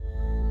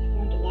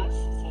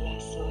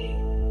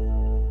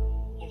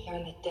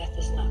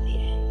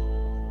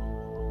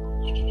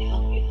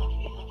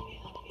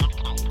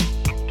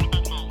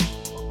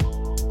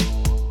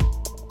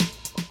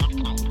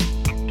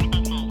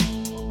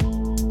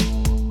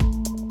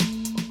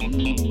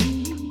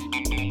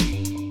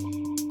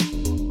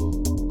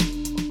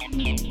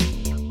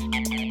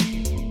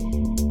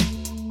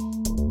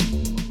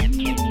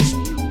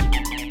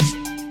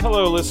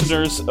Hello,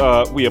 listeners.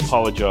 We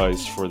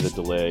apologize for the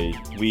delay.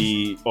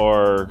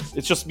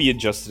 It's just me and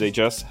Jess today.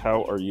 Jess,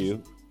 how are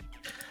you?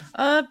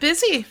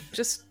 Busy.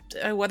 Just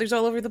weather's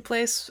all over the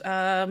place.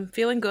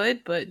 Feeling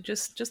good, but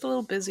just a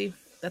little busy.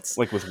 That's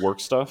Like with work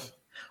stuff?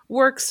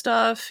 work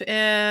stuff,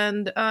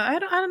 and I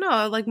don't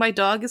know. Like my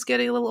dog is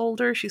getting a little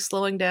older. She's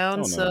slowing down.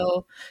 Oh, no.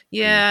 So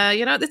yeah,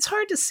 it's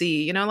hard to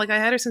see. Like I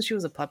had her since she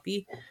was a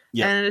puppy,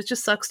 Yeah. and it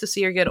just sucks to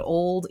see her get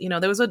old.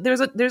 There's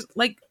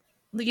like.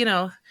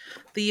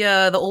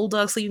 The old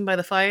dog sleeping by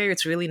the fire,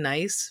 it's really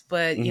nice,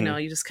 but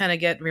Mhm. you just kind of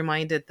get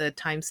reminded that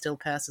time still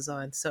passes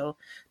on. So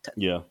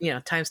Yeah.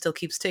 time still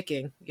keeps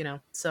ticking,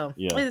 so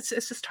Yeah. it's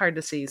just hard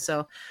to see.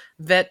 So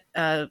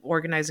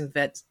organizing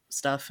vet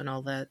stuff and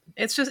all that,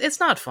 it's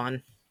not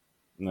fun.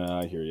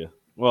 Nah, I hear you.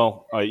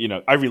 Well,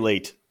 I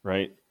relate,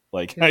 right?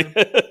 Like,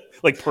 Yeah.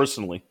 like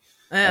personally,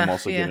 I'm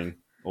also Yeah. getting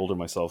older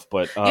myself,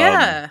 but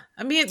Yeah,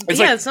 I mean, it's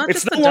yeah, like it's not it's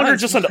just no the longer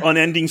dogs. just an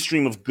unending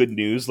stream of good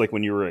news. Like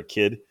when you were a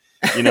kid,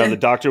 the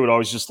doctor would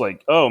always just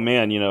like, "Oh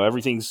man,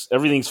 everything's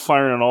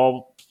firing on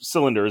all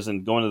cylinders,"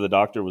 and going to the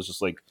doctor was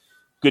just like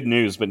good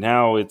news. But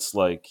now it's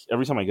like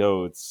every time I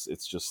go, it's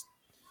just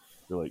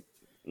you're like,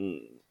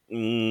 we've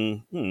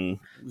got some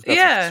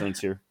Yeah, concerns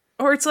here.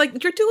 or it's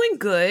like you're doing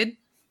good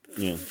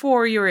Yeah.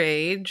 for your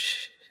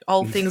age,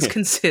 all things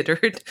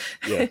considered.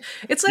 Yeah.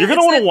 It's like You're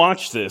gonna it's want to that-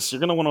 watch this. You're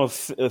gonna want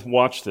to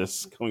watch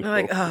this going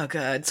like, forward. oh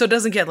god, so it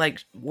doesn't get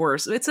like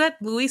worse. It's that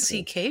Louis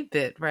C.K.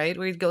 bit, right,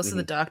 where he goes to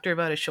the doctor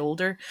about his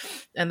shoulder,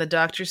 and the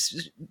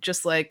doctor's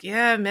just like,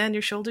 yeah, man,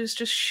 your shoulder's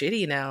just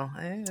shitty now.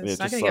 It's it not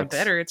just gonna get sucks.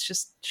 better. It's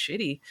just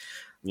shitty.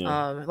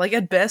 Yeah. Like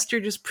at best,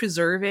 you're just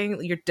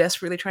preserving. You're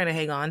desperately trying to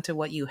hang on to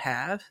what you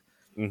have.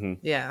 Mm-hmm.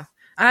 Yeah.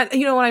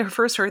 When I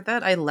first heard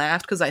that, I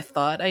laughed because I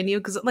thought I knew.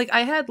 Because, like,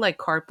 I had, like,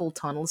 carpal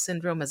tunnel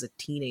syndrome as a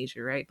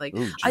teenager, right? Like,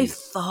 Ooh, I geez.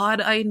 thought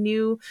I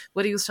knew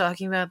what he was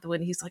talking about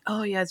when he's like,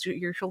 oh, yeah,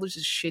 your shoulder's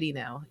just shitty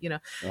now,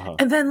 Uh-huh.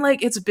 And then,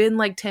 like, it's been,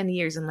 like, 10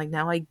 years, and, like,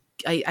 now I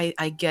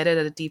get it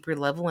at a deeper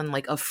level and,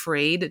 like,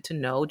 afraid to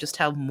know just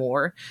how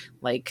more,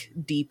 like,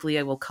 deeply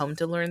I will come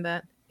to learn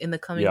that in the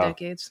coming Yeah.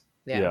 decades.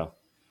 Yeah.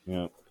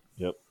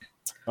 Yep.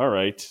 All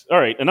right.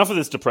 Enough of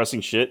this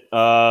depressing shit.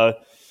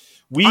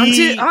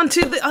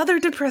 Onto the other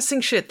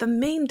depressing shit, the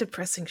main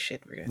depressing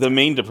shit.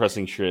 Main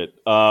depressing shit.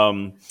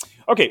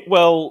 Okay,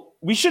 well,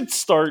 we should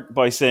start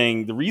by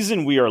saying the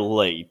reason we are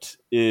late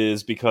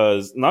is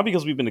not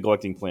because we've been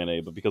neglecting Plan A,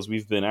 but because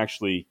we've been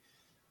actually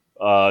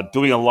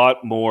doing a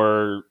lot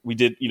more. We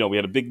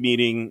had a big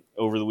meeting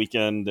over the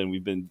weekend, and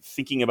we've been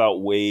thinking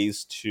about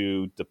ways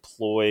to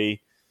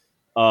deploy,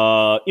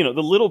 the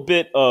little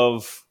bit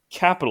of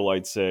capital,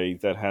 I'd say,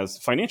 that has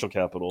financial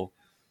capital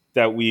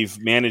that we've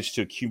managed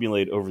to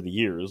accumulate over the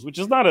years, which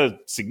is not a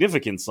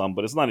significant sum,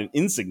 but it's not an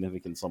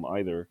insignificant sum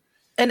either.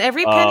 And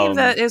every penny of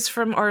that is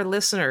from our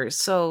listeners.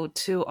 So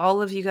to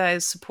all of you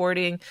guys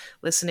supporting,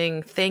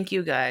 listening, thank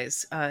you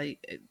guys.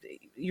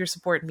 Your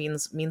support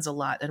means a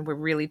lot, and we're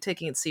really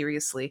taking it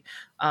seriously.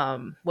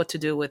 What to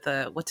do with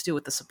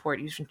the support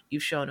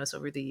you've shown us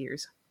over the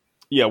years.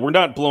 Yeah, we're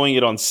not blowing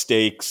it on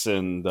steaks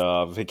and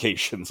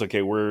vacations.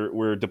 Okay,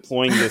 we're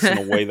deploying this in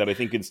a way that I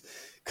think is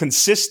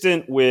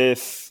consistent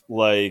with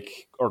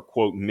like our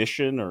quote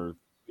mission, or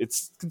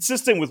it's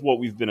consistent with what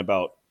we've been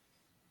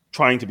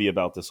trying to be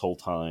about this whole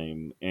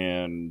time.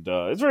 And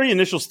it's very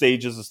initial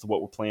stages as to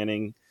what we're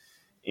planning.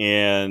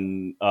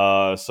 And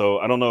so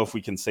I don't know if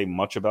we can say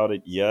much about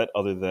it yet,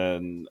 other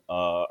than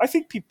I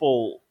think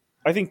people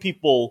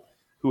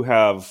who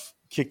have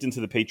kicked into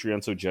the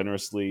Patreon so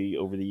generously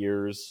over the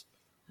years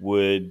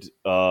would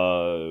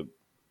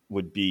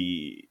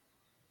be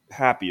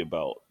happy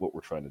about what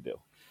we're trying to do.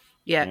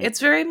 Yeah, Right? it's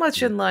very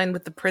much in line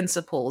with the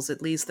principles,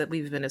 at least, that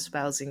we've been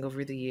espousing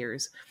over the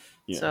years.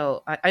 Yeah.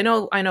 So I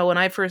know when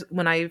I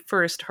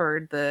first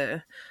heard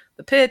the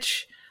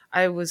pitch,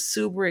 I was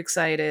super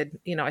excited.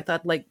 I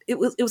thought like it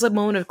was a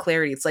moment of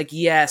clarity. It's like,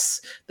 yes,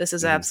 this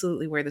is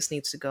absolutely where this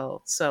needs to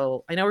go.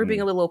 So I know we're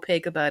being a little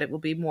opaque about it. We'll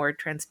be more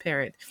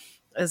transparent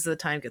as the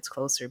time gets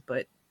closer,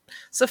 but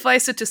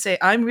suffice it to say,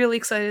 I'm really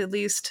excited. At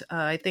least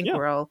I think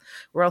we're all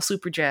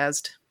super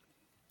jazzed.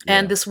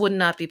 And this would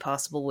not be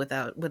possible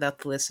without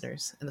the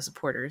listeners and the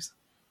supporters.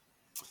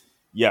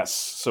 Yes.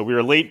 So we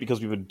are late because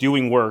we've been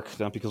doing work,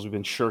 not because we've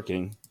been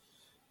shirking.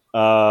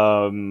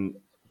 But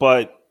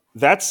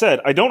that said,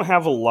 I don't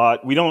have a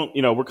lot. We don't,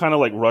 we're kind of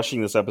like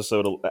rushing this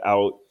episode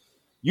out.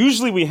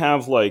 Usually we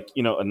have like,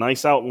 a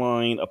nice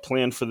outline, a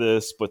plan for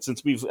this. But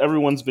since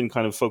everyone's been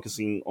kind of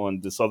focusing on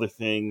this other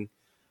thing,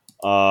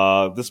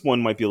 this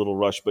one might be a little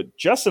rushed. But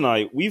Jess and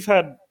I, we've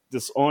had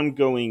this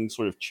ongoing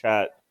sort of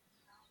chat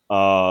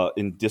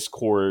in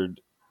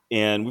Discord,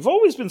 and we've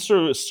always been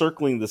sort of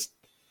circling this.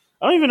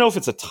 I don't even know if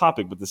it's a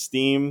topic, but this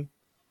theme,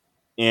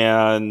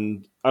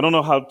 and I don't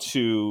know how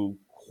to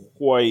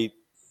quite.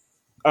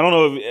 I don't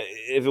know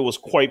if it was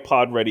quite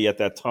pod ready at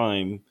that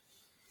time,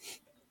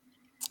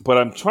 but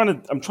I'm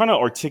trying to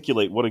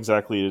articulate what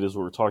exactly it is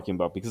we're talking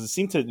about, because it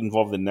seemed to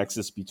involve the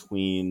nexus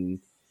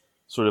between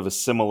sort of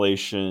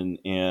assimilation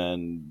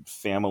and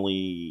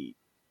family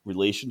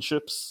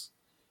relationships,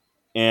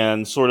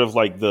 and sort of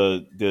like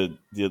the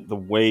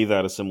way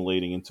that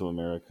assimilating into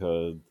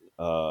America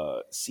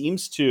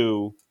seems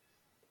to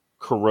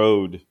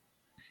corrode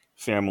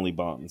family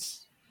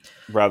bonds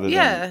rather than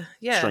Yeah,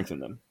 yeah. strengthen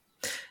them.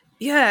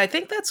 Yeah, I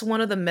think that's one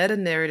of the meta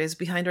narratives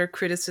behind our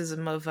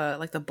criticism of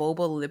like the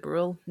bobo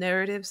liberal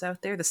narratives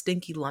out there, the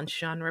stinky lunch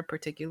genre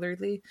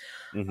particularly.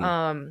 Hmm.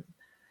 Um,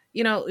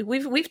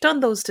 we've done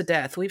those to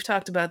death. We've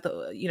talked about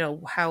the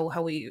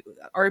how we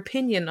our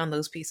opinion on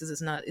those pieces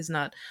is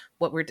not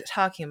what we're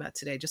talking about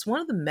today. Just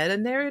one of the meta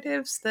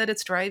narratives that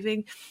it's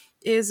driving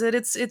is that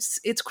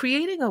it's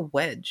creating a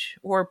wedge,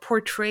 or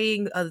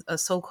portraying a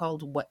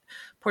so-called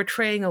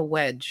portraying a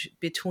wedge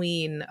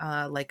between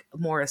like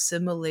more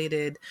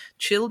assimilated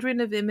children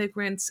of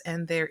immigrants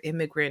and their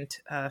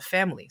immigrant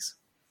families,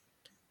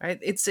 right?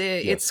 It's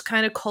Yes.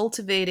 kind of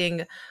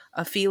cultivating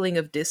a feeling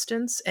of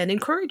distance and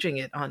encouraging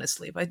it,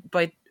 honestly,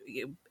 by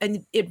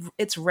and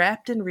it's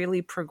wrapped in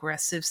really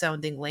progressive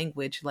sounding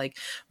language like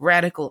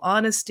radical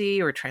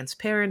honesty or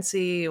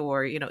transparency,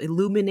 or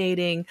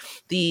illuminating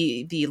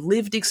the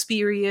lived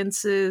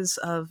experiences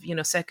of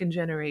second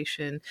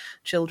generation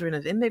children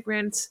of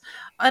immigrants.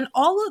 And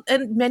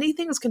many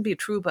things can be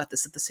true about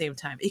this at the same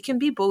time. It can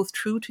be both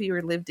true to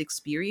your lived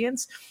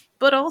experience,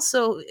 but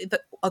also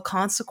a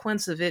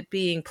consequence of it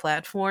being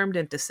platformed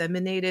and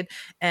disseminated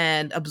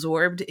and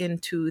absorbed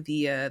into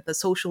the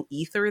social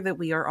ether that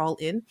we are all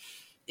in,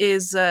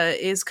 is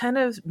kind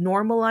of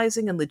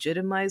normalizing and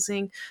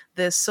legitimizing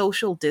this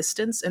social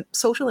distance and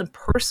social and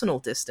personal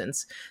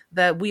distance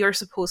that we are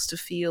supposed to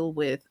feel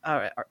with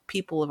our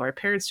people of our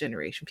parents'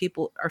 generation,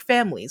 people, our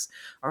families,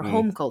 our Mm.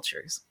 home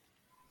cultures.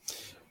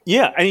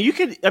 Yeah, and you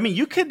could.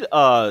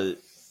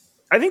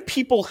 I think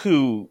people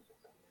who,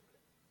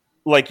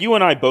 like you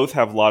and I, both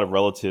have a lot of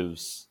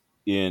relatives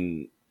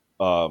in,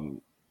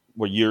 um,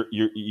 where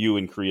you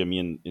in Korea,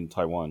 me in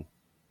Taiwan,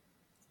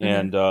 Hmm.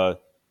 and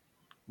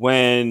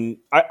when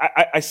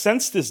I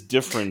sense this Yeah,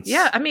 difference.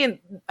 I mean,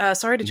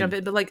 sorry to jump Mhm.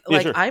 in, but like Yeah,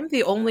 like sure. I'm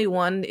the only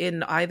one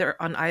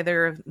on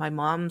either of my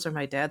mom's or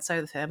my dad's side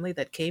of the family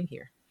that came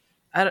here.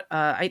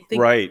 I think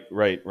Right,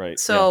 right, right. Yeah.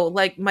 so.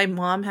 Like my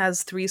mom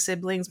has three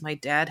siblings, my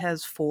dad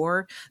has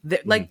four.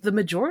 Hmm. Like the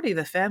majority of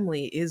the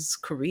family is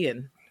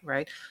Korean,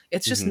 right?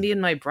 It's just Hmm. me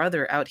and my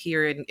brother out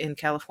here in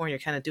California,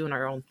 kind of doing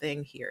our own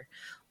thing here.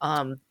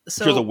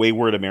 Which is a So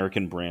wayward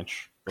American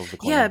branch of the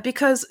yeah, clan.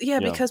 because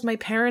Yeah. my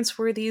parents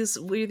were these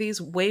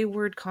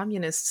wayward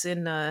communists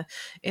in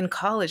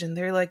college, and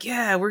they're like,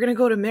 yeah, we're gonna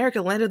go to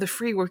America, land of the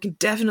free, where we can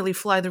definitely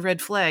fly the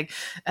red flag.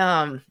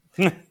 Um,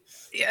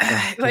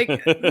 yeah, like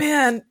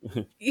man,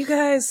 you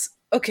guys,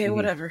 okay, Mhm.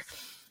 whatever.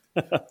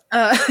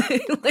 Uh,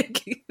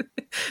 like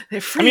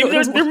they're I free.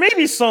 mean, there may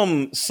be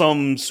some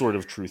sort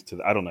of truth to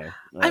that. I don't know.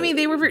 I mean,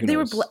 Who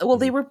knows? well,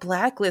 they were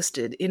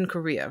blacklisted in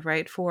Korea,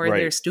 right, for their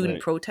Right, student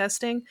right.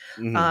 protesting,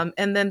 Hmm.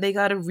 and then they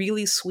got a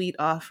really sweet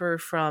offer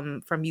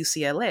from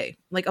UCLA,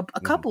 like a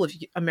Hmm. couple of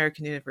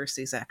American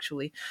universities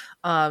actually,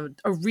 a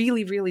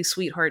really really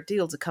sweetheart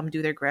deal to come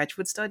do their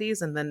graduate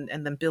studies and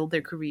then build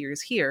their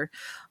careers here.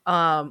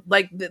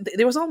 Like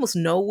there was almost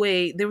no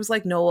way, there was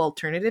like no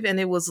alternative, and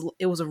it was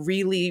a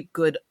really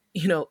good,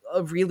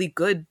 a really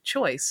good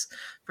choice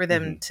for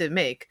them Hmm. to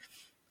make.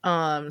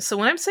 So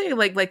when I'm saying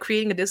like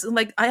creating a distance,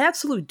 like I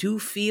absolutely do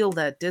feel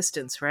that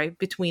distance, right,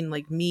 between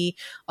like me,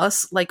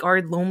 us, like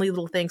our lonely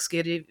little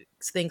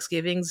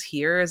Thanksgivings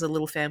here as a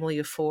little family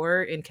of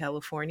four in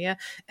California,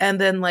 and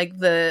then like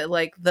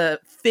the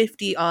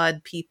 50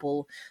 odd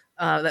people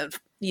that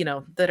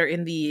that are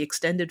in the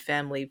extended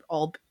family,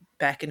 all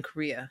back in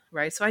Korea,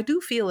 right? So I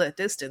do feel that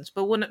distance.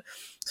 But when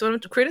I'm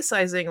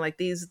criticizing like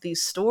these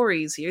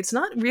stories here, it's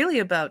not really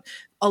about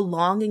a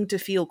longing to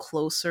feel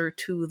closer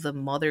to the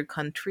mother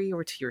country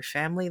or to your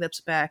family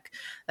that's back,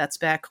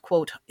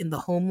 quote, in the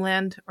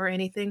homeland or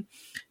anything.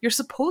 You're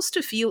supposed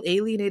to feel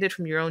alienated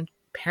from your own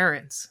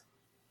parents.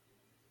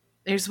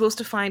 You're supposed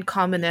to find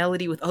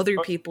commonality with other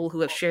people who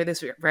have shared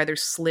this rather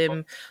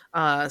slim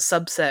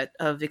subset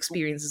of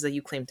experiences that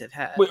you claim to have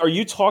had. Wait, are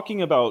you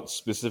talking about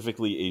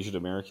specifically Asian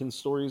American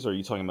stories? Or are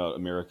you talking about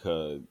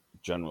America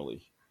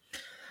generally?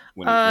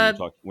 Uh,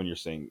 When you're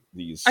saying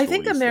these I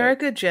think stories that.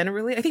 America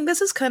generally, I think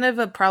this is kind of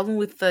a problem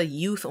with the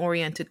youth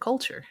oriented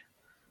culture.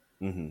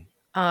 Hmm.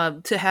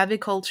 To have a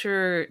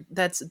culture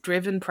that's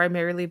driven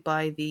primarily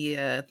by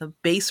the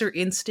baser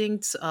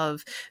instincts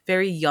of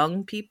very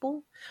young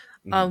people.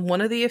 Hmm.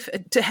 One of the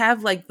to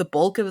have like the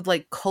bulk of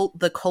like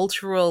the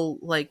cultural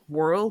like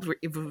world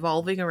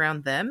revolving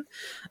around them.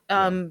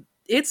 Yeah.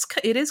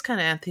 It is kind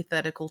of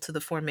antithetical to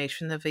the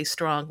formation of a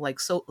strong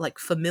like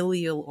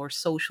familial or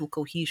social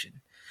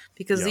cohesion,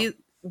 because Yeah. these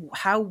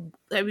how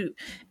I mean,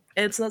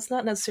 and that's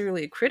not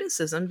necessarily a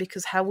criticism,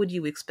 because how would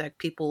you expect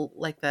people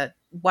like that?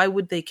 Why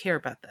would they care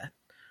about that?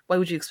 Why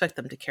would you expect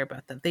them to care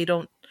about that? They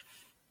don't.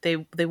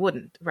 They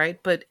wouldn't, right?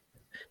 But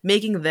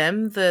making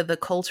them the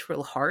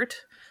cultural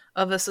heart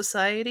of a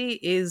society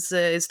is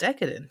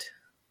decadent.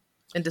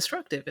 and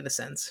destructive in a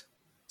sense.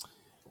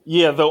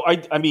 Yeah, though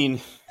I mean,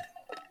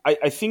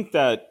 I think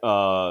that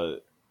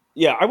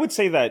yeah, I would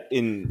say that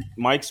in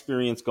my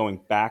experience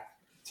going back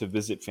to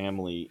visit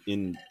family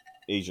in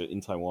Asia,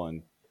 in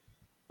Taiwan,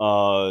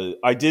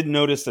 I did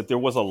notice that there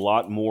was a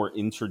lot more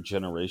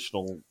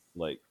intergenerational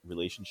like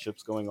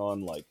relationships going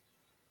on. Like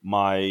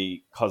my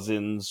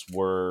cousins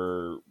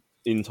were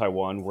in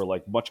Taiwan were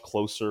like much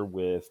closer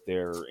with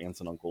their aunts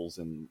and uncles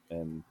and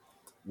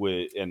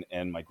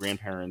my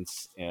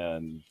grandparents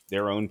and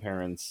their own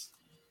parents.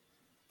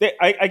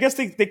 I guess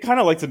they kind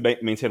of like to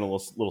maintain a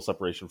little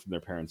separation from their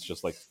parents,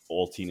 just like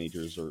all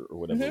teenagers or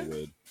whatever Hmm.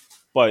 would.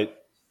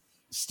 But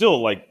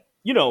still, like,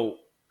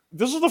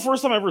 this was the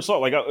first time I ever saw it.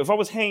 Like, if I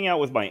was hanging out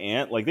with my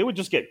aunt, like they would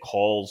just get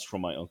calls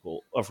from my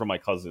uncle or from my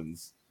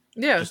cousins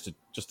Yeah.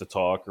 just to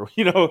talk, or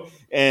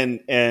and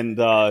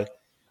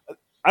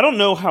I don't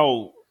know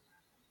how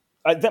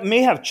that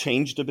may have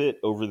changed a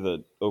bit over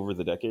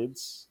the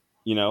decades.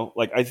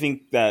 Like I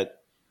think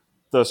that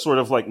the sort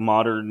of like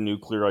modern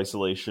nuclear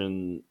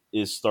isolation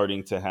is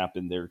starting to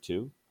happen there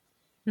too.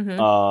 Hmm.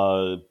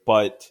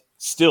 But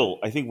still,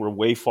 I think we're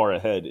way far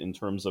ahead in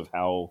terms of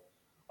how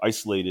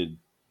isolated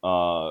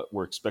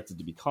we're expected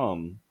to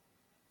become.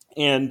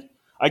 And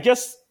I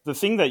guess the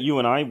thing that you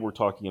and I were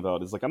talking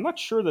about is like I'm not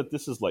sure that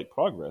this is like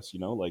progress,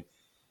 like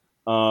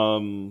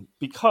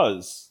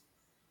because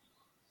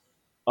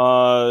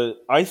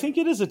I think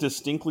it is a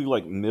distinctly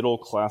like middle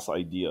class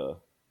idea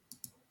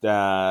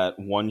that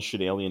one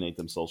should alienate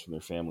themselves from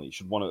their family,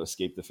 should want to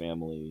escape the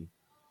family,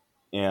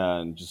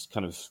 and just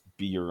kind of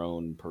be your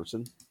own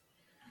person.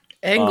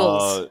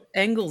 Engels. Uh,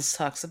 Engels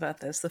talks about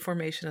this, the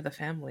formation of the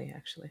family,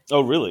 actually.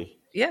 oh, really?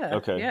 Yeah,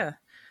 Okay. yeah.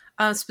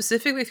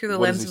 Specifically through the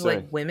What does lens he of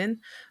like say?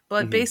 women,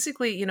 but Hmm.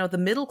 basically, the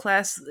middle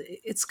class,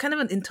 it's kind of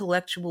an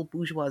intellectual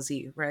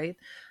bourgeoisie, right?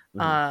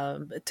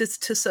 Hmm.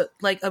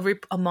 Like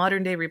a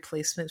modern day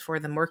replacement for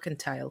the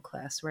mercantile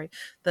class, right?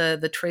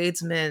 The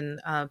tradesmen,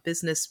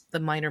 business, the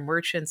minor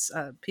merchants,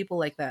 people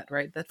like that,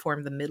 right? That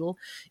form the middle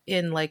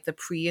in like the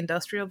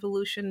pre-industrial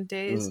revolution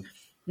days. Hmm.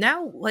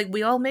 Now, like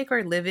we all make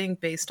our living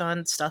based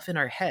on stuff in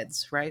our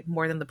heads, right?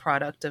 More than the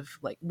product of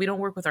like we don't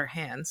work with our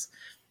hands,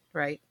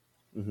 right?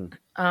 Hmm.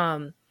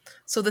 Um,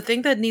 so the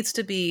thing that needs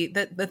to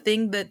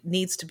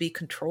be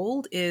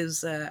controlled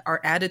is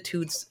our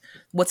attitudes,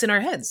 what's in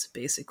our heads,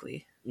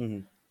 basically. Hmm.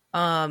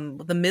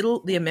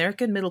 The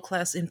American middle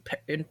class in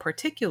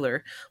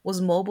particular was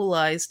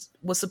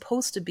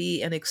supposed to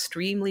be an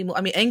extremely.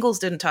 I mean, Engels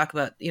didn't talk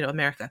about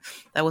America,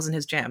 that wasn't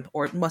his jam,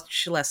 or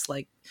much less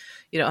like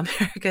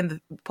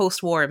American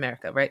post-war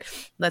America, right?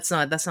 That's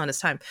not his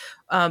time.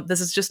 This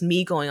is just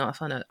me going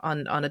off on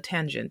a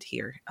tangent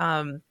here.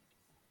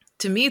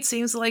 To me, it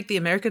seems like the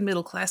American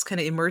middle class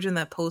kind of emerged in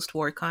that post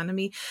war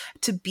economy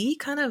to be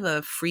kind of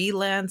a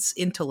freelance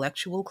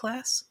intellectual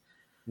class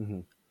Hmm.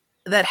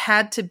 that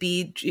had to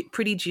be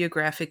pretty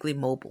geographically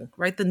mobile,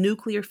 right? The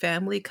nuclear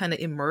family kind of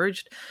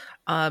emerged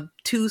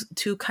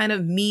to kind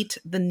of meet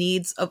the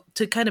needs of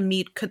to kind of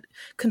meet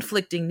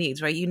conflicting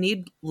needs, right? You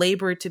need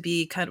labor to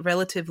be kind of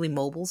relatively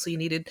mobile, so you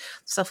needed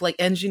stuff like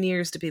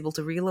engineers to be able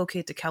to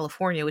relocate to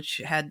California, which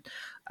had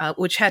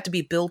to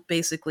be built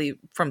basically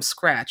from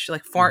scratch,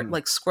 Hmm.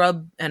 like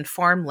scrub and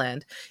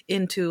farmland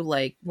into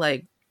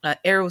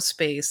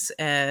aerospace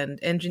and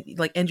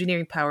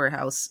engineering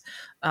powerhouse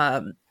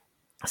um,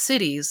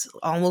 cities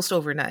almost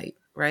overnight,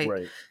 right?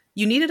 Right.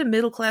 You needed a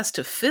middle class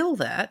to fill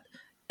that.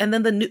 And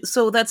then the new,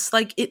 so that's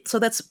like it. So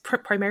that's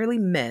primarily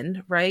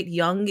men, right?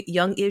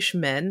 Youngish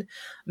men.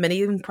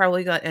 Many of them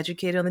probably got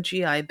educated on the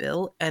GI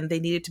Bill, and they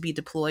needed to be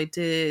deployed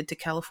to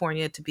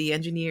California to be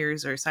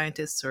engineers or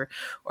scientists or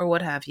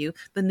what have you.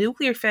 The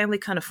nuclear family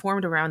kind of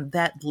formed around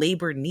that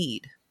labor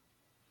need.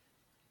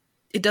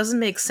 It doesn't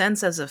make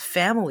sense as a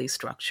family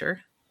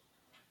structure.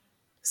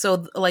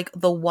 So like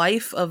the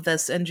wife of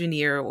this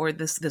engineer or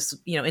this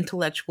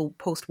intellectual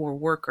post-war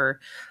worker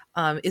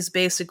is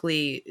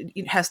basically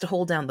has to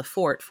hold down the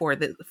fort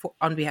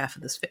on behalf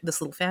of this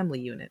little family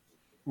unit.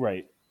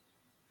 Right.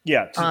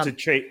 Yeah. um,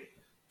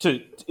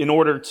 To in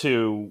order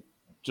to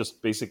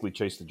just basically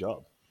chase the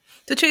job.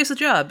 to chase a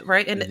job,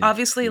 right? And Hmm.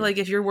 obviously, Yeah. like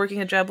if you're working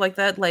a job like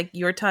that, like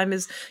your time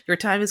is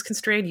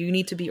constrained. You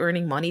need to be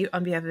earning money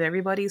on behalf of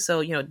everybody.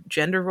 So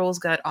gender roles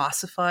got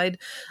ossified,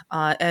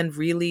 and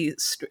really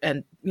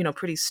and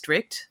pretty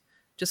strict,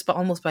 just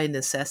almost by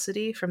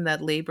necessity from that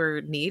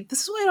labor need.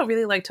 This is why I don't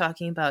really like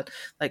talking about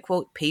like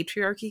quote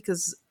patriarchy,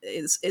 because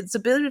it's a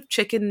bit of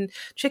chicken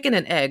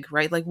and egg,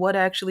 right? Like what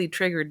actually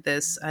triggered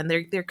this, and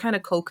they're kind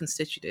of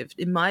co-constitutive.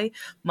 In my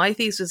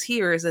thesis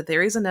here is that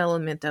there is an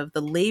element of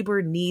the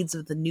labor needs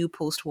of the new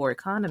post-war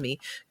economy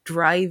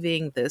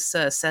driving this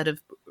set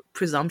of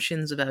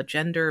presumptions about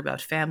gender, about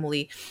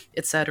family,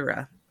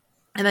 etc.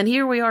 And then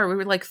here we are, we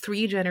were like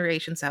 3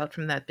 generations out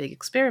from that big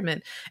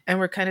experiment, and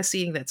we're kind of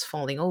seeing that's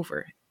falling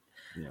over.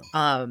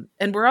 Yeah.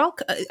 And we're all,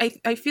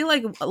 I feel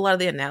like a lot of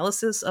the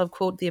analysis of,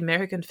 quote, the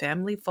American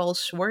family falls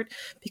short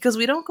because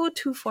we don't go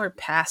too far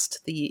past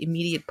the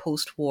immediate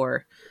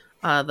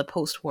the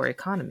post war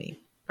economy,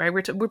 right?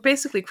 We're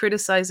basically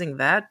criticizing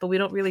that, but we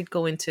don't really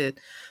go into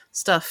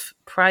stuff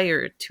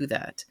prior to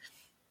that.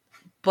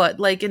 But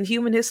like in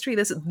human history,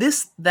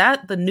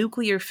 that the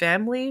nuclear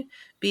family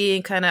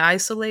being kind of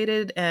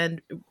isolated and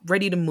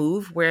ready to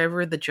move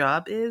wherever the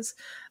job is,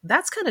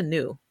 that's kind of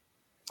new.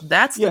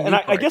 That's Yeah, the and new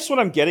I part. guess what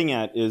I'm getting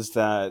at is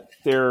that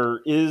there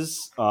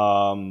is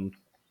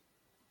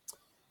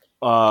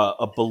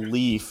a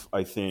belief,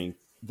 I think,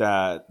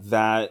 that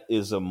that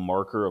is a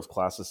marker of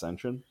class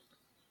ascension,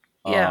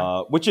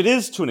 Yeah. which it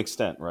is to an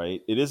extent,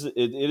 right? It is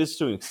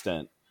to an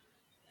extent,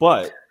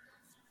 but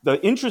the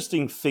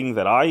interesting thing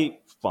that I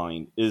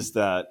find is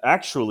that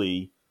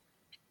actually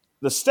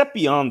the step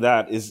beyond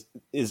that is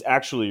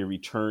actually a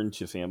return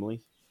to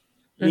family.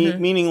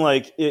 Hmm. Meaning,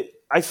 like it,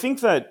 I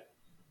think that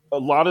a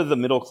lot of the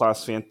middle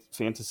class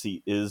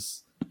fantasy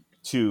is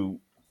to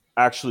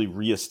actually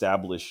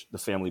reestablish the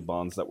family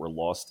bonds that were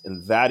lost,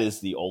 and that is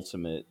the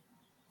ultimate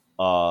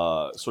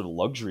sort of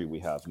luxury we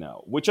have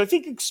now, which I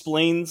think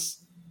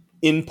explains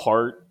in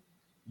part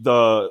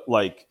the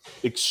like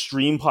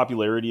extreme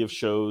popularity of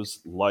shows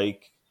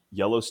like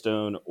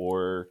Yellowstone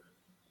or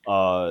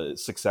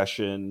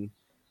Succession,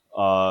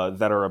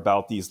 that are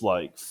about these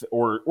like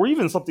or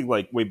even something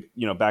like way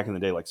back in the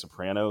day like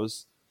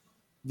Sopranos,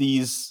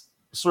 these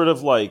sort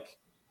of like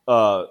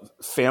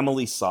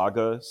family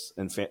sagas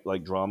and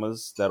like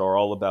dramas that are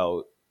all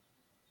about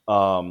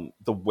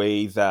the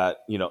way that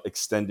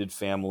extended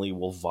family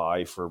will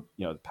vie for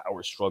the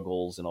power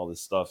struggles and all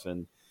this stuff,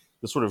 and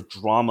the sort of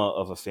drama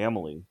of a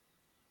family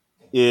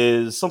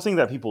is something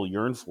that people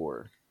yearn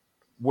for.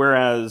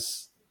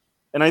 Whereas,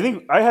 and I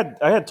think I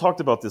had talked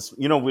about this,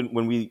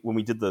 when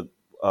we did the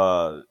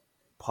uh,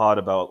 pod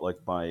about like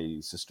my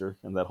sister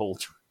and that whole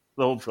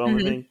the whole trauma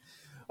Hmm. thing.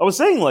 I was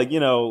saying, like,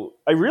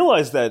 I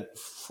realized that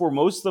for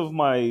most of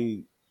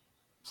my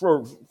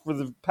for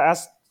the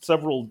past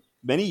several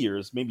many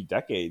years, maybe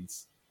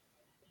decades,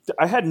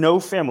 I had no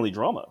family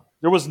drama.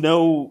 There was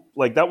no,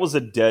 like, that was a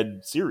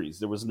dead series.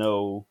 There were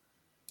no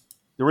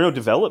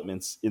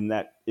developments in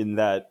that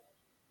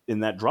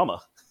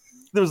drama.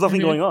 There was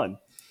nothing Hmm. going on.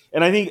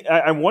 And I think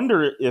I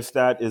wonder if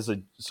that is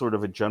a sort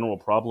of a general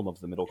problem of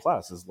the middle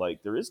class, is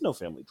like there is no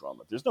family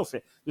drama. There's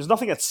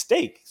nothing at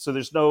stake. So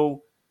there's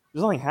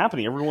nothing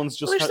happening.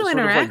 Everyone's Well, just there's no sort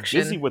of like busy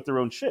interaction. with their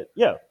own shit.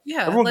 Yeah.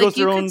 Yeah, Everyone goes like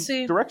their you could own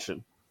see.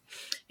 direction.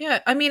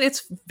 Yeah, I mean,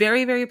 it's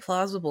very, very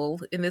plausible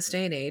in this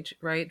day and age,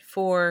 right?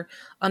 For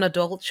an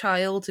adult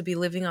child to be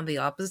living on the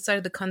opposite side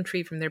of the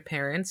country from their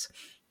parents,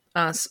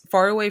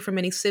 far away from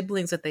any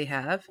siblings that they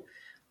have.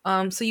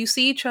 So you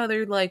see each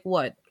other like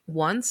what,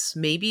 once,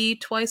 maybe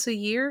twice a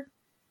year.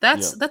 Yeah.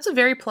 That's a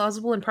very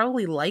plausible and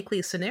probably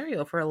likely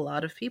scenario for a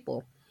lot of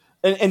people.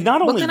 And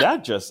not What only kind of?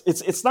 that, just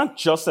it's not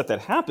just that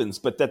happens,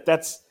 but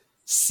that's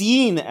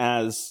seen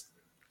as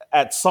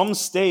at some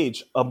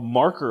stage a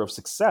marker of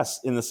success,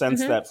 in the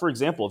sense Hmm. that, for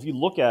example, if you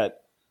look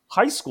at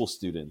high school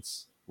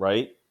students,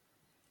 right?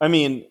 I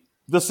mean,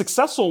 the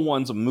successful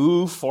ones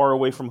move far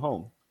away from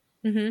home,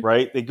 Hmm.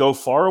 right? They go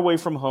far away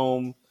from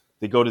home.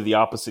 They go to the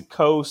opposite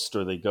coast,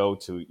 or they go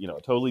to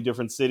a totally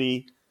different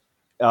city,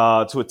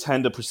 to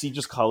attend a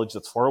prestigious college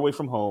that's far away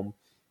from home.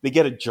 They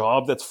get a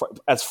job that's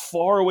as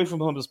far away from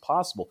home as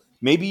possible.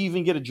 Maybe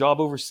even get a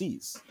job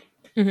overseas.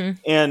 Hmm.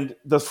 And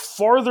the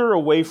farther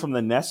away from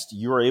the nest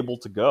you're able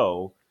to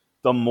go,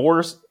 the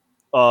more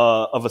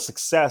of a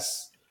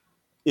success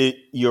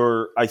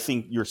I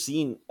think you're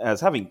seen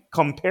as having,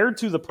 compared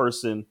to the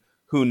person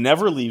who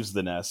never leaves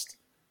the nest,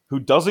 who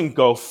doesn't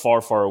go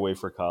far away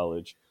for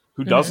college,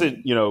 who Hmm.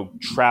 doesn't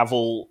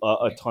travel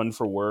a ton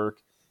for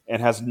work,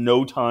 and has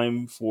no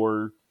time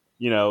for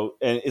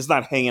and is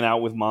not hanging out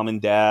with mom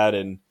and dad,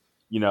 and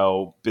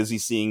busy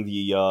seeing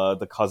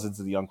the cousins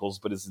and the uncles,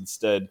 but is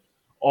instead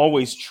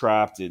always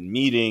trapped in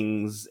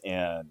meetings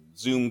and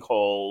Zoom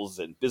calls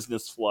and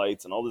business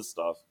flights and all this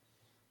stuff.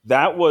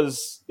 That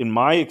was, in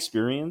my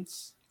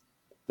experience,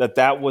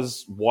 that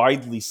was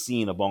widely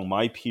seen among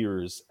my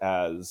peers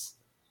as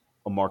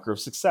a marker of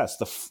success.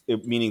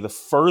 Meaning,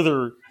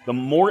 the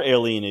more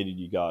alienated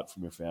you got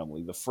from your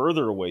family, the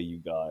further away you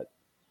got,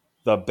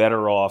 the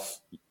better off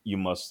you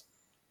must,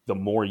 the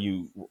more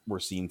you were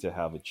seen to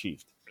have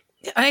achieved.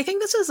 I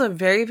think this is a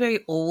very, very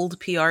old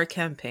PR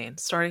campaign,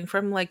 starting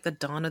from like the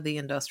dawn of the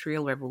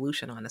Industrial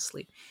Revolution,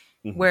 honestly,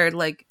 Hmm. where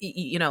like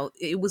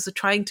it was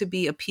trying to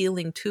be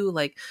appealing to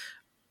like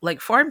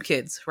farm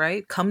kids,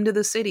 right? Come to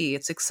the city.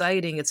 It's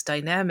exciting. It's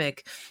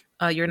dynamic.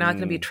 You're not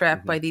going to be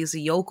trapped Mm-hmm. by these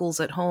yokels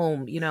at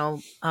home.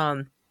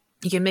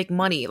 You can make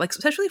money, like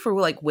especially for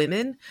like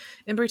women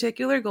in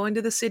particular. Going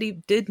to the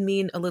city did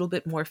mean a little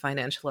bit more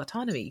financial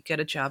autonomy. You get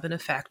a job in a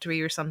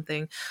factory or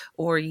something,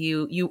 or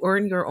you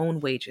earn your own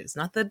wages.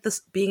 Not that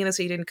this being in a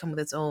city didn't come with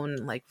its own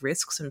like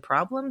risks and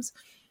problems,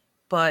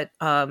 but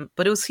it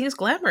was seen as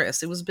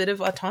glamorous. It was a bit of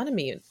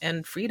autonomy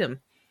and freedom.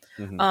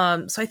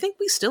 Hmm. So I think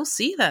we still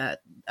see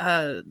that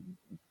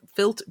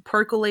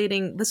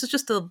percolating. This is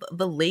just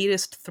the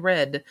latest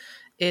thread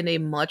in a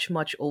much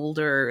much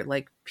older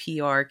like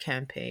PR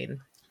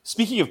campaign.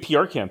 Speaking of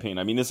PR campaign,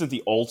 I mean, isn't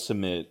the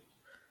ultimate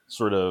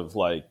sort of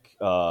like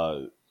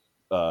uh,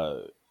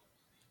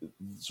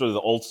 sort of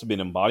the ultimate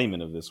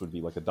embodiment of this would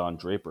be like a Don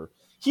Draper.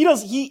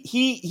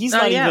 he's Oh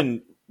not yeah.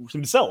 even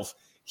himself.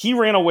 He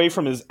ran away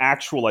from his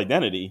actual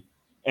identity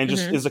and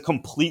just Hmm. is a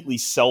completely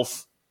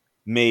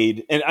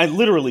self-made, and I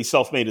literally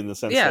self-made in the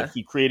sense that Yeah.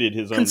 he created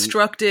his own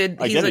Constructed. He's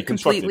a identity,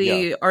 constructed. Yeah.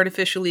 completely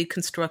artificially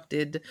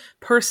constructed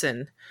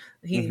person.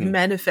 He Hmm.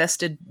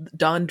 manifested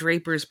Don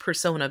Draper's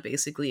persona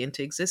basically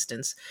into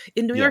existence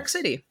in New York Yes.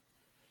 City.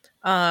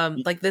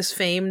 Like this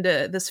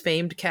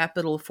famed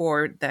capital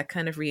for that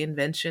kind of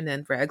reinvention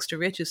and rags to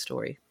riches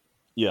story.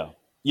 Yeah.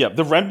 Yeah.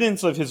 The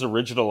remnants of his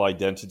original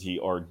identity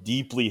are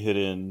deeply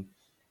hidden,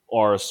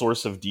 are a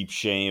source of deep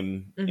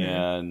shame. Hmm.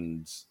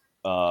 And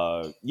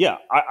yeah,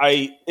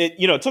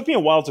 it took me a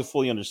while to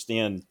fully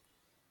understand,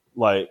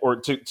 like, or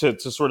to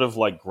sort of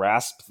like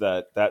grasp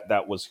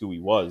that was who he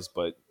was.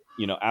 But,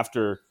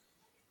 after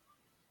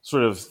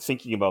sort of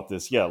thinking about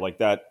this, yeah, like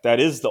that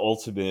is the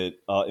ultimate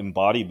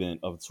embodiment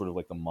of sort of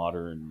like the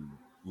modern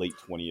late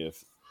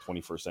 20th,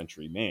 21st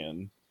century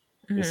man,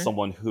 is Hmm.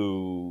 someone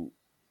who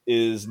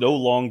is no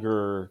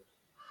longer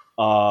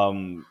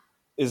um,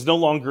 is no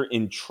longer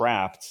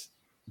entrapped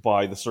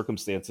by the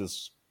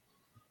circumstances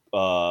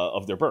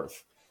of their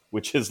birth,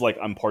 which is like,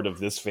 I'm part of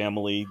this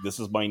family. This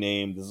is my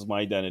name. This is my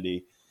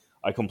identity.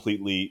 I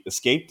completely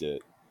escaped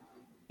it,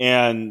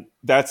 and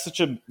that's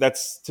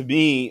to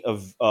me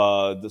of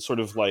the sort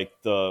of like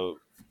the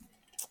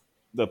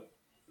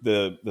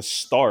the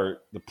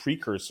start, the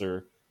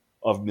precursor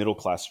of middle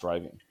class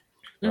striving,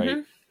 right?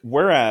 Hmm.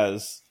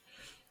 Whereas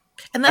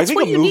And I that's think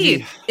a what you movie.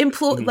 need.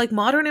 Mhm, Like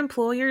modern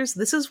employers,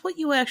 this is what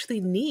you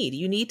actually need.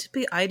 You need to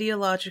be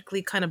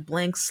ideologically kind of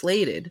blank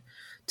slated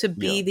to yeah.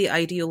 be the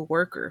ideal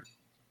worker.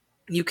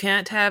 You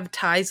can't have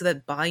ties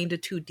that bind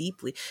too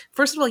deeply.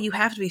 First of all, you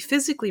have to be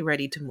physically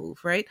ready to move,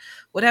 right?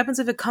 What happens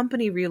if a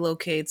company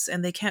relocates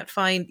and they can't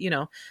find,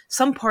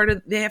 some part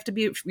of, they have to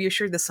be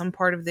reassured that some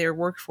part of their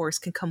workforce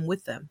can come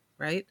with them,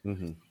 right?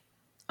 Hmm.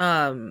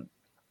 Um,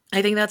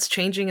 I think that's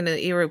changing in an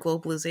era of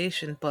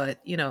globalization, but,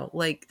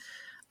 like,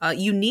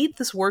 you need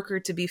this worker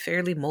to be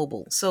fairly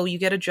mobile. So you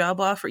get a job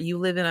offer, you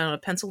live in, I don't know,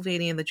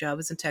 Pennsylvania and the job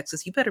is in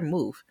Texas, you better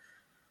move,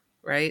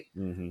 right?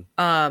 Hmm.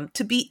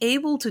 To be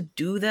able to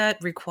do that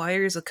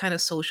requires a kind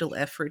of social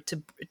effort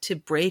to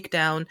break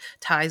down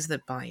ties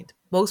that bind.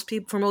 Most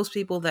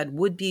people that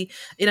would be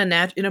in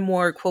a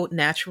more quote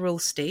natural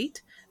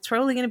state, it's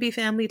probably going to be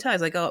family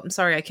ties. Like, oh, I'm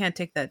sorry, I can't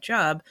take that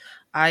job.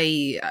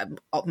 My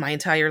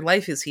entire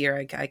life is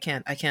here.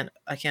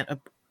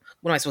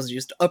 What am I supposed to do?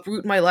 Just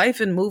uproot my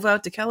life and move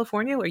out to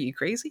California? Are you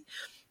crazy?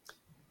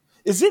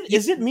 You,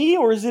 Is it me,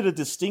 or is it a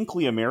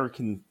distinctly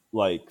American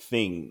like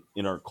thing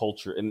in our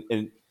culture, and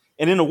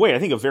in a way I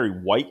think a very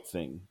white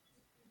thing,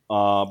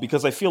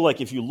 because I feel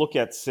like if you look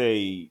at,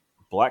 say,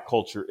 black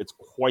culture, it's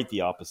quite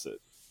the opposite.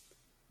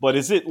 But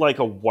is it like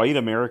a white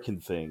American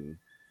thing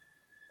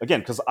again?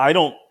 Because I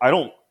don't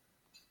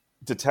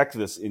detect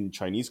this in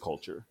Chinese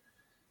culture,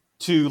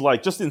 to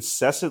like just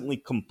incessantly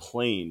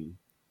complain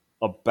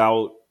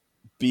about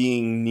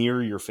being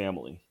near your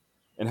family,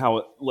 and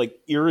how like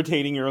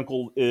irritating your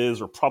uncle is,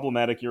 or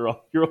problematic your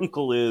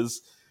uncle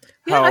is,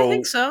 yeah, I how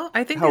think so.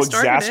 I think they how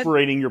started it.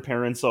 exasperating your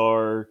parents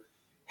are,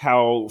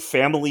 how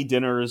family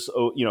dinners,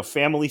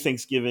 family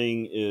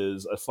Thanksgiving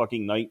is a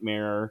fucking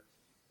nightmare.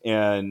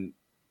 And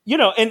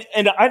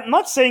and I'm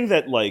not saying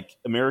that like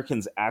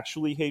Americans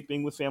actually hate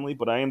being with family,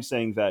 but I am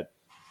saying that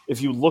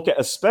if you look at,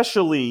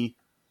 especially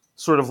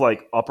sort of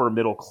like upper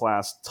middle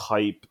class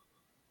type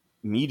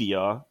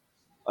media,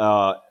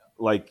 uh,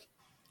 like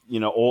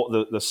all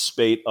the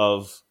spate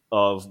of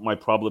my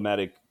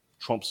problematic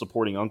Trump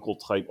supporting uncle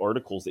type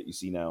articles that you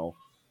see now,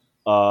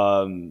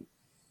 um,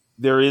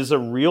 there is a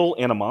real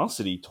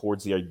animosity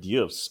towards the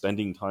idea of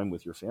spending time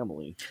with your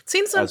family It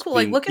seems as uncool.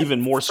 Like, being look at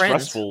even more Friends.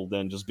 stressful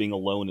than just being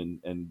alone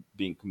and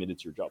being committed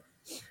to your job.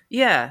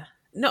 Yeah.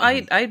 No,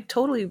 Hmm. I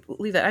totally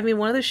believe that. I mean,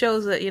 one of the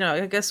shows that,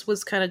 I guess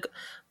was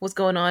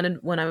going on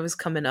when I was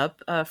coming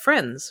up,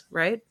 Friends,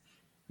 right?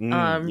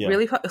 Yeah.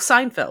 Really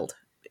Seinfeld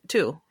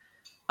too.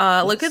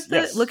 Yes. Look Yes.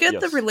 at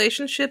the Yes.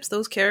 relationships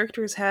those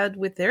characters had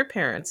with their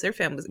parents, their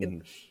families. Hmm.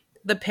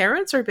 The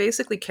parents are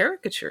basically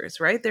caricatures,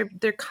 right?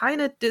 They're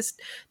kind of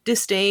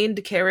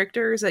disdained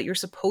characters that you're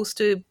supposed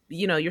to,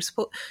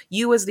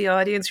 you as the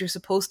audience, you're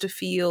supposed to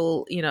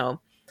feel,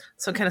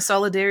 some kind of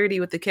solidarity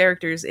with the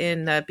characters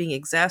in being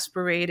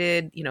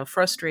exasperated,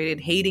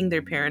 frustrated, hating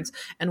their parents,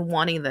 and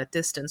wanting that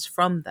distance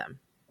from them.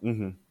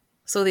 Hmm.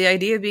 So the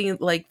idea of being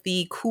like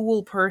the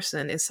cool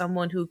person is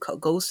someone who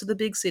goes to the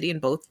big city. In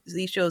both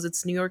these shows,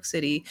 it's New York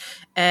City,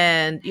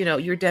 and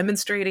you're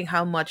demonstrating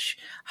how much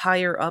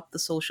higher up the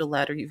social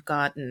ladder you've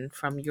gotten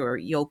from your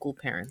yokel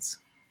parents.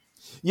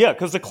 Yeah,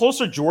 because the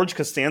closer George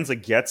Costanza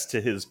gets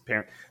to his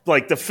parent,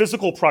 like the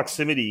physical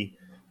proximity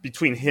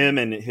between him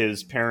and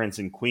his parents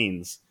in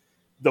Queens,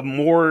 the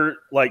more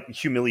like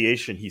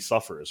humiliation he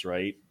suffers.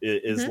 Right,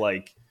 is Hmm.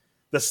 like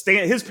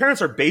his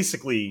parents are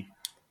basically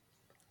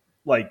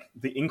like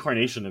the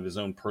incarnation of his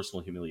own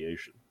personal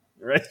humiliation.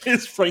 right?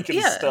 It's Yeah.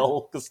 Frankenstein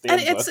And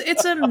Costanza.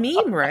 it's a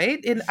meme,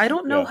 right? And I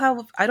don't know Yeah.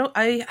 how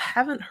I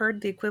haven't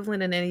heard the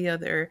equivalent in any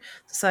other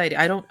society.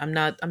 I'm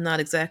not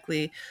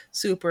exactly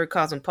super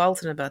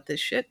cosmopolitan about this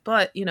shit,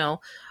 but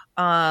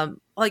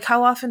like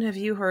how often have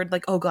you heard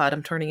like, "Oh god,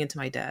 I'm turning into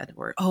my dad,"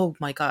 or "Oh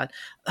my god,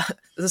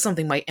 this is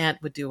something my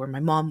aunt would do or my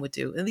mom would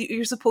do." And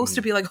you're supposed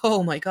to Mhm. be like,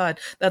 "Oh my god,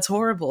 that's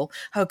horrible.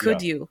 How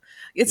could Yeah. you?"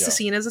 It's Yeah.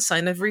 seen as a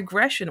sign of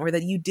regression or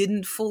that you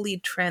didn't fully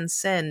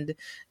transcend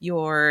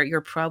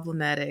your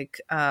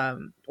problematic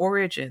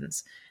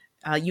origins.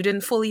 You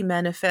didn't fully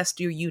manifest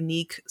your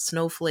unique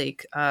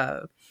snowflake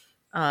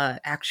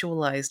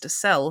actualized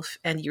self,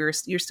 and you're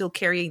still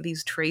carrying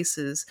these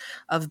traces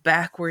of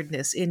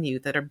backwardness in you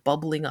that are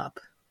bubbling up.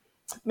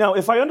 Now,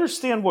 if I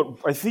understand what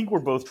I think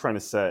we're both trying to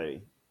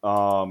say,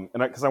 and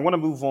because I want to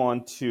move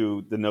on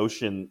to the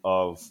notion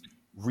of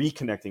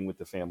reconnecting with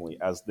the family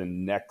as the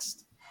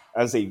next,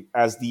 as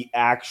the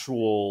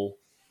actual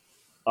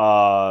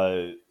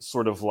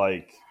sort of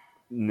like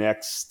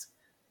next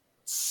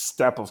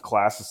step of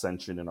class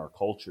ascension in our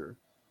culture,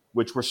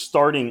 which we're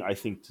starting, I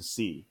think, to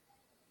see.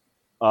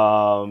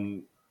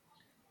 Um,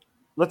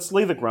 let's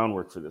lay the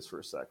groundwork for this for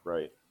a sec,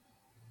 right?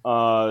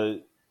 Uh,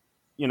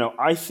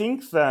 I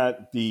think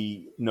that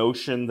the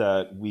notion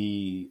that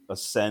we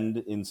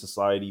ascend in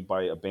society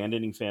by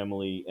abandoning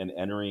family and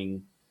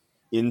entering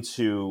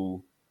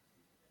into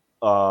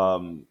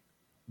um,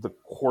 the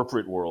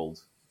corporate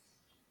world,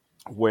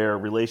 where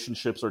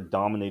relationships are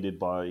dominated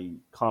by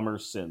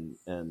commerce and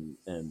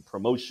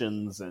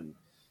promotions and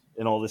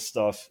all this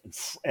stuff,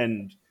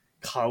 and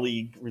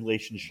colleague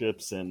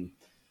relationships, and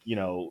you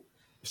know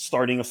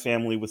starting a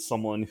family with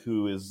someone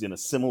who is in a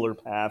similar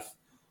path,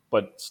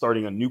 but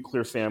starting a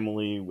nuclear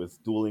family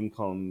with dual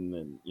income,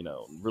 and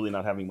really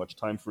not having much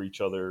time for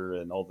each other,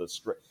 and all the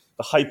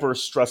hyper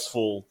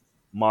stressful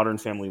modern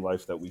family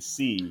life that we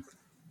see.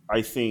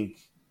 I think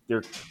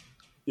there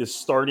is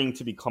starting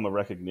to become a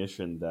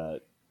recognition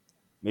that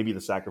maybe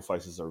the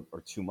sacrifices are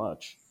too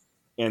much.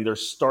 And there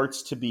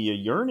starts to be a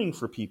yearning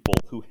for people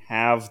who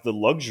have the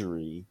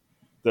luxury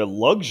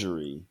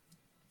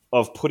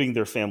of putting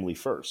their family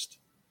first,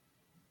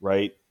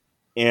 right?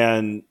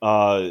 And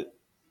I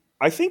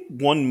think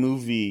one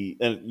movie,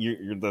 and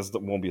that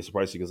won't be a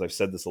surprise to you because I've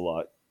said this a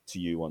lot to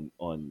you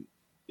on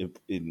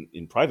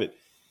in private,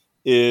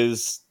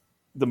 is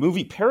the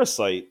movie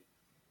Parasite,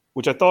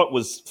 which I thought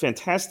was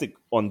fantastic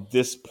on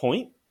this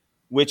point,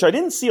 which I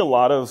didn't see a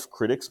lot of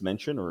critics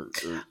mention or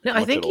No, I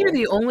much at think you're all.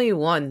 the only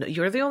one.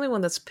 You're the only one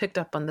that's picked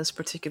up on this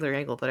particular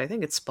angle, but I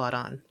think it's spot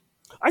on.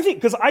 I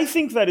think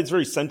that it's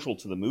very central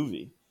to the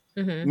movie,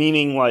 Hmm.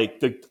 meaning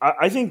like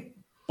I think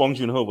Bong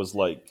Joon Ho was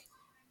like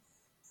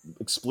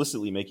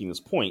explicitly making this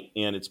point,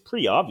 and it's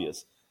pretty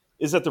obvious,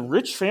 is that the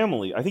rich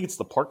family, I think it's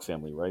the Park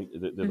family, right?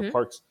 They're the Hmm.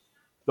 Parks.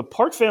 The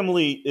Park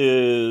family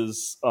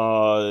is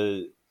uh,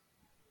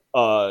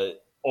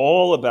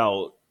 all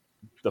about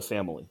the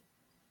family,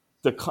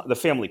 the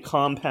family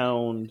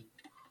compound,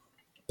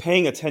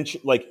 paying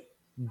attention, like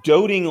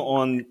doting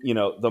on,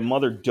 the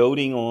mother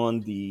doting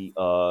on the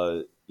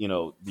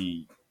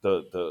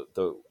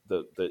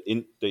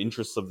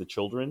interests of the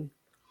children.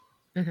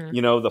 Hmm.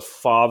 The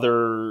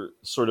father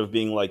sort of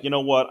being like, you know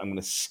what, I'm going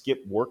to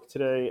skip work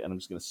today and I'm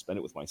just going to spend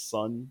it with my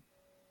son.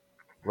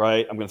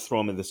 Right? I'm going to throw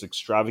him in this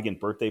extravagant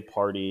birthday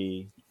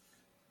party,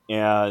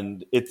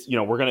 and it's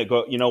we're going to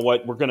go. You know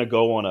what? We're going to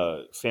go on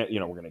we're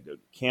going to go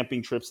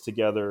camping trips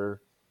together,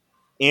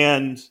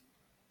 and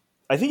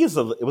I think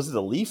it was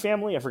the Lee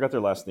family. I forgot their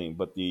last name,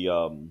 but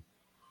the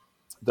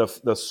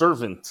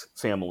servant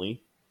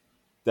family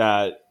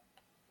that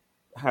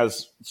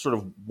has sort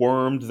of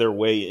wormed their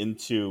way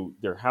into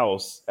their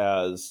house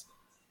as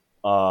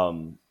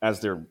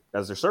their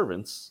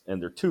servants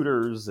and their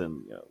tutors,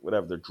 and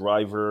whatever, their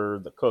driver,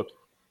 the cook.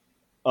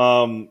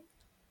 Um,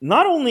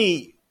 Not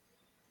only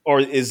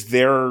is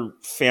their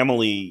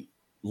family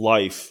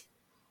life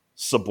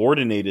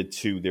subordinated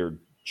to their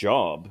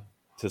job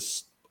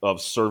of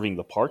serving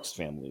the Parks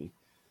family,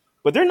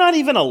 but they're not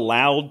even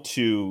allowed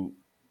to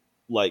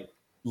like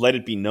let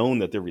it be known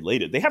that they're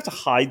related. They have to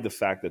hide the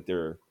fact that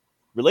they're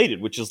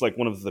related, which is like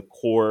one of the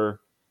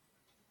core,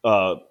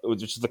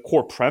 which is the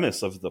core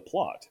premise of the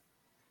plot.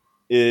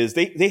 Is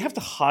they have to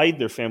hide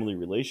their family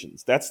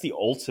relations. That's the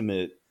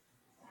ultimate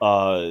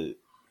uh,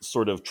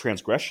 sort of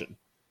transgression,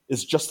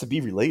 is just to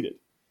be related.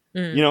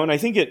 Mm. And I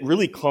think it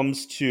really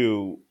comes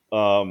to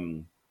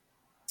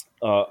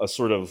a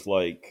sort of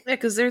like, Yeah,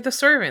 because they're the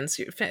servants.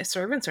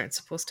 Servants aren't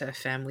supposed to have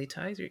family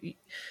ties.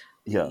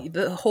 yeah,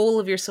 The whole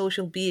of your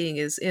social being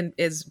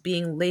is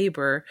being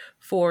labor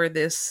for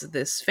this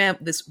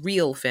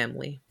real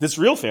family. this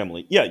real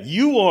family. Yeah,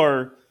 you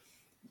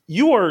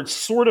are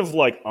sort of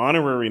like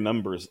honorary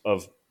members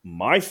of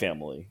my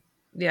family,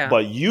 Yeah.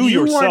 but you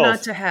You are not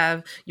yourself, to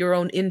have your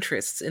own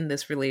interests in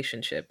this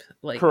relationship,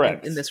 like in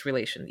correct. this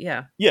relation.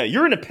 Yeah. Yeah,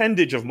 you're an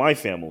appendage of my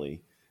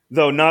family,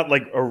 though not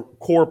like a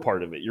core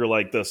part of it. You're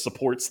like the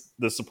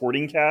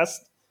supporting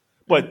cast,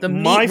 but The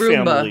meat my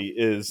Roomba. family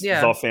is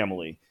Yeah. the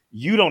family.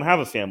 You don't have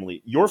a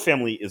family. Your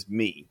family is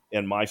me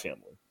and my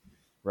family,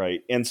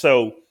 right? And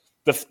so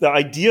the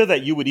idea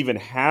that you would even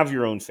have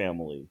your own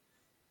family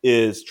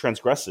is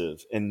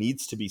transgressive and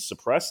needs to be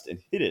suppressed and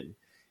hidden.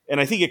 And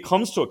I think it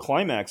comes to a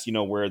climax,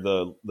 where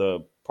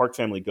the Park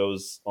family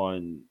goes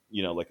on,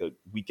 like a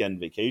weekend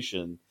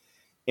vacation,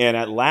 and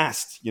at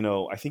last,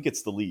 I think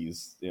it's the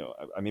Lees.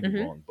 I may be Hmm.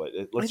 wrong, but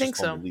I let's just think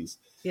call them so. the Lees.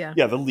 Yeah.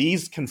 Yeah, the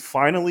Lees can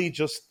finally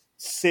just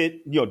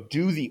sit,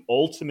 do the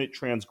ultimate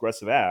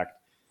transgressive act,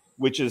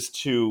 which is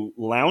to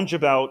lounge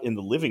about in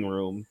the living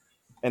room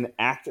and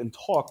act and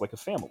talk like a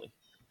family.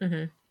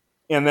 Hmm.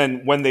 And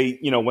then when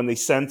they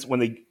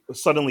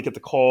suddenly get the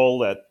call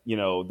that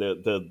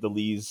the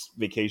Lee's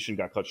vacation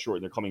got cut short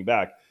and they're coming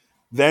back,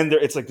 then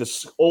it's like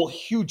this old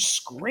huge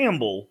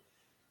scramble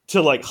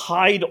to like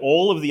hide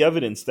all of the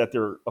evidence that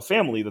they're a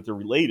family, that they're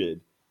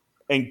related,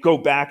 and go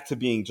back to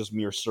being just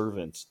mere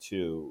servants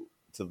to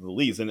the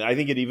Lees. And I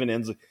think it even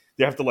ends,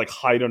 they have to like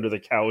hide under the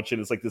couch, and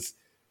it's like this.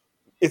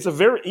 It's a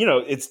very,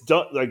 it's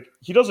done, like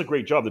he does a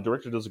great job. The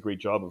director does a great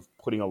job of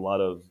putting a lot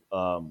of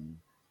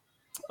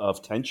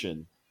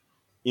tension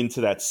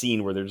into that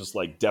scene where they're just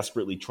like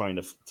desperately trying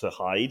to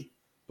hide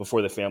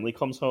before the family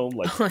comes home,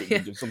 like Oh they yeah.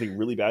 do something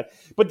really bad.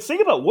 But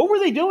think about, what were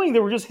they doing? They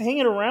were just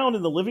hanging around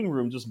in the living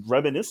room, just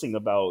reminiscing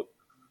about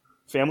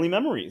family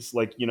memories.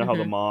 Like, how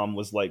the Hmm. mom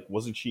was like,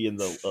 wasn't she in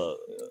the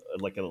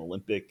like an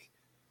Olympic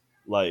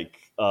like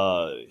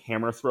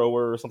hammer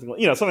thrower or something like,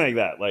 something like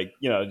that. Like,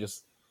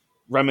 just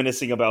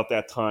reminiscing about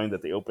that time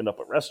that they opened up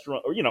a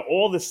restaurant, or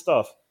all this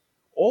stuff.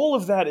 All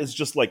of that is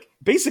just like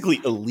basically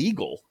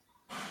illegal,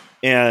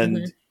 Hmm.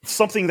 and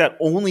something that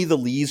only the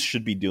Lees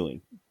should be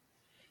doing.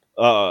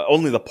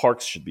 Only the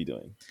Parks should be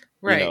doing.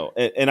 Right.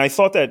 And I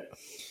thought that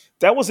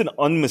was an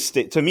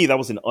to me, that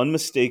was an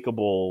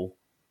unmistakable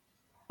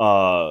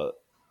uh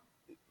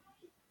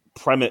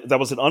premise. That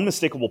was an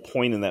unmistakable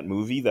point in that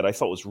movie that I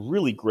thought was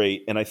really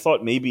great. And I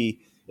thought maybe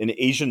an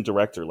Asian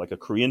director, like a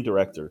Korean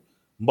director,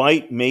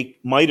 might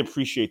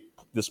appreciate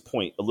this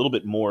point a little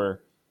bit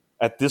more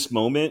at this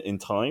moment in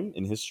time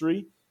in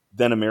history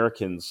than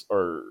Americans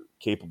are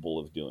capable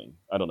of doing.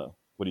 I don't know.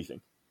 What do you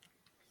think?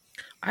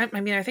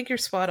 I mean, I think you're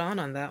spot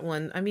on that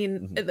one. Hmm. I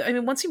mean,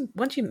 once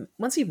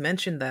you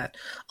mentioned that,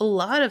 a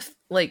lot of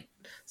like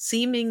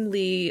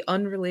seemingly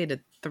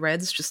unrelated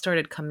threads just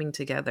started coming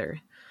together.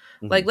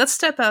 Hmm. Like, let's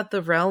step out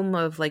the realm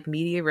of like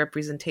media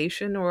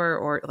representation,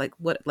 or like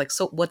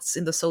what's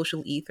in the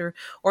social ether,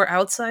 or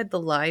outside the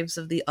lives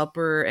of the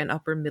upper and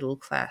upper middle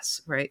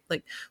class, right?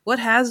 Like, what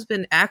has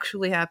been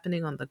actually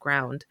happening on the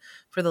ground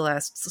for the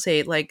last,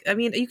 say, like, I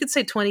mean, you could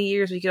say 20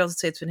 years, but you could also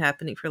say it's been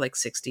happening for like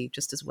 60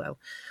 just as well,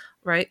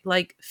 right?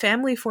 Like,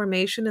 family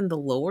formation in the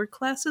lower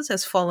classes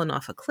has fallen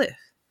off a cliff,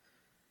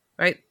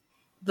 right?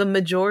 The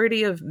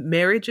majority of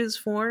marriages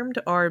formed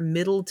are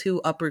middle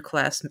to upper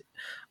class,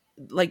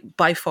 like,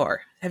 by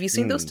far. Have you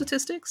seen those Mm.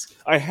 statistics?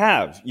 I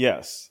have,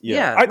 yes, yeah.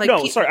 Yeah, I like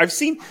no, sorry. I've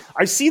seen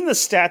the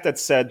stat that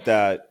said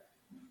that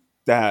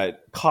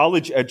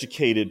college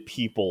educated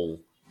people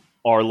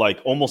are like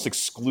almost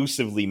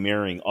exclusively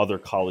marrying other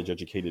college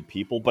educated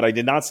people, but I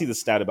did not see the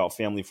stat about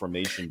family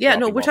formation yeah,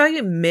 no, dropping we're off. talking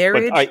But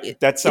marriage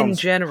that in sounds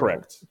general.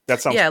 correct. That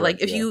sounds Yeah, like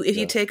correct. Yeah, if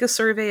you yeah. take a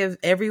survey of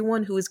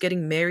everyone who is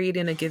getting married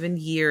in a given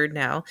year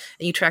now,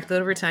 and you track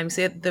that over time,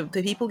 say the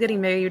people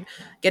getting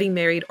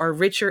married are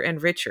richer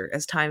and richer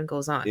as time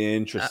goes on. Uh,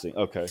 Interesting.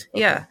 Okay, okay,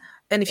 yeah,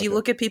 and if you okay.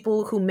 look at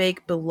people who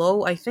make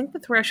below, I think the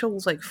threshold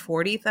was like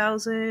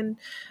 40,000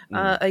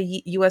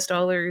 Mm. US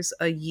dollars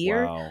a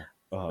year. Wow.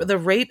 Yeah. The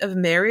rate of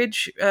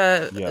marriage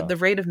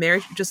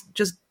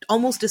just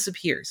almost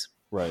disappears.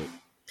 Right.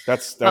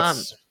 That's Um,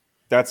 that's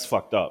that's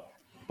fucked up,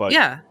 but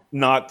yeah,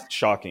 not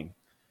shocking.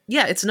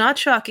 yeah, it's not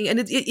shocking, and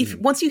if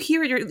Hmm. once you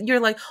hear it, you're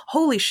like,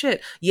 holy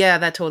shit, yeah,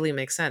 that totally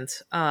makes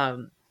sense.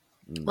 Mm.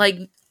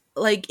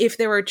 Like if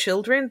there are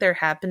children,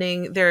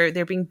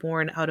 they're being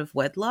born out of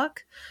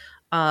wedlock.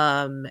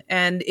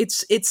 And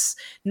it's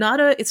not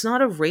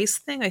a race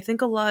thing. I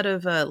think a lot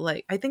of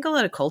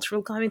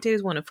cultural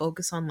commentators want to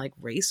focus on like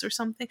race or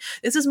something.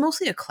 This is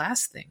mostly a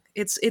class thing.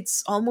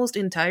 It's almost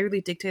entirely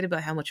dictated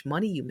by how much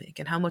money you make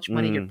and how much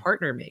money your Mm.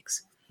 partner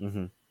makes.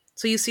 Hmm.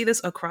 So you see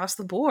this across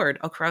the board,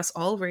 across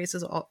all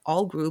races,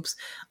 all groups.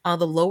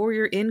 The lower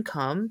your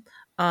income,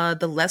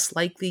 the less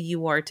likely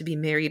you are to be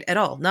married at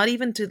all. Not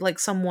even to like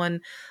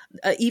someone,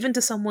 even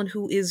to someone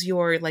who is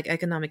your like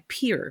economic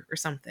peer or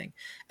something.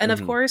 And of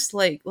Hmm. course,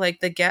 like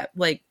the gap,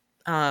 like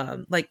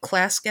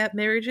class gap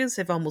marriages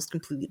have almost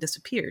completely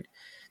disappeared,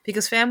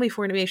 because family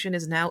formation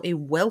is now a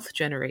wealth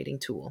generating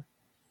tool.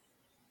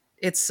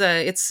 It's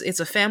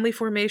a family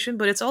formation,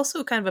 but it's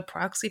also kind of a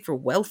proxy for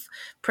wealth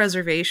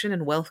preservation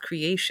and wealth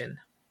creation.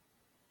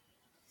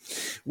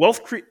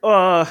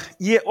 Yeah.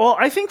 Well,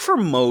 I think for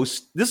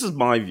most, this is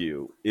my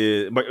view,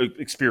 my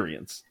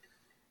experience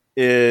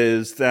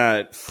is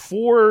that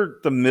for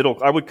the middle,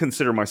 I would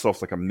consider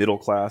myself like a middle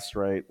class,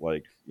 right?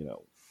 Like,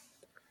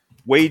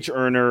 wage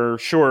earner.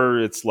 Sure,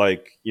 it's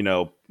like,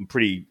 I'm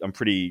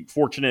pretty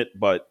fortunate,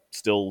 but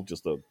still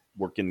just a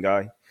working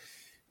guy.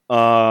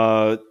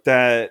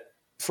 That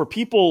for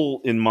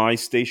people in my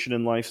station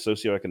in life,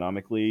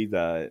 socioeconomically,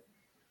 that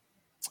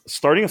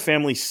starting a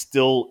family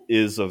still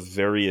is a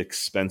very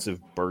expensive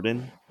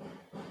burden.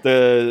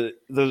 The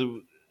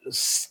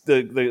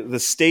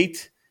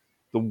state,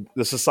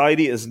 the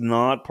society is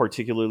not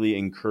particularly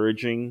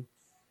encouraging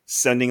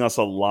sending us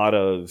a lot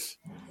of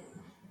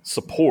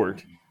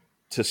support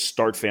to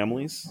start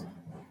families.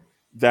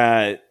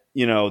 That,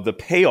 the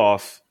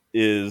payoff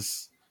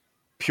is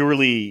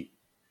purely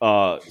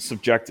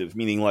subjective,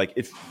 meaning like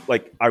it's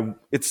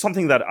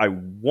something that I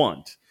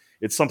want,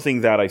 it's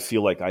something that I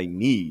feel like I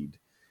need,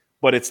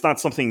 but it's not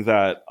something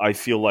that I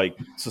feel like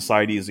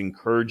society is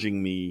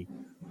encouraging me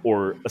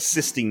or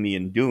assisting me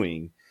in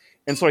doing.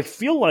 And so I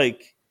feel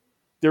like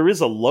there is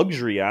a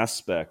luxury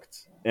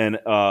aspect and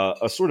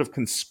a sort of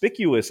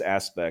conspicuous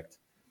aspect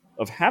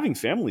of having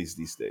families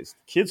these days.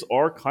 Kids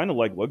are kind of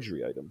like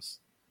luxury items.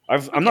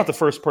 I'm not Okay. the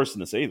first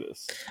person to say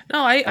this.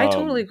 No, I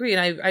totally Um, agree,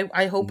 and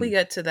I hope we mhm,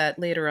 get to that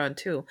later on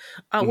too.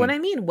 When mhm, I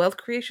mean wealth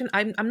creation,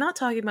 I'm not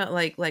talking about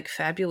like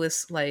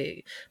fabulous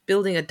like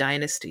building a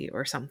dynasty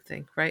or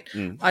something, right?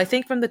 mhm, I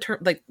think from the term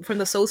like from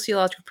the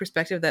sociological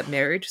perspective, that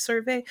marriage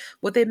survey,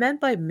 what they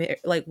meant by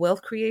like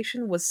wealth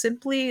creation was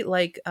simply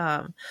like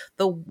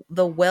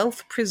the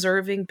wealth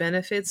preserving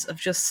benefits of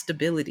just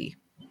stability,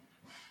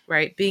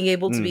 right? Being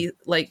able to mhm. be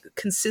like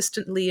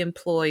consistently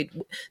employed,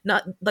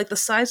 not like the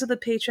size of the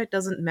paycheck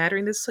doesn't matter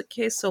in this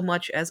case so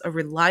much as a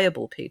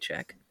reliable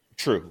paycheck.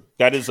 True.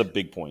 That is a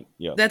big point.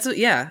 Yeah.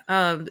 Yeah.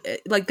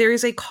 Like there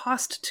is a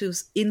cost to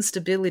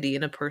instability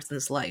in a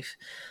person's life.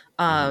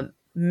 Hmm.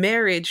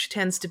 Marriage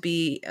tends to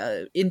be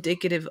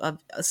indicative of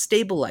a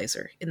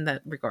stabilizer in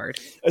that regard.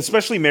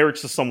 Especially marriage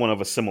to someone of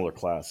a similar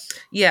class.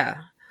 Yeah.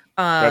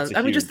 That's a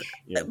I mean, just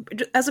huge.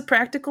 Yeah. as a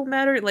practical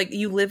matter, like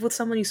you live with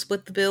someone, you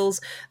split the bills,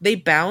 they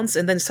bounce,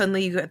 and then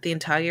suddenly you got the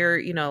entire,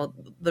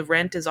 the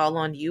rent is all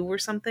on you or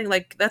something.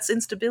 Like that's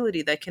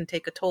instability that can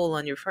take a toll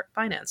on your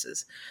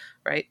finances,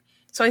 right?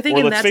 So I think Or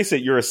in let's that, face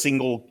it, you're a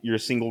single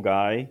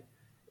guy,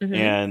 mhm,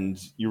 and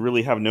you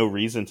really have no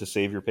reason to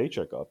save your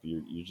paycheck up.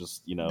 You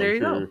just there you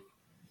go.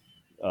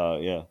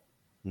 you're yeah.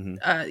 Hmm.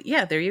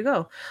 Yeah, there you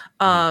go.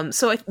 Hmm.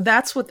 So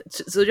that's what.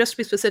 So just to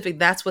be specific,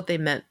 that's what they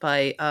meant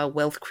by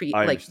wealth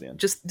I like understand.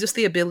 just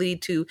the ability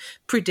to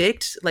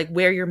predict like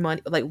where your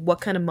money, like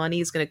what kind of money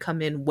is going to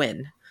come in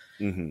when.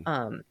 Hmm.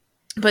 Um,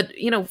 but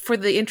for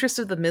the interest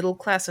of the middle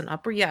class and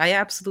upper, yeah, I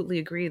absolutely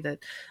agree that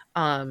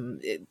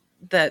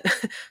that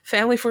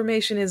family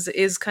formation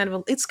is kind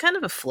of it's kind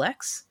of a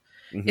flex.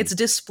 Hmm. It's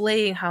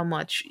displaying how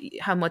much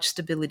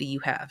stability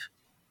you have,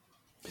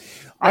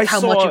 I like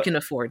how much you saw can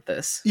afford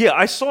this. Yeah,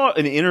 I saw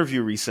an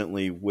interview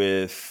recently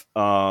with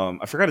I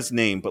forgot his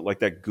name, but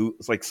like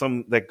it's like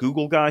that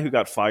Google guy who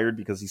got fired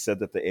because he said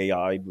that the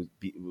AI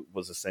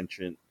was a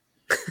sentient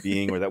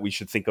being, or that we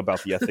should think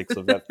about the ethics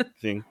of that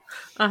thing.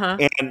 Uh huh.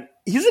 And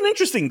he's an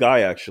interesting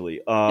guy,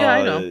 actually. Yeah,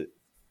 I know.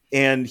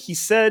 And he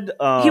said,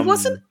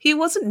 He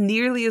wasn't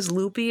nearly as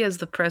loopy as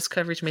the press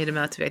coverage made him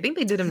out to be. I think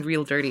they did him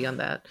real dirty on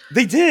that.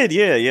 they did,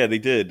 yeah, they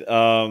did.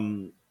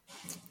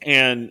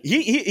 And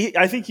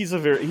I think he's a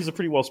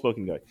pretty well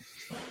spoken guy,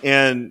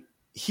 and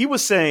he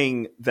was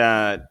saying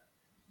that,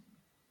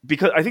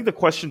 because I think the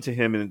question to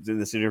him in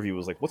this interview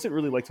was like, "What's it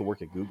really like to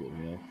work at Google?"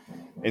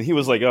 And he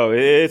was like, "Oh,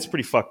 it's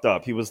pretty fucked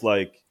up." He was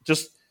like,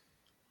 just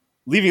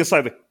leaving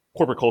aside the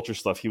corporate culture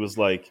stuff, he was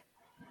like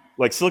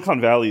Silicon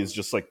Valley is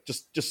just like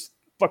just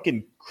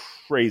fucking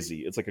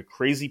crazy. It's like a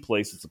crazy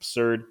place. It's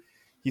absurd.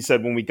 He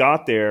said when we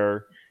got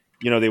there,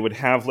 they would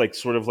have like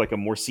sort of like a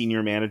more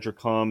senior manager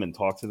come and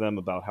talk to them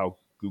about how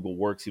Google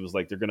works. He was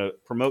like, they're going to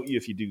promote you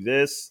if you do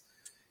this,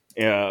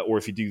 or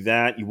if you do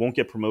that. You won't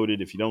get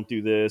promoted if you don't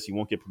do this. You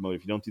won't get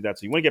promoted if you don't do that.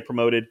 So you want to get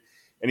promoted.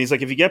 And he's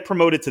like, if you get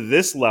promoted to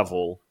this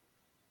level,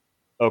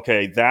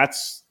 okay,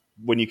 that's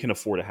when you can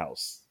afford a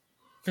house.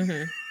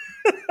 Hmm.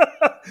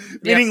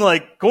 Yep. Meaning,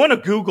 like, going to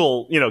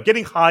Google,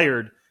 getting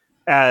hired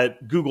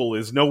at Google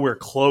is nowhere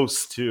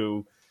close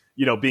to,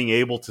 being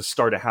able to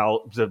start a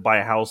house, to buy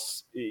a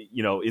house,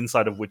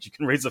 inside of which you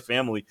can raise a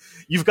family.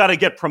 You've got to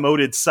get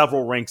promoted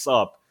several ranks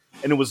up.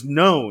 And it was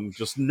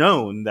just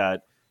known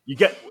that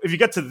if you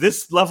get to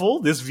this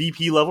level, this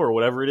VP level or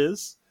whatever it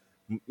is,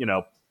 you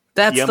know,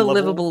 That's PM the level,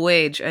 livable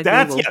wage at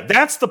Google.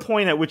 that's the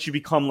point at which you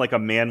become like a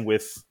man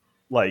with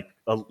like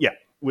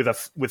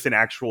with an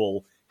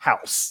actual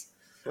house,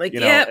 Like,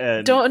 yeah,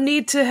 and don't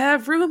need to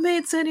have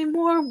roommates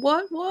anymore.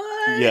 What?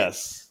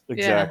 yes,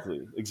 Yeah.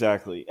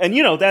 exactly. And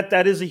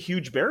that is a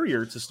huge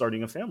barrier to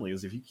starting a family,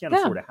 is if you can't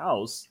Yeah. afford a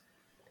house,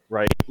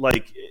 right?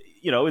 Like,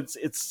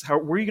 it's how,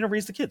 where are you going to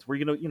raise the kids? Where are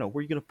you going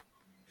to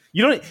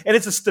you don't and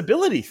it's a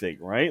stability thing,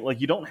 right? Like,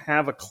 you don't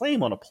have a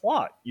claim on a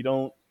plot. You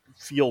don't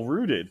feel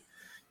rooted.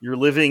 You're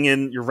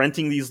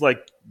renting these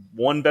like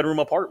 1-bedroom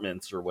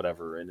apartments or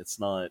whatever, and it's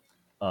not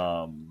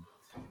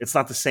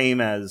the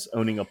same as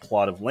owning a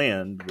plot of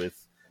land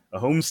with a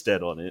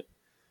homestead on it.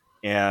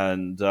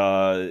 And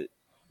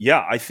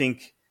yeah, I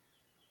think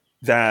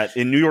that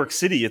in New York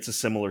City, it's a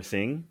similar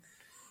thing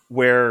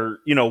where,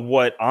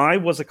 what I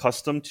was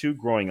accustomed to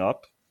growing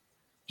up,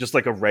 just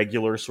like a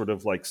regular sort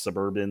of like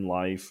suburban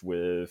life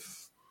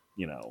with,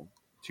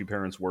 two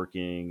parents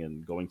working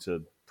and going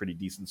to pretty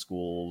decent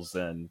schools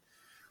and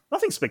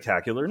nothing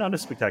spectacular, not a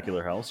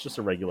spectacular house, just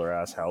a regular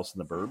ass house in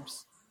the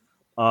burbs.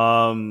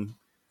 Um,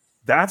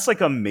 that's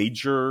like a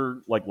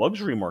major like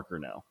luxury marker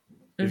now.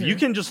 If you Mm-hmm.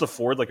 can just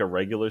afford like a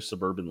regular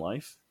suburban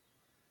life,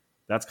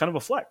 that's kind of a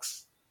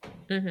flex.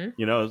 Mm-hmm.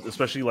 You know,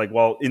 especially like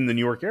well in the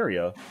New York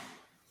area.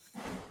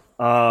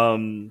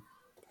 Um,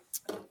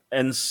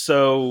 and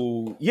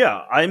so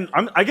yeah,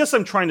 I guess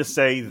I'm trying to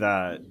say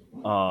that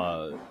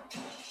uh,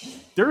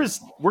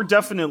 we're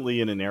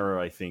definitely in an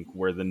era I think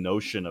where the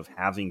notion of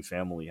having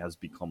family has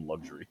become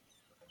luxury.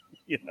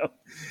 You know,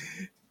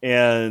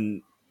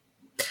 and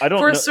I For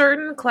don't a know.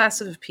 certain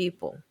class of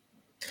people,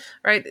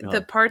 right?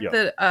 The part Yeah.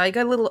 that I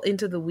got a little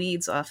into the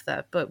weeds off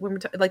that, but when we're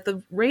like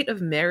the rate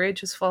of marriage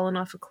has fallen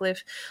off a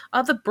cliff.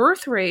 The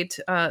birth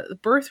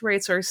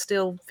rates are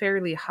still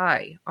fairly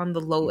high on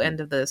the low Mhm.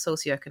 end of the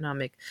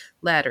socioeconomic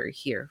ladder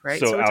here, right?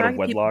 So So we're out of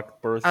talking people wedlock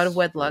out of births,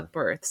 wedlock or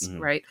births, mhm.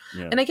 right?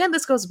 Yeah. And again,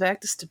 this goes back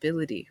to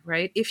stability,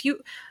 right? If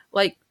you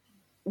like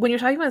when you're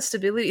talking about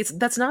stability, it's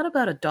that's not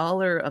about a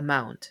dollar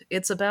amount.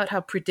 It's about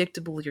how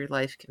predictable your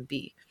life can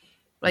be.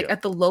 Like Yeah.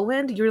 at the low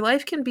end, your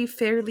life can be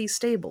fairly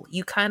stable.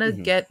 You kind of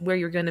Hmm. get where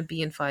you're going to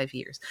be in 5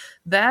 years.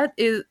 That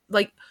is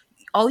like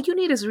all you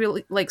need is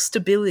really like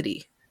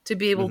stability to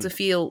be able Hmm. to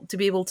feel, to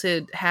be able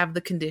to have the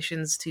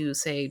conditions to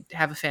say,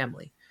 have a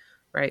family,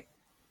 right?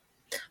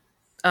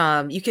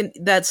 You can,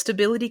 that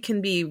stability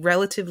can be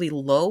relatively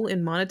low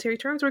in monetary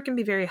terms or it can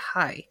be very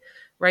high,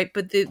 right?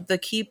 But the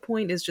key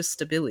point is just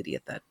stability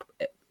at that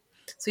point.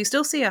 So you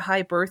still see a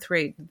high birth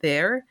rate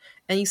there,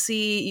 and you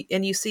see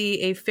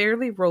a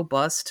fairly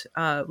robust,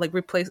 like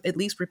replace at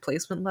least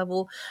replacement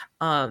level,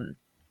 um,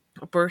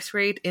 birth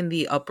rate in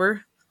the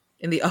upper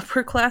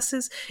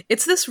classes.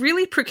 It's this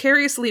really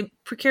precariously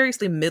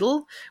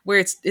middle where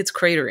it's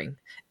cratering,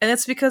 and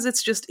that's because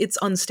it's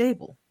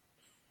unstable.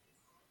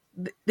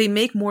 They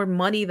make more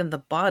money than the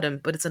bottom,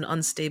 but it's an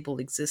unstable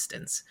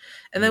existence.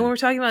 And then when Hmm. we're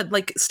talking about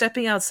like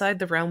stepping outside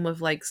the realm of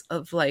like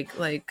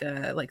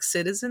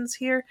citizens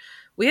here,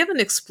 we have an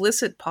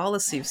explicit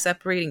policy of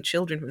separating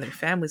children from their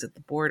families at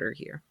the border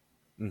here.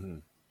 Hmm.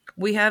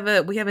 We have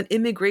an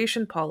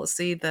immigration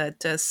policy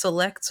that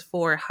selects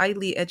for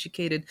highly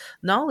educated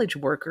knowledge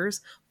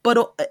workers, but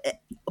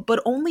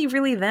only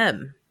really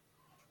them.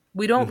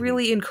 We don't Hmm.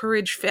 really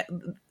encourage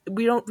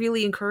we don't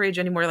really encourage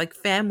anymore like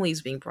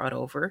families being brought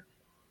over,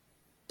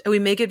 and we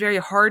make it very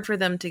hard for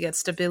them to get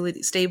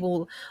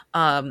stable,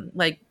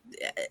 like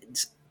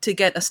to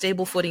get a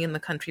stable footing in the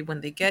country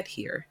when they get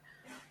here,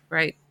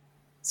 right?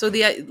 So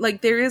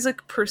like there is a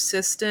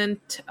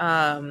persistent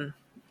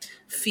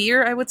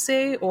fear, I would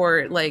say,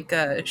 or like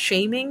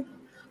shaming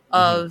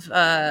Hmm.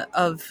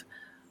 of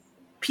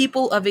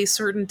people of a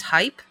certain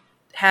type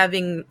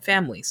having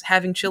families,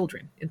 having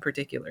children in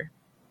particular.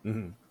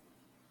 Hmm.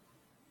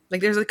 Like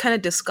there's a kind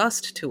of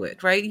disgust to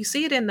it, right? You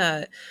see it in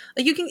like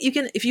you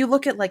can if you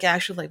look at like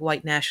actual like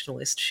white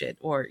nationalist shit,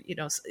 or you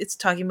know it's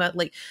talking about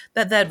like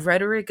that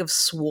rhetoric of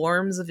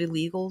swarms of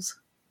illegals.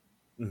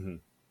 Hmm.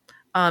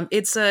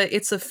 It's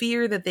a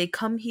fear that they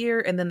come here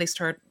and then they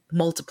start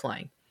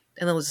multiplying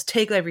and they'll just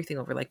take everything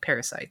over like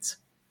parasites,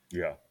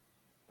 Yeah.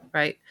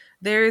 right?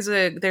 There's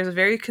a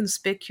very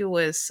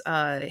conspicuous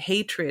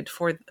hatred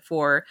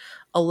for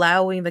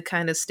allowing the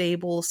kind of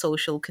stable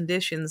social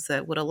conditions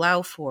that would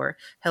allow for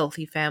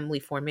healthy family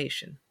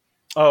formation.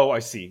 Oh, I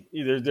see.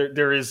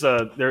 There is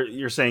a there.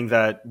 You're saying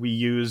that we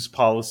use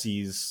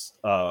policies,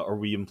 or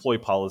we employ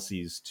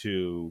policies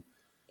to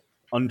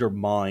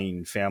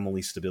undermine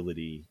family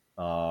stability,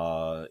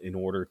 in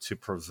order to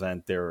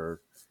prevent there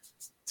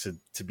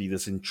to be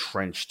this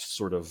entrenched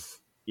sort of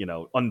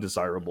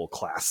undesirable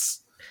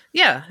class.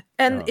 Yeah,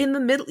 and Uh, in the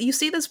middle, you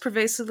see this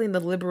pervasively in the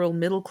liberal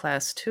middle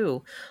class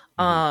too.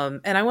 mhm.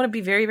 And I want to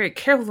be very, very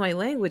careful with my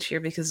language here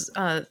because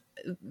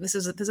this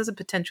is a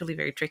potentially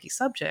very tricky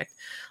subject.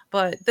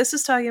 But this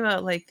is talking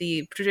about like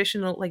the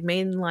traditional, like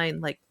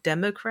mainline, like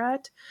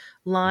Democrat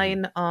Mhm.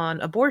 line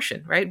on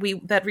abortion, right? We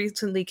that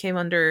recently came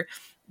under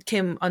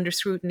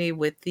scrutiny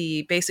with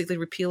the basically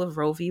repeal of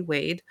Roe v.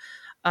 Wade.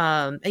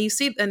 And you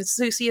see, and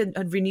so you see a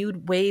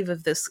renewed wave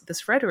of this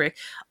rhetoric.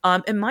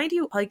 And mind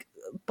you, like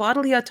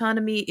bodily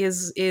autonomy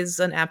is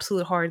an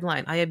absolute hard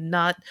line. I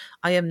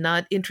am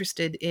not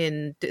interested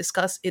in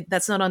discuss it.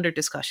 That's not under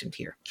discussion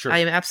here. I Sure.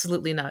 am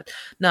absolutely not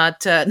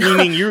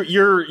Meaning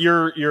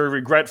you're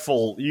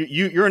regretful.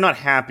 You're not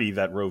happy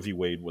that Roe v.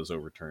 Wade was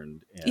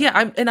overturned.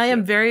 yeah, And I yeah.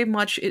 am very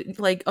much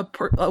like a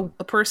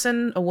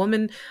person, a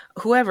woman,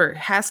 whoever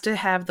has to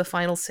have the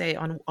final say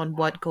on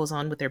what goes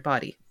on with their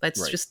body. Right.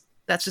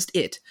 That's just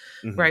it,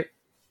 Hmm. right?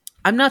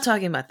 I'm not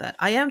talking about that.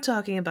 I am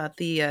talking about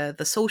the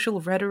social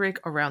rhetoric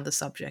around the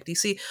subject. You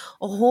see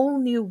a whole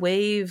new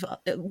wave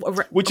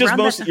Which is around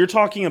that. most you're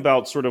talking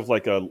about sort of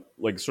like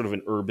sort of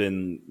an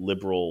urban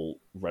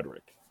liberal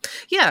rhetoric.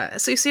 Yeah,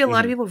 so you see a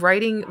lot of Hmm. people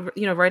writing,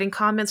 writing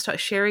comments,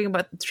 sharing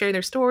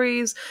their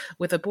stories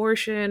with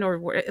abortion, or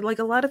like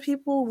a lot of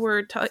people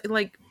were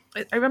like.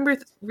 I remember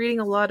reading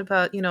a lot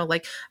about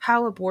like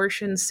how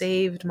abortion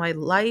saved my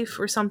life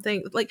or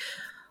something. Like,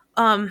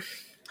 um,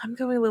 I'm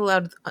going a little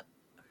out.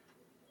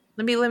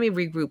 Let me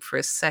regroup for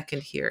a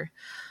second here.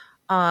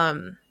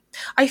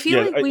 I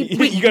feel Yeah, like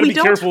you got to we be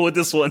don't. careful with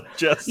this one,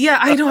 Jess. Yeah,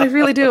 I know, I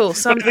really do. But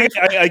Some I think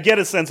I get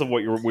a sense of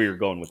where you're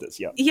going with this.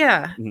 Yeah.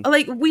 Yeah, Mhm.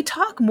 like we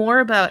talk more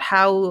about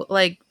how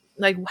like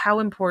how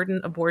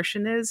important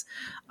abortion is,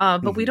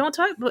 but we Mhm. don't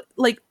talk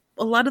like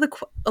a lot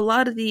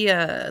of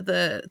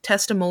the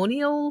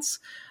testimonials.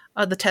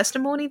 The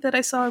testimony that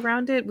I saw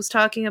around it was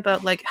talking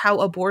about like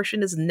how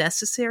abortion is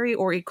necessary,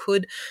 or it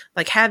could,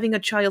 like having a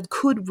child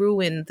could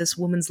ruin this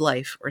woman's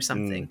life or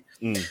something.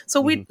 Mm, mm,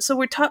 So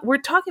mhm. we're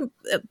talking,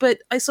 but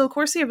I so of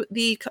course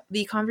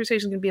the conversation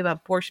is going to be about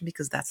abortion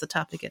because that's the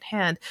topic at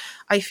hand.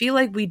 I feel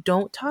like we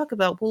don't talk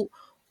about, well,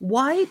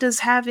 why does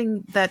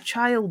having that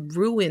child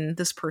ruin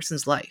this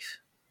person's life?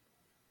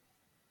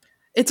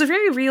 It's a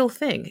very real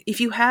thing. If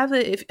you have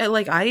it, if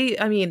like I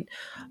mean,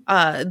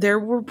 there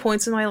were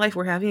points in my life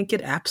where having a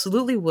kid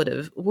absolutely would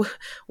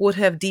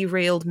have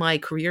derailed my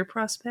career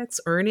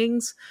prospects,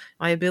 earnings,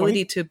 my Well,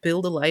 ability to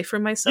build a life for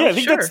yeah, I myself.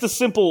 think that's Sure. the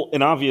simple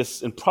and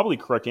obvious and probably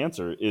correct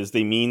answer. Is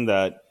they mean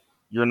that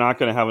you're not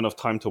going to have enough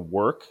time to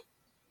work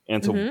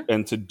Hmm.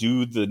 and to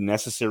do the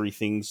necessary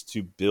things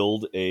to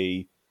build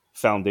a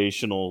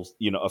foundational,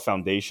 a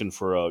foundation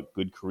for a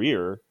good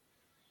career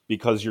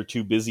because you're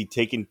too busy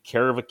taking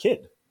care of a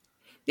kid,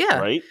 Yeah.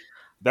 right?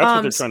 That's what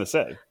Um. they're trying to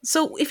say.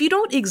 So if you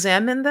don't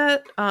examine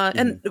that, Hmm.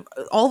 and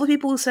all the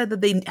people who said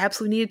that they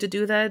absolutely needed to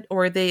do that,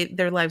 or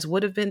their lives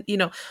would have been,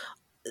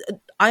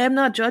 I am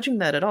not judging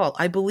that at all.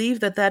 I believe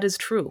that that is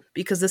true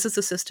because this is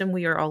the system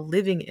we are all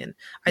living in.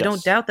 I don't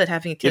Yes, doubt that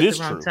having a it kid at the is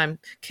wrong true. time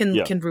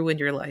Yeah. can ruin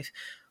your life.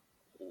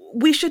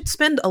 We should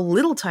spend a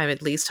little time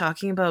at least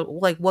talking about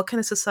like what kind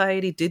of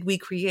society did we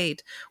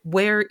create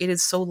where it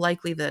is so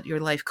likely that your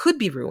life could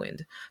be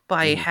ruined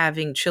by Hmm.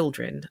 having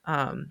children.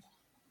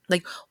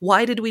 Like,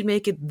 why did we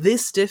make it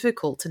this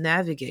difficult to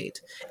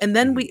navigate? Hmm.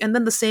 And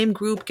then the same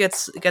group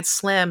gets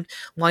slammed.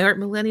 Why aren't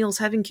millennials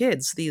having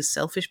kids? These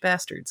selfish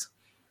bastards.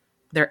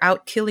 They're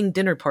out killing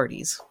dinner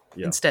parties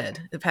Yeah.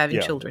 instead of having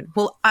Yeah. children.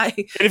 Well, I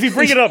And if you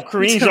bring it up, you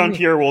Karine tell Jean me.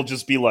 Pierre will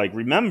just be like,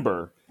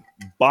 remember,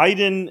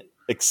 Biden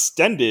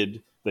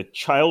extended the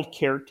child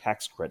care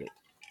tax credit.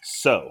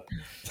 So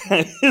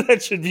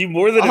that should be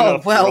more than Oh,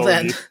 enough for well all of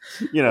then.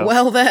 you. You know,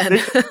 Well then.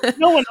 they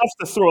know enough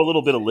to throw a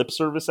little bit of lip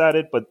service at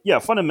it. But yeah,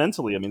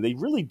 fundamentally, I mean, they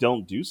really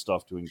don't do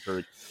stuff to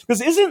encourage.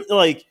 Because isn't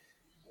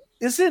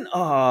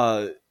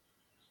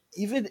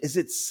even, is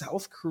it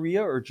South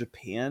Korea or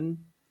Japan?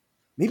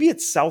 Maybe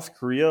it's South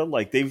Korea.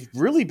 Like they've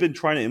really been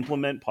trying to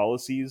implement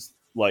policies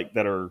like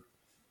that are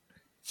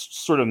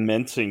sort of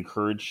meant to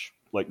encourage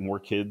like more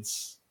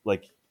kids.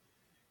 Like,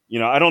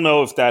 I don't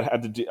know if that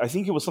had to do. I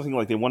think it was something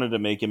like they wanted to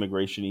make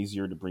immigration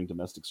easier to bring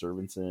domestic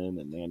servants in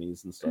and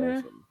nannies and stuff.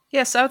 Mhm.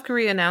 Yeah, South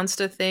Korea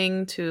announced a thing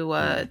And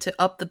to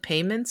up the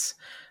payments,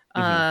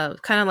 hmm.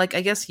 kind of like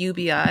I guess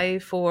UBI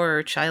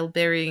for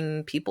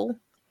childbearing people.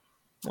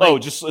 Oh,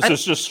 Like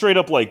just straight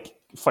up like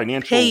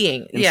financial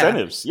paying, yeah.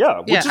 incentives.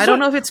 Yeah, Yeah, which I is don't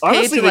know if it's paid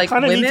honestly to they like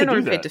kind of need to women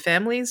or do paid that. to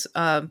families,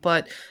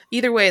 but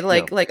either way,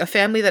 Yeah, like a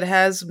family that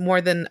has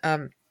more than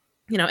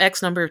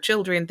X number of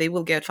children, they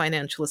will get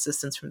financial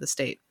assistance from the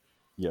state.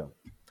 yeah,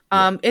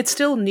 yeah. It's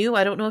still new.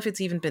 I don't know if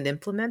it's even been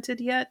implemented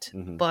yet,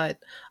 Hmm. but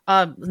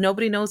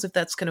nobody knows if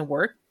that's going to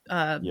work.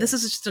 Yeah. This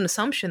is just an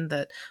assumption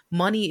that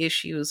money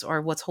issues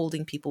are what's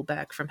holding people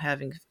back from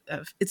having.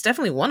 It's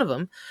definitely one of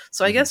them.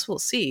 So I Hmm. guess we'll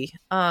see.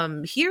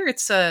 Here,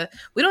 it's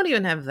we don't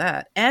even have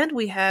that, and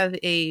we have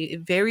a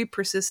very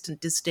persistent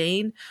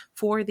disdain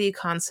for the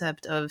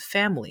concept of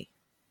family.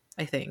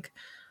 I think.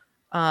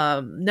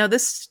 Now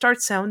this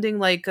starts sounding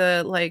like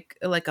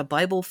a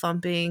Bible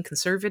thumping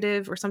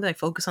conservative or something like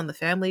focus on the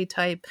family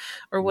type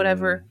or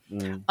whatever.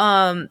 Mm.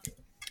 Um,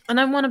 and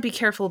I want to be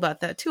careful about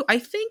that too. I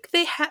think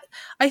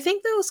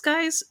those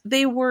guys,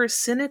 they were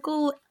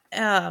cynical,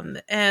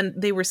 and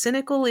they were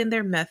cynical in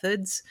their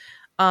methods.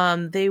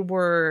 They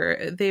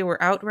were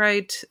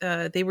outright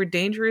they were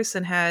dangerous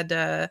and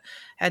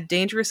had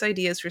dangerous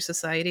ideas for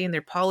society and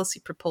their policy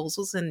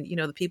proposals, and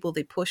the people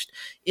they pushed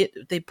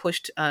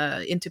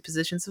into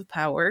positions of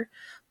power.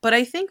 But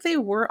I think they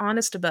were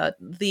honest about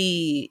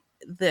the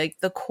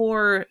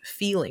core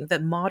feeling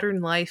that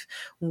modern life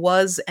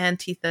was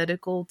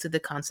antithetical to the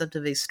concept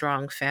of a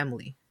strong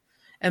family,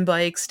 and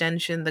by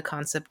extension the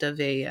concept of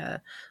a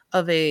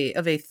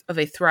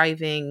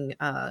thriving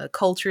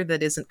culture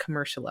that isn't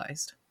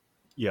commercialized.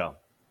 Yeah,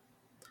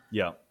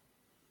 yeah.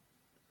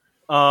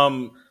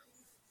 Um,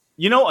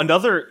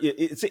 another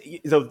it's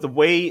the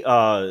way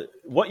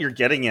what you're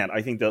getting at.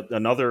 I think that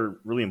another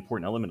really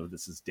important element of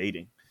this is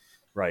dating,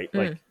 right?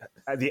 Mm.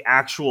 Like the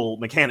actual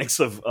mechanics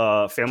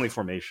of family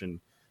formation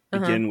Uh-huh.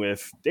 begin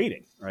with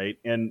dating, right?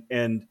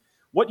 And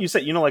what you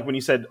said, like when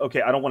you said,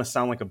 okay, I don't want to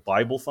sound like a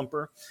Bible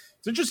thumper.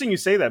 It's interesting you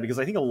say that because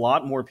I think a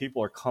lot more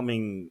people are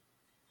coming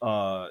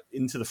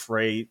into the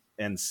fray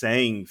and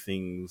saying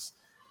things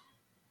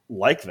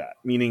like that,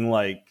 meaning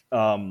like,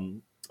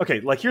 okay,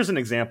 like here's an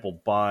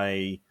example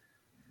by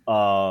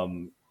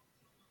um,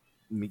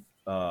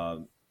 uh,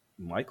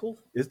 Michael.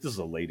 This is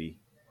a lady,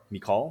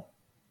 Mikal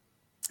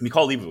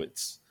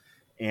Leibowitz,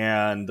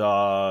 and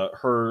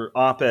her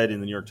op-ed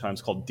in the New York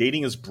Times called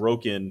 "Dating is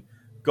Broken.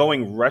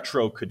 going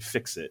retro could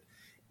fix it.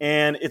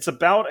 And it's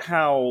about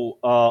how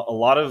a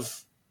lot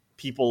of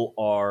people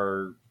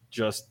are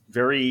just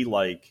very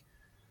like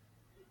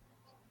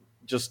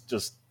just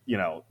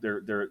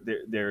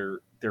they're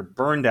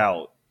burned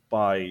out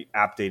by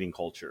app dating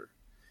culture.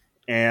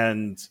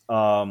 And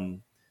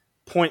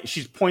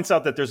she points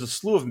out that there's a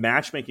slew of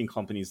matchmaking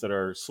companies that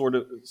are sort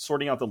of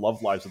sorting out the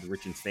love lives of the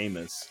rich and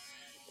famous,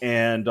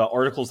 and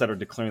articles that are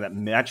declaring that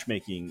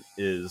matchmaking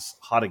is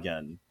hot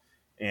again.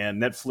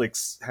 And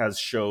Netflix has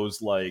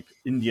shows like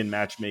Indian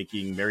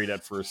Matchmaking, Married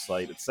at First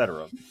Sight,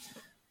 etc.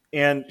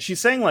 And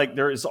she's saying like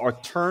there is a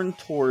turn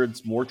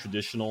towards more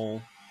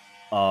traditional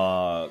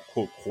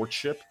quote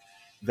courtship,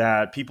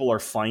 that people are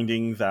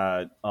finding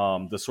that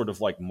the sort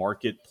of like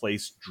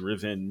marketplace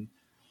driven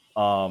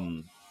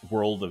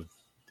world of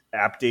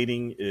app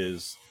dating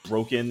is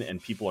broken,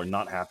 and people are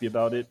not happy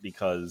about it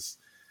because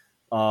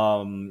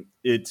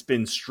it's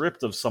been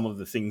stripped of some of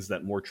the things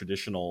that more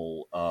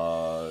traditional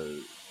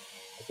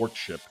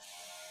courtship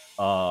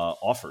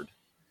offered.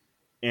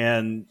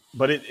 And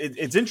but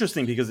it's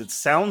interesting because it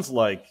sounds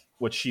like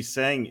what she's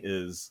saying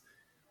is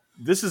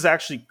this is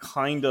actually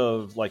kind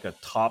of like a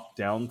top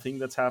down thing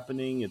that's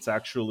happening. It's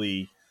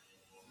actually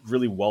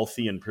really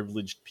wealthy and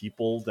privileged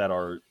people that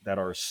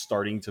are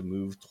starting to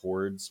move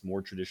towards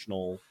more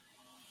traditional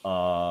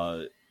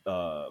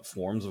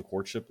forms of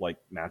courtship, like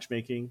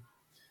matchmaking.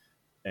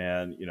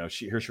 And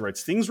here she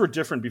writes, things were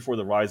different before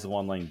the rise of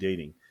online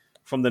dating.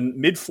 From the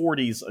mid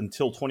 40s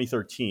until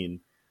 2013,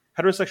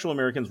 heterosexual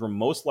Americans were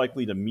most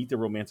likely to meet their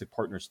romantic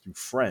partners through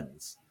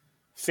friends.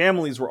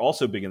 Families were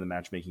also big in the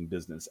matchmaking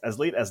business. As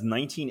late as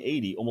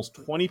 1980, almost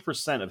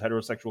 20% of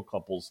heterosexual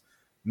couples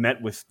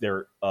met with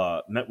their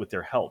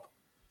help,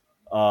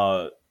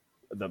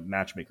 the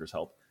matchmakers'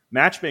 help.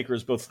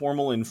 Matchmakers, both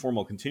formal and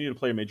informal, continue to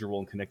play a major role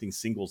in connecting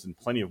singles in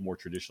plenty of more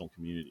traditional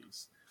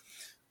communities.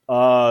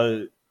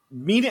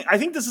 Meaning, I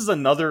think this is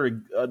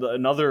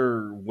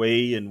another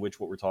way in which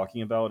what we're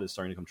talking about is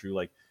starting to come true.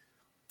 Like,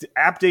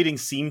 app dating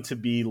seemed to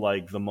be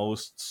like the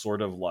most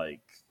sort of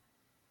like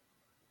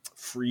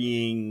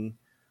freeing,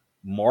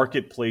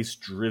 marketplace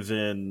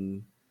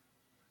driven,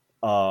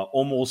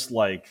 almost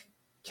like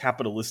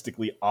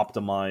capitalistically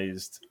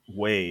optimized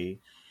way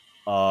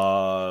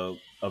of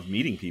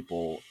meeting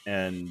people.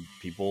 And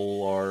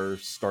people are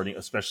starting,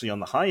 especially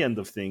on the high end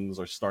of things,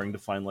 are starting to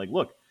find like,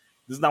 look,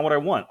 this is not what I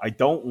want. I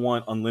don't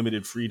want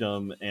unlimited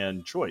freedom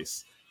and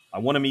choice. I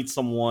want to meet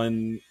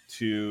someone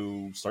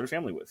to start a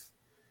family with.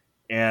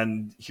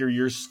 And here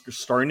you're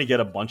starting to get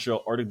a bunch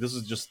of articles. This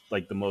is just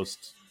like the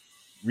most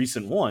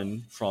recent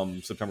one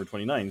from September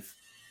 29th,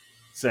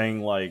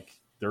 saying like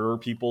there are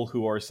people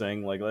who are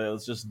saying like,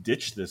 let's just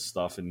ditch this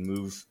stuff and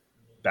move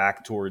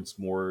back towards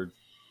more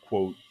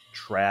quote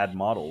trad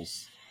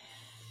models.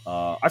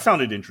 I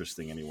found it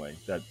interesting anyway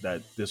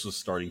that this was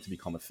starting to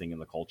become a thing in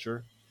the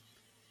culture.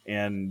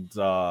 And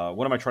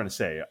what am I trying to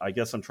say? I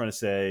guess I'm trying to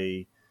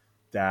say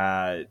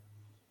that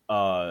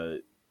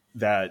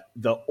that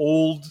the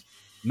old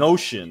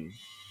notion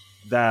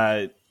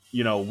that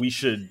we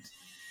should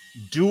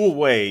do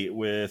away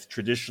with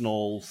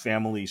traditional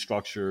family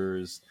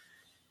structures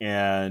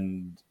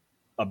and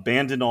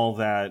abandon all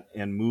that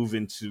and move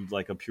into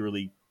like a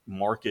purely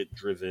market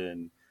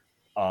driven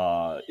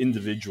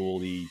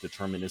individually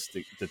determined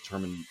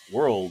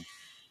world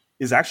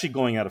is actually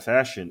going out of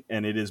fashion,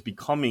 and it is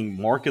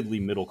becoming markedly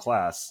middle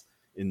class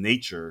in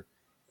nature.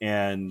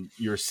 And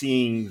you're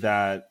seeing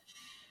that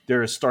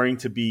there is starting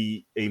to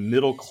be a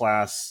middle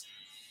class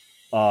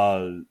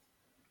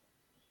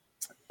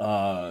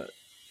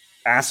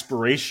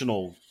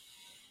aspiration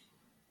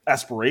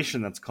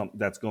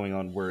that's going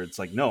on, where it's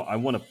like, no, I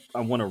want to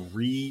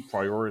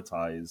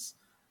reprioritize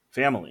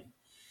family,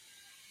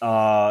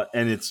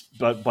 and it's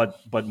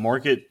but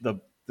market the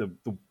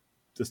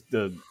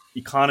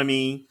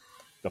economy,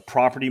 the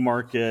property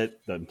market,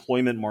 the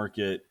employment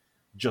market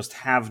just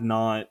have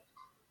not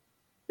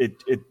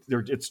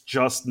it's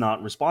just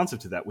not responsive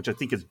to that, which I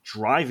think is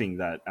driving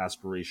that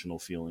aspirational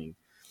feeling.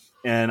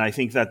 And I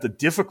think that the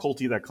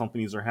difficulty that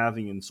companies are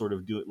having in sort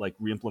of like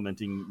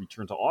re-implementing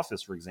return to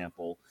office, for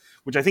example,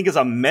 which I think is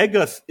a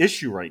mega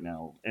issue right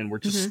now, and we're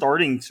just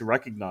starting to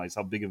recognize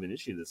how big of an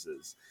issue this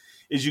is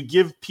you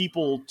give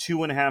people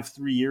 2.5,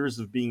 3 years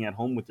of being at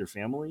home with their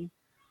family.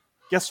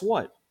 Guess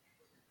what?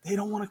 They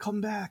don't want to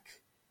come back.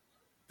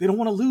 They don't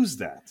want to lose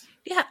that.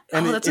 Yeah.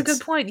 And that's a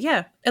good point.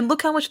 Yeah. And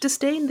look how much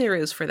disdain there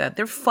is for that.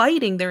 They're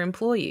fighting their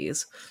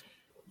employees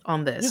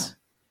on this. Yeah.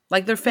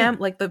 Like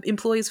like the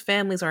employees'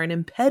 families are an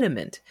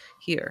impediment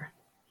here.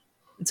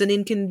 It's an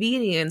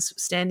inconvenience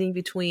standing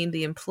between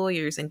the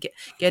employers and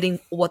getting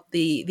what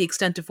the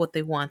extent of what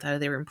they want out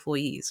of their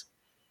employees.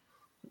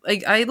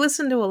 Like, I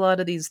listen to a lot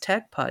of these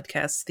tech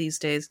podcasts these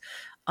days.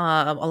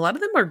 A lot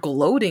of them are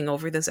gloating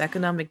over this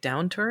economic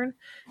downturn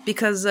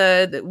because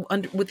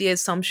with the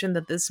assumption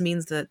that this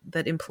means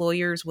that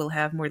employers will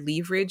have more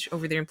leverage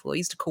over their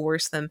employees to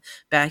coerce them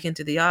back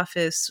into the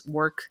office,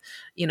 work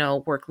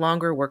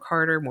longer, work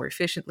harder, more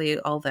efficiently,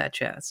 all that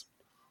jazz.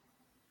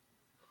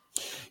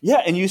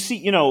 Yeah, and you see,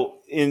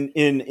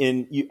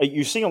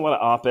 you're seeing a lot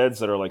of op-eds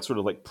that are like sort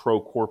of like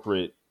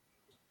pro-corporate,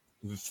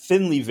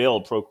 thinly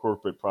veiled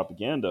pro-corporate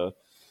propaganda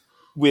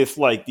with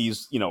like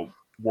these,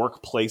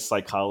 workplace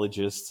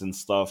psychologists and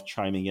stuff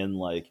chiming in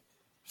like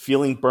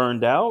feeling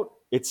burned out.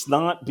 It's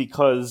not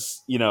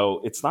because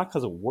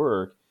of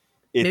work.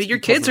 Maybe It's your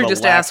because kids of are the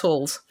just lack.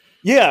 assholes.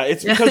 Yeah,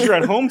 it's because you're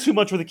at home too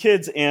much with the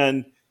kids,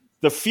 and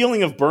the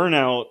feeling of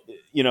burnout,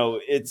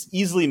 it's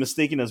easily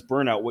mistaken as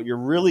burnout. What you're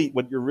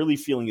really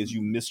feeling is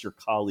you miss your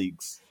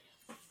colleagues.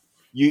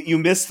 You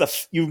miss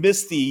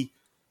the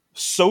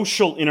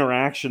social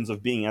interactions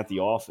of being at the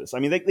office. I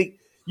mean,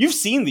 you've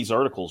seen these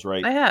articles,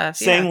 right? I have, yeah.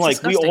 Saying It's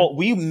like disgusting.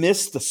 we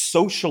miss the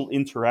social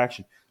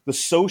interaction, the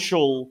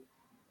social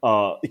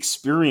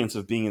experience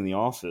of being in the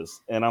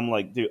office. And I'm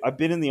like, dude, I've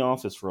been in the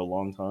office for a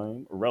long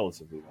time, a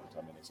relatively long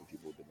time. I know some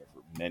people have been there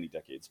for many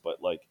decades,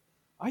 but like,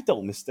 I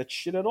don't miss that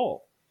shit at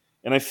all.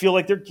 And I feel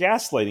like they're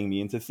gaslighting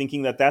me into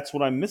thinking that that's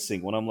what I'm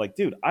missing. When I'm like,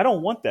 dude, I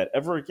don't want that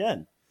ever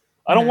again.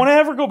 I don't Hmm. want to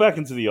ever go back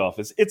into the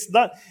office. It's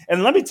not.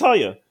 And let me tell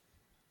you,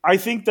 I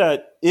think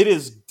that it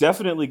is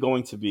definitely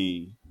going to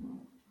be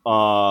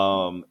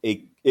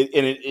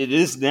it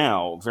is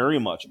now very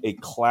much a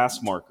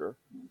class marker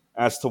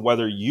as to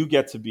whether you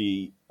get to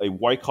be a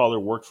white collar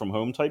work from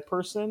home type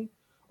person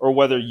or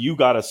whether you've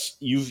got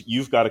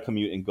to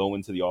commute and go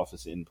into the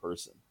office in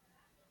person.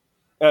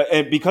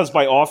 And because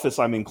by office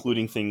I'm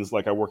including things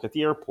like I work at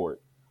the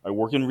airport, I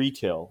work in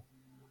retail,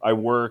 I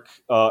work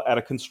at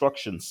a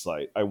construction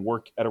site, I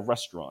work at a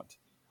restaurant,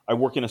 I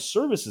work in a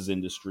services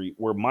industry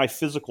where my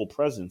physical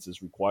presence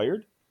is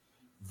required.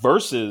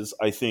 Versus,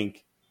 I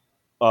think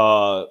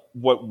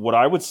what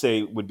I would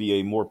say would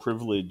be a more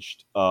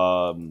privileged,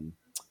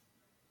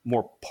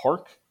 more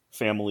park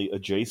family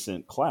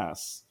adjacent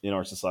class in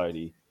our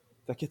society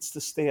that gets to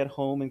stay at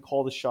home and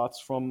call the shots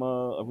from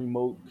a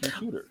remote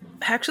computer.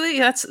 Actually,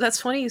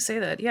 that's funny you say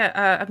that.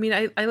 Yeah, I mean,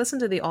 I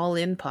listened to the All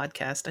In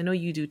podcast. I know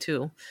you do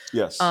too.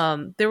 Yes.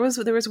 There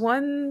was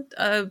one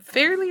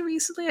fairly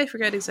recently. I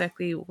forget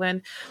exactly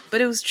when, but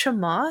it was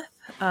Chamath.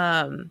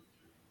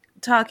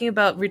 Talking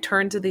about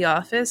return to the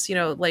office,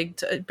 like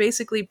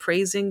basically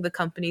praising the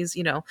companies,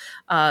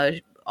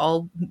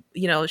 all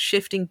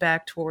shifting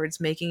back towards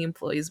making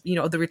employees,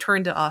 the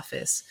return to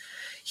office.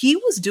 He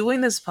was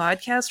doing this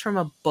podcast from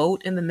a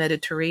boat in the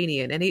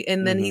Mediterranean,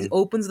 and then he Mm-hmm.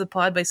 opens the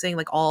pod by saying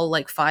like all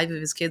like five of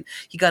his kids,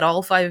 he got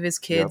all five of his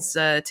Yep. kids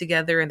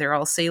together, and they're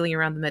all sailing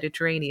around the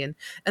Mediterranean,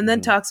 and then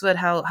Mm-hmm. talks about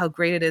how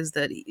great it is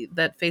that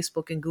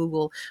Facebook and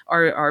Google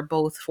are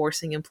both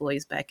forcing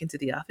employees back into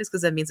the office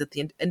because that means that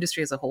the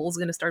industry as a whole is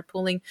going to start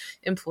pulling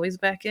employees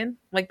back in.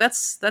 Like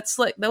that's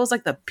like that was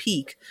like the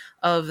peak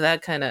of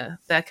that kind of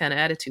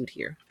attitude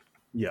here.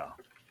 Yeah.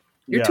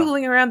 You're Yeah.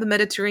 tooling around the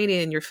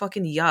Mediterranean in your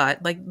fucking yacht.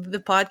 Like the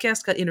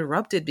podcast got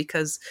interrupted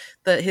because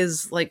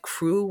his like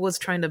crew was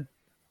trying to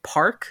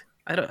park.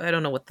 I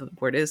don't know what the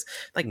word is.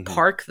 Like Mm-hmm.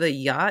 park the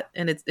yacht,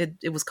 and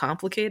it was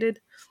complicated.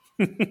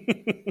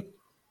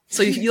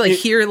 So you like It,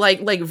 hear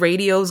like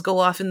radios go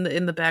off in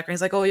the background.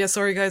 It's like, oh yeah,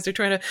 sorry guys, they're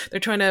trying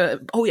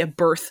to oh yeah,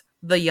 berth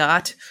the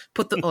yacht.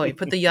 Put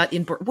the yacht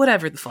in berth,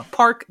 whatever the fuck.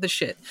 Park the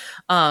shit.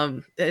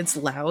 It's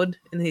loud,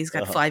 and he's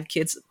got uh, 5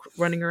 kids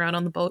running around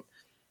on the boat.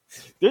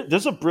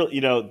 there's a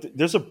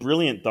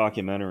brilliant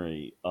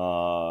documentary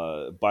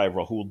by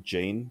Rahul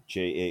Jain,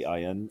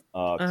 Jain,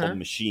 called Uh-huh.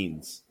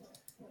 Machines,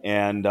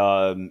 and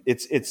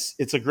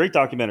it's a great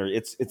documentary.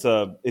 It's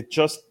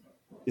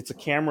a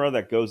camera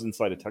that goes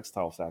inside a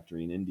textile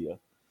factory in India,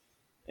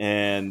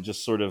 and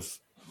just sort of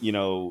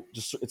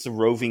just it's a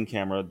roving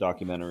camera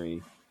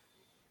documentary,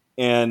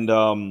 and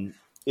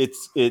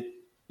it's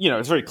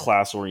very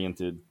class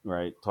oriented,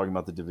 right? Talking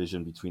about the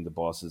division between the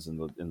bosses and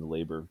the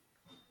labor,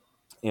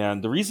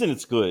 and the reason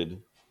it's good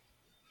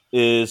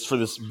is for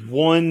this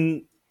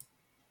one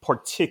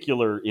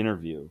particular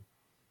interview.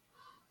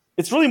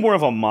 It's really more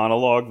of a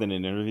monologue than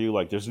an interview.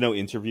 Like there's no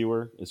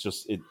interviewer. It's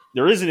just it.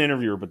 There is an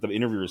interviewer, but the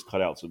interviewer is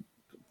cut out, so it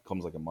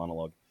becomes like a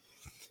monologue.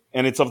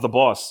 And it's of the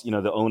boss,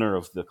 the owner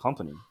of the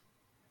company.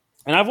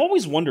 And I've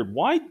always wondered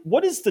why.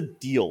 What is the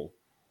deal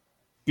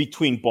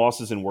between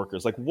bosses and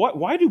workers? Like, what?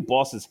 Why do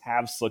bosses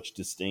have such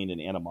disdain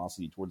and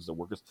animosity towards their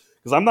workers?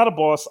 Because I'm not a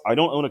boss. I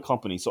don't own a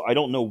company, so I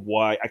don't know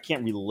why. I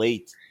can't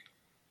relate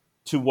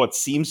to what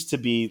seems to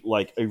be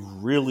like a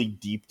really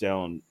deep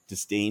down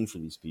disdain for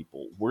these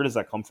people. Where does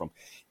that come from?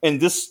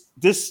 And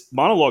this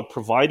monologue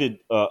provided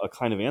a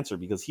kind of answer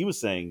because he was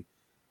saying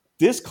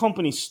this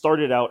company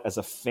started out as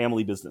a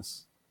family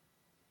business,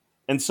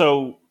 and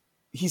so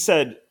he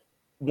said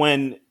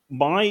when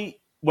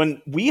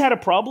when we had a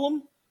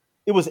problem,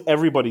 it was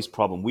everybody's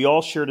problem. We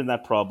all shared in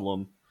that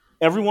problem.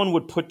 Everyone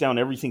would put down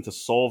everything to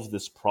solve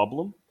this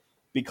problem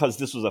because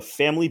this was a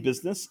family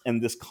business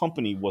and this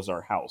company was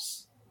our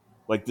house.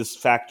 Like this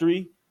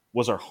factory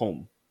was our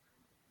home.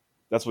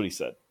 That's what he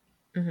said.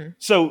 Hmm.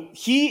 So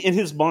he, in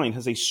his mind,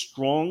 has a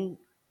strong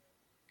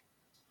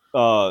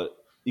uh,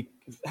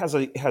 has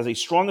a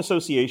strong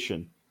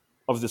association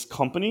of this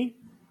company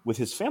with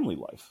his family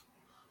life.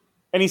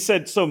 And he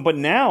said so, but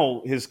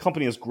now his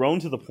company has grown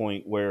to the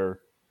point where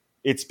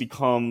it's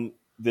become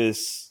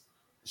this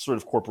sort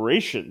of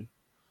corporation.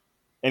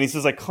 And he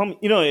says, I come,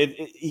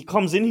 he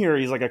comes in here.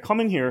 He's like, I come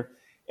in here,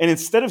 and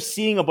instead of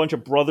seeing a bunch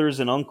of brothers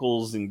and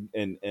uncles and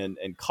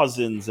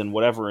cousins and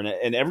whatever,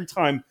 and every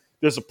time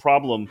there's a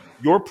problem,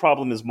 your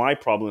problem is my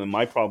problem, and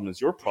my problem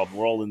is your problem.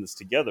 We're all in this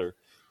together.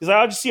 He's like,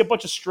 I'll just see a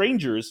bunch of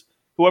strangers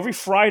who every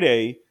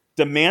Friday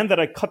demand that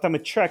I cut them a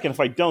check, and if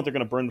I don't, they're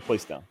going to burn the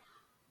place down.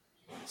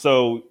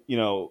 So,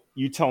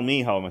 you tell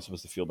me, how am I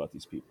supposed to feel about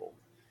these people?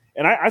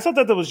 And I thought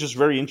that was just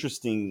very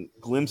interesting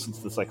glimpse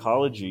into the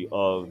psychology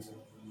of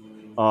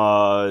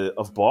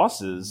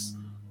bosses.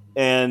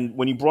 And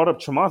when you brought up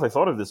Chamath, I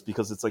thought of this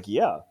because it's like,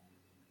 yeah,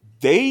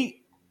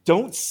 they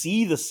don't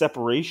see the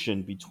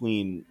separation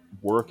between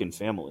work and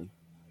family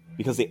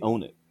because they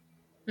own it.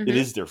 Mm-hmm. It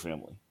is their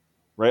family,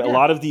 right? Yeah. A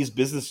lot of these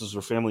businesses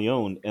are family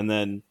owned. And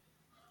then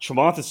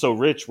Chamath is so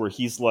rich where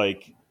he's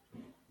like,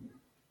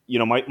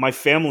 my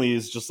family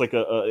is just like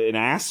an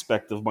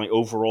aspect of my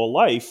overall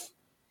life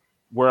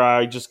where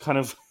I just kind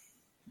of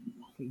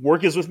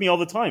work is with me all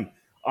the time.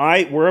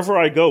 Wherever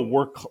I go,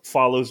 work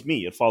follows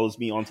me. It follows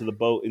me onto the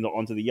boat,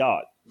 onto the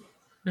yacht,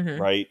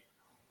 mm-hmm. right?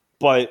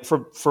 But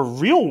for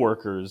real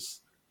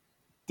workers,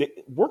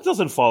 work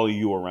doesn't follow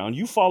you around.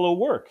 You follow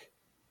work,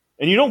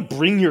 and you don't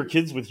bring your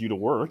kids with you to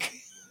work.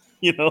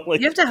 You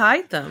have to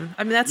hide them.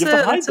 I mean, that's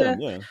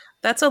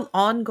an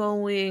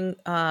ongoing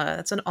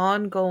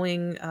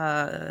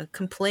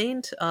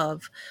complaint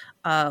of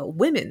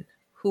women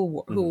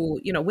who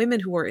mm-hmm. Women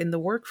who are in the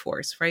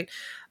workforce, right?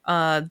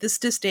 This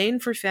disdain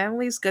for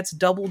families gets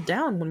doubled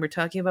down when we're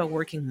talking about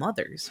working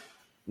mothers.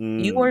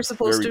 You are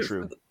supposed to,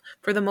 true.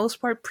 For the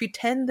most part,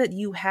 pretend that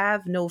you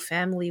have no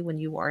family when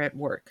you are at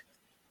work,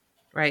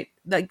 right?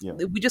 Like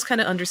we just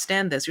kind of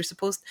understand this.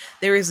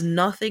 There is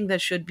nothing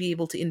that should be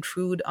able to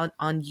intrude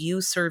on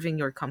you serving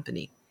your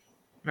company,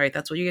 right?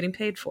 That's what you're getting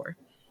paid for.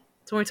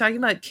 So when we're talking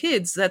about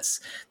kids,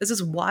 this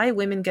is why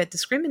women get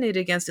discriminated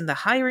against in the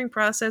hiring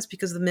process,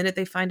 because the minute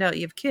they find out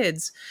you have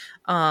kids,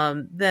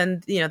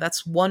 then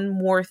that's one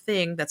more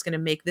thing that's going to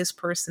make this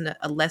person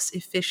a less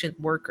efficient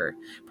worker,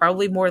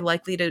 probably more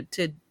likely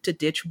to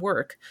ditch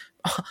work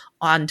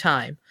on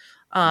time,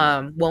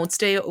 won't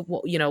stay,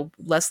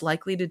 less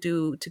likely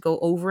to go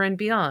over and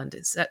beyond,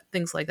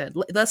 things like that,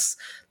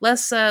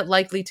 less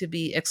likely to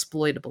be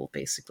exploitable,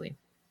 basically,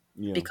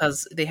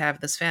 because they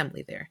have this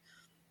family there.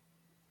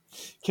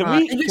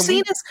 You're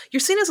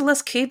seen as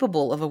less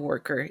capable of a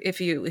worker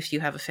if you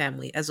have a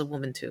family as a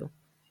woman too.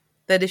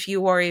 That if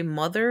you are a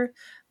mother,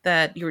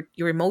 that you're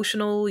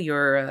emotional,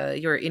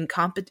 you're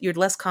incompetent, you're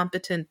less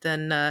competent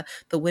than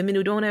the women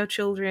who don't have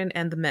children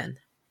and the men.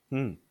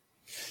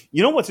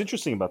 What's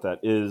interesting about that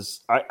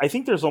is I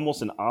think there's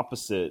almost an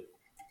opposite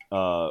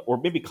or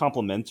maybe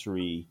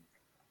complementary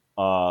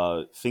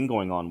thing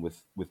going on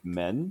with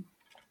men,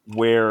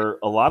 where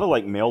a lot of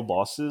like male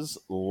bosses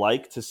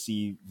like to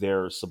see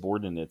their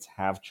subordinates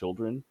have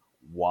children.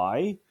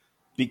 Why?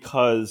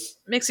 Because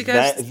makes you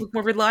guys look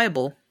more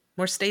reliable,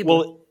 more stable.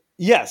 Well,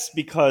 yes,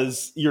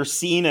 because you're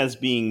seen as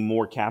being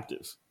more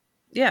captive.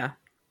 Yeah.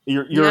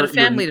 You got a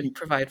family to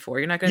provide for.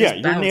 You're not going to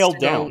you're nailed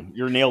down.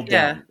 You're nailed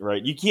down,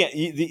 right? You can't.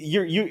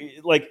 You're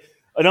like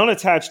an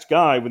unattached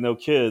guy with no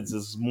kids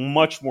is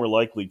much more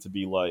likely to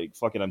be like,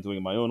 "Fuck it, I'm doing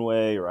it my own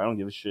way," or "I don't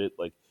give a shit."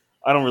 Like,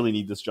 I don't really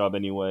need this job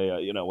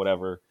anyway.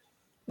 Whatever.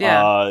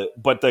 Yeah.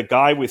 But the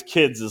guy with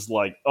kids is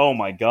like, "Oh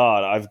my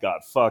god, I've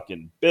got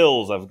fucking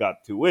bills. I've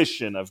got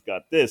tuition. I've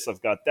got this.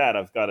 I've got that.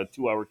 I've got a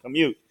 2-hour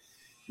commute.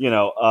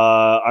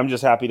 I'm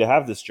just happy to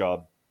have this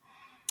job."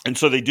 And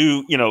so they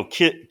do,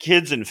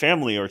 kids and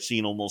family are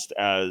seen almost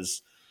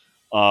as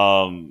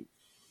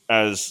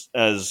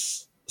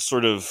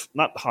sort of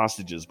not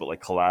hostages, but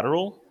like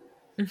collateral.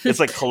 It's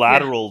like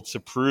collateral to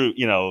prove,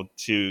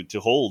 to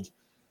hold,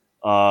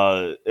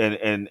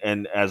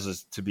 and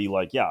as to be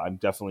like, yeah, I'm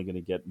definitely going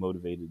to get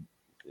motivated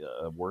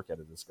work out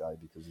of this guy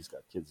because he's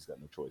got kids, he's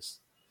got no choice.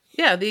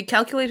 Yeah, the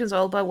calculation is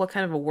all about what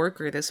kind of a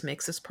worker this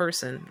makes this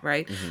person,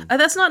 right? Mm-hmm.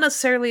 That's not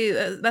necessarily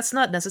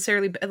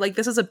like,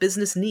 this is a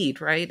business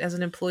need, right? As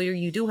an employer,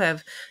 you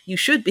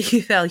should be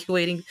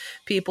evaluating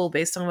people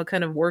based on what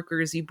kind of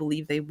workers you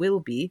believe they will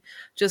be.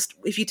 Just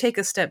if you take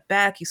a step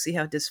back, you see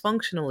how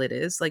dysfunctional it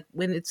is. Like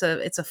when it's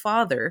a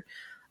father,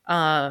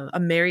 a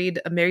married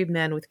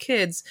man with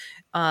kids,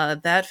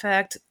 that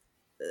fact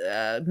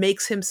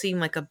makes him seem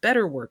like a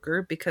better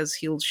worker because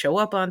he'll show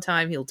up on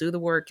time, he'll do the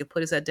work, he'll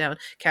put his head down,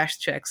 cash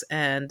checks,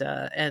 and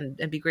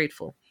be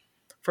grateful.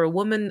 For a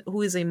woman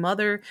who is a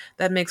mother,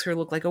 that makes her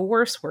look like a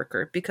worse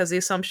worker because the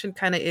assumption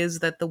kind of is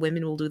that the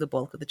women will do the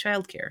bulk of the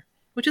childcare,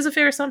 which is a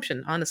fair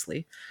assumption,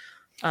 honestly.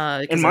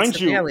 And mind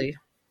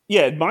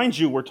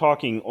you, we're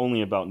talking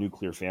only about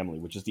nuclear family,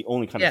 which is the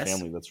only kind of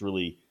family that's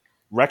really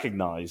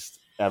recognized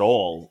at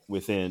all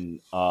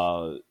within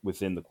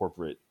the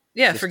corporate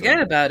Yeah, Just forget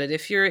about it.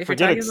 If you're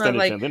forget talking about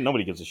extended family. Then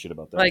nobody gives a shit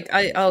about that. like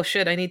I oh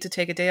shit, I need to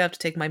take a day off to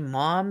take my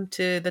mom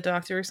to the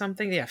doctor or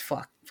something. Yeah,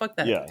 fuck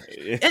that. Yeah.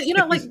 And you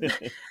know, like,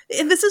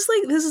 and this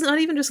is not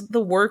even just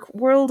the work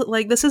world.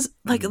 Like this is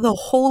like Mhm. the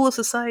whole of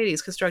society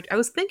is constructed.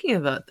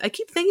 I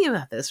keep thinking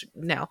about this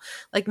now.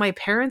 Like my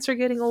parents are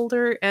getting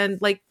older,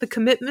 and like the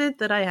commitment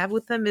that I have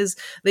with them is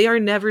they are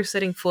never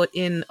setting foot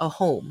in a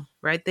home.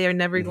 Right? They are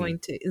never Mhm. going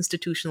to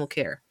institutional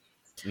care.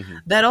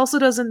 Mhm. That also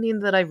doesn't mean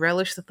that I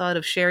relish the thought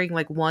of sharing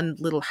like one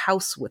little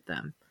house with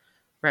them.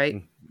 Right?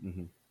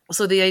 Mhm.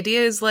 So the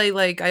idea is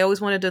like I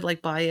always wanted to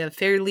like buy a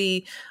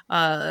fairly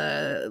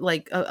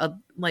like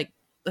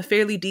a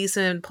fairly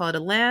decent plot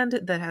of land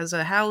that has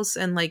a house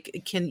and like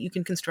you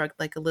can construct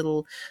like a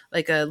little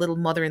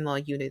mother-in-law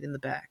unit in the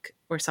back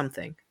or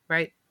something,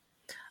 right?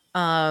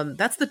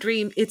 That's the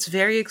dream. It's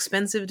very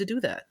expensive to do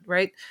that,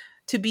 right?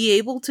 To be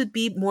able to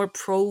be more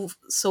pro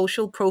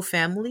social, pro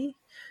family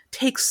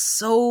takes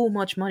so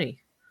much money,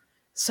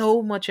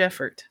 so much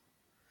effort.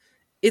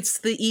 It's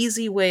the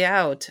easy way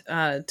out,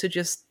 to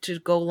just to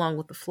go along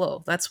with the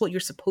flow. That's what you're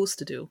supposed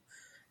to do.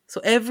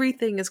 So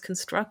everything is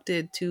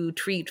constructed to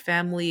treat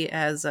family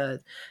as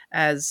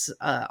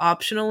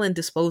optional and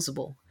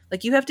disposable.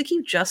 Like you have to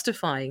keep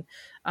justifying.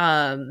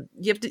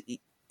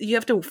 You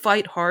have to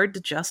fight hard to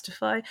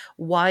justify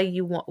why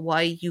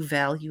you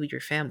value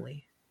your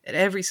family at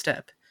every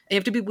step. And you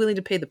have to be willing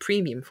to pay the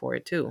premium for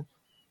it too.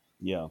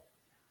 Yeah.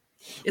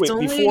 It's Wait,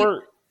 only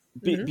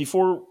Mhm.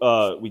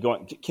 before we go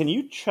on, can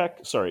you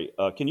check? Sorry,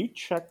 can you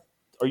check?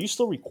 Are you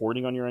still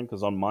recording on your end?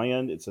 Because on my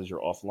end it says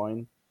you're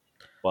offline,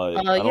 but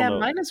I don't Yeah, know.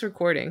 mine is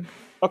recording.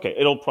 Okay,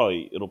 it'll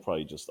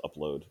probably just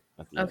upload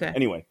at the end. Okay.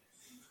 Anyway,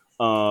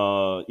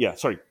 yeah.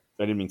 Sorry,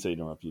 I didn't mean to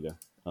interrupt you there.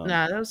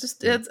 Nah, that was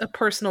just Mhm. it's a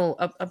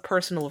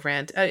personal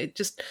rant.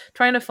 Just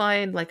trying to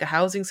find like a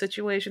housing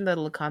situation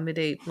that'll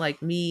accommodate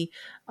like me,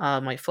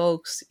 my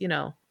folks. You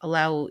know,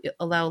 allow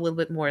a little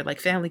bit more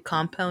like family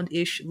compound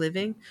ish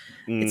living.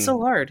 It's Mm,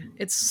 so hard.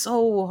 It's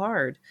so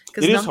hard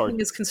because it is hard. nothing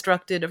is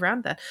constructed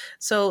around that.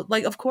 So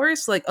like of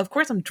course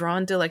I'm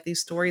drawn to like these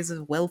stories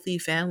of wealthy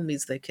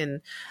families that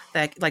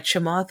like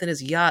Chamath and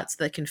his yachts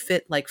that can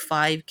fit like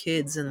 5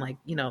 kids and like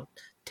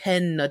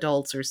 10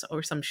 adults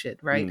or some shit,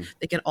 right? Mm.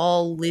 They can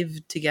all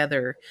live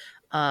together.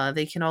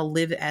 They can all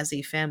live as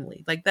a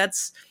family. Like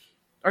that's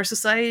our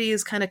society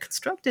is kind of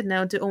constructed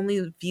now to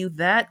only view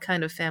that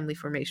kind of family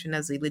formation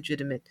as a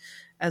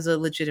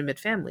legitimate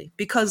family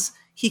because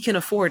he can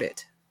afford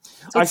it.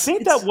 So it's I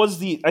think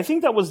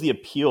that was the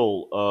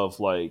appeal of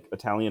like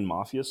Italian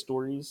mafia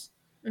stories,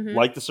 mhm.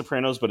 like The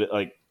Sopranos, but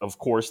like of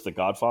course The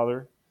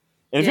Godfather.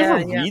 And if you Yeah,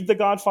 ever yeah. read The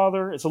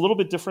Godfather, it's a little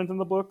bit different than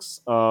the books,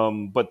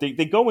 but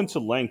they go into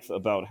length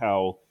about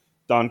how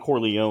Don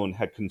Corleone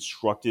had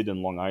constructed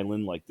in Long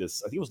Island like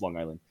this. I think it was Long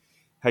Island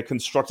had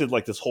constructed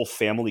like this whole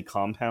family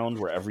compound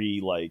where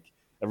every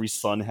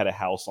son had a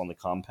house on the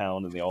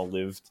compound and they all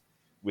lived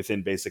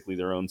within basically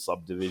their own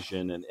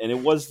subdivision, and it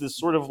was this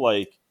sort of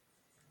like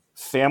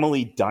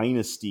family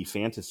dynasty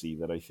fantasy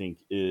that I think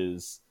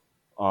is,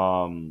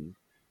 um,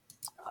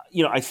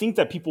 I think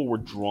that people were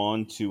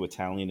drawn to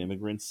Italian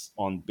immigrants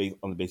on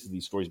the basis of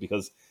these stories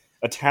because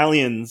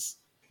Italians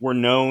were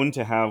known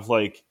to have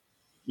like,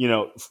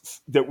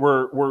 that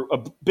were a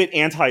bit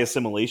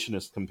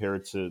anti-assimilationist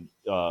compared to,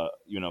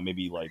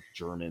 maybe like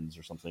Germans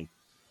or something,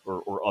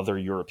 or other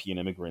European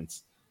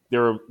immigrants.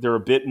 They're a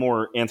bit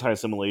more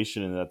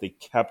anti-assimilation in that they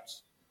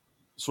kept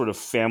sort of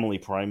family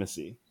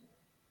primacy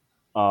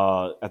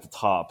at the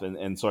top,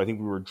 and so I think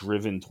we were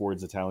driven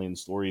towards Italian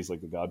stories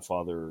like The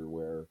Godfather,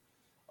 where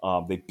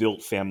they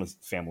built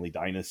family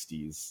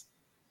dynasties,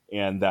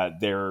 and that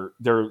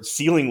their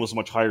ceiling was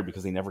much higher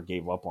because they never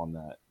gave up on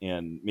that,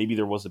 and maybe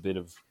there was a bit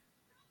of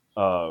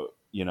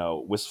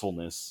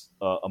wistfulness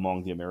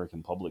among the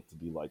American public to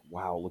be like,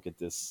 wow, look at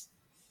this.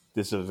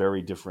 This is a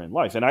very different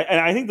life, and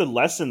I think the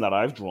lesson that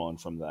I've drawn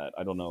from that,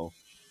 I don't know,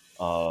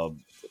 uh,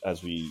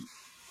 as we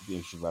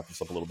should wrap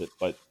this up a little bit,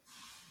 but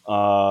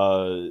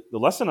the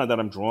lesson that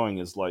I'm drawing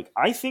is like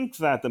I think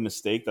that the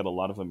mistake that a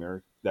lot of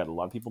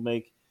people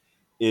make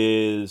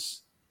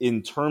is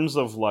in terms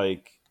of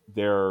like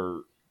their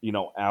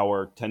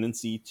our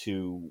tendency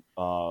to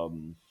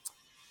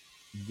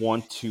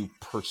want to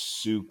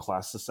pursue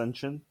class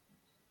ascension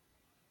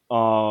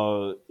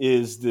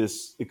is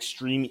this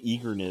extreme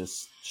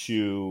eagerness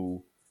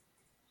to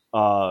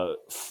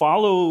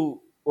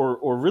follow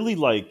or really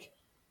like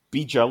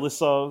be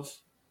jealous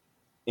of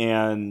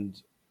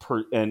and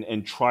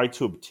and try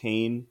to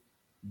obtain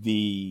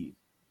the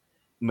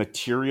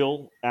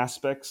material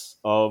aspects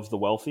of the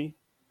wealthy.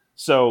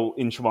 So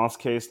in Chamath's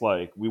case,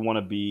 like we want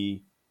to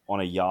be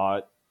on a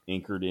yacht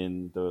anchored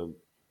in the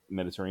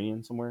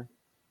Mediterranean somewhere,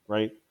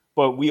 right?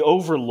 But we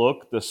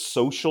overlook the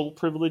social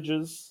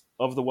privileges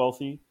of the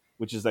wealthy,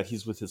 which is that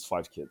he's with his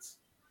 5 kids,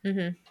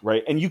 Mhm.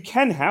 right? And you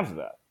can have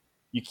that.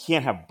 You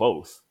can't have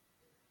both,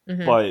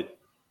 Mhm. but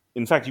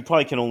in fact, you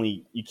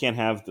can't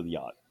have the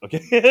yacht. Okay,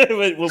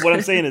 but what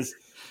I'm saying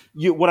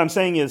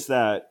is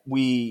that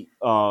we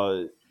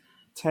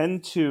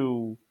tend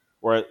to,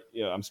 or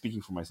I'm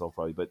speaking for myself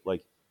probably, but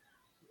like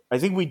I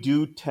think we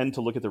do tend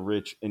to look at the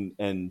rich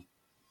and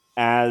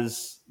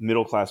as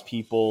middle class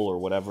people or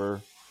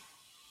whatever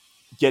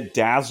get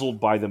dazzled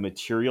by the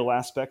material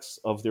aspects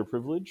of their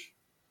privilege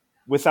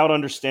without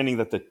understanding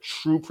that the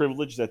true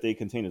privilege that they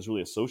contain is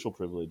really a social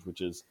privilege,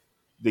 which is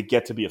they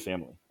get to be a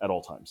family at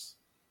all times.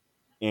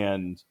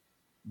 And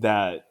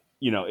that,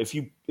 if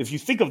you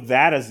think of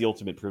that as the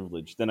ultimate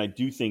privilege, then I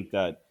do think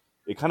that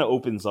it kind of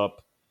opens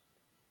up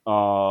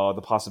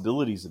the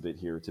possibilities a bit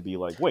here to be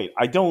like, wait,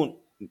 I don't,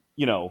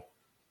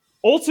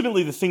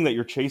 ultimately the thing that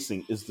you're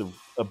chasing is the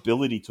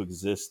ability to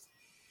exist,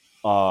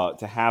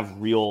 to have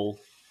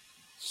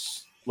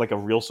like a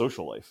real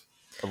social life,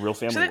 a real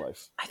family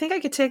life. I think I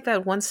could take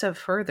that one step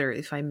further,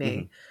 if I may.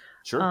 Mm-hmm.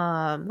 Sure.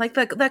 Like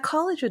that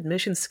college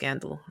admission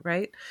scandal,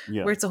 right?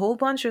 Yeah. Where it's a whole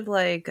bunch of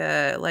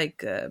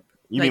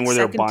you mean where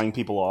they're buying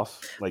people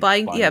off, like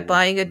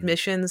buying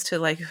admissions to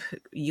like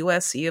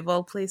USC of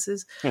all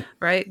places,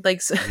 right?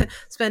 Like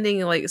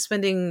spending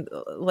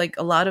like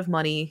a lot of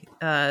money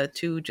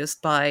to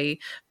just buy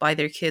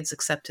their kids'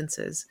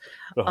 acceptances.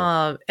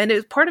 Uh-huh.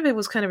 And part of it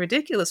was kind of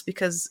ridiculous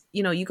because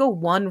you go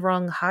one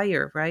rung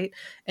higher, right?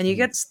 And you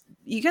get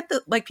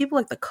the like people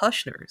like the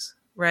Kushners,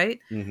 right?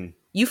 Mm-hmm.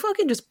 You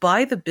fucking just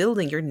buy the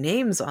building, your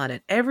name's on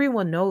it.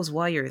 Everyone knows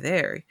why you're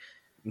there.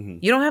 Mm-hmm.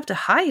 You don't have to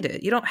hide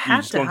it. You don't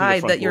have to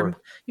hide that you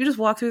just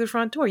walk through the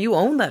front door. You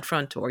own that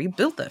front door. You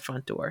built that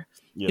front door.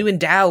 Yeah. You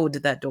endowed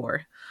that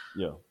door.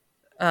 Yeah.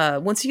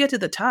 Once you get to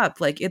the top,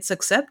 like it's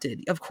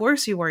accepted. Of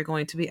course you are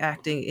going to be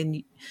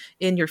acting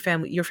in your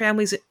family. Your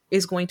family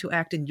is going to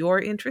act in your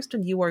interest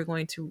and you are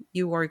going to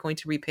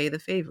repay the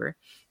favor.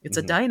 It's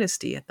a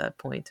dynasty at that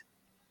point.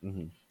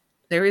 Mm-hmm.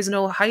 There is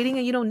no hiding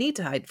and you don't need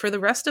to hide. For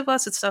the rest of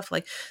us, it's stuff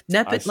like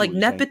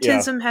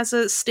nepotism has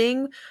a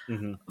sting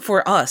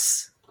for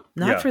us,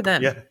 not for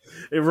them. Yeah,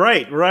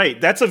 right.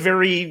 That's a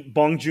very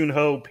Bong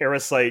Joon-ho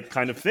Parasite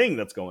kind of thing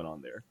that's going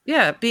on there.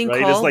 Yeah, being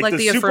called like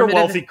the super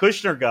wealthy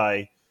Kushner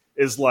guy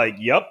is like,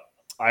 yep,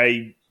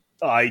 I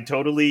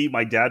totally,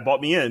 my dad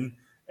bought me in.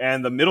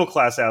 And the middle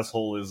class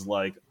asshole is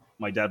like,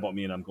 my dad bought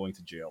me in, I'm going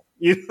to jail.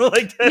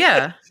 Like that.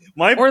 Yeah.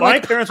 My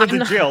parents went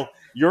to jail.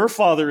 Your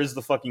father is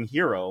the fucking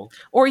hero.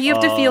 Or you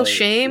have to feel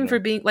shame for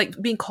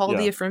being called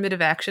the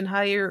affirmative action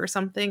hire or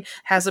something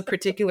has a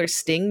particular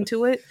sting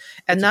to it,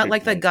 and not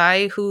like the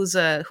guy whose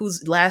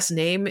last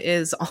name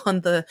is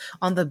on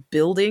the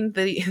building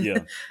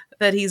that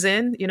that he's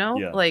in.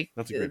 Like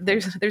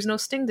there's no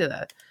sting to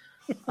that.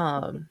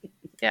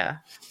 Yeah.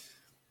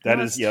 That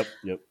is yep.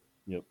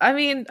 I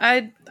mean,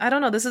 I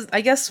don't know.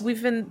 I guess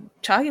we've been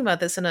talking about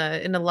this in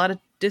a lot of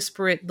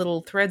disparate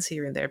little threads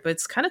here and there, but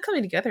it's kind of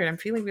coming together, and I'm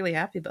feeling really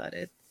happy about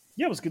it.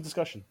 Yeah, it was a good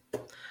discussion.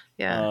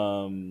 Yeah.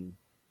 I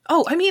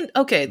mean,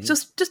 okay,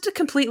 just to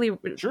completely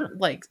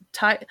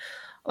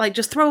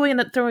just throwing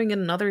in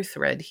another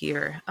thread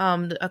here.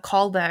 A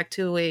callback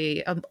to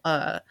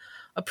a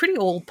pretty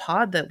old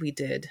pod that we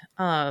did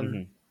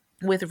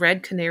with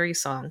Red Canary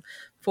Song.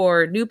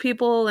 For new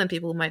people and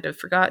people who might have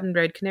forgotten,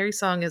 Red Canary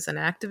Song is an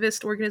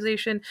activist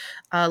organization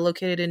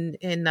located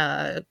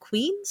in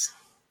Queens,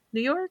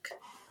 New York.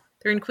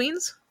 They're in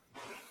Queens?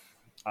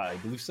 I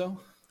believe so.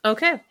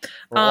 Okay.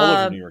 Or all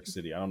over New York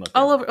City. I don't know.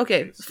 All over.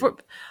 Okay. For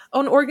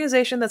an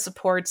organization that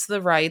supports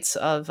the rights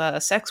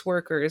of sex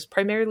workers,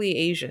 primarily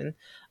Asian,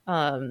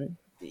 in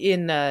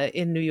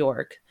New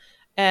York.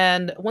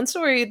 And one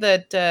story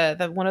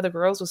that one of the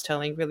girls was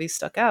telling really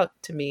stuck out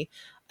to me.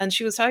 And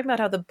she was talking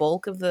about how the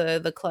bulk of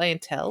the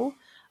clientele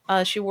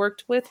she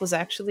worked with was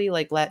actually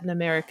like Latin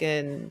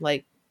American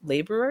like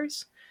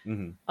laborers,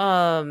 who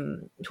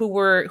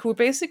were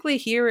basically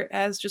here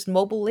as just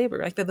mobile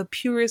labor. Like the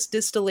purest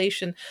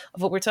distillation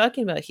of what we're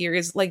talking about here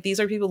is like these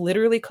are people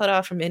literally cut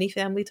off from any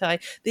family tie.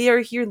 They are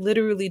here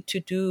literally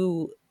to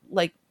do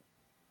like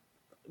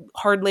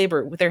hard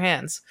labor with their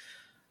hands,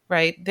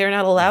 right? They're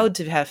not allowed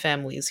to have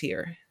families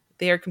here.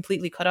 They are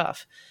completely cut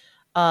off.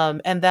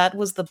 And that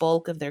was the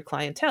bulk of their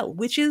clientele,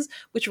 which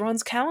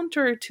runs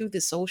counter to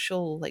the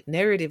social like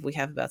narrative we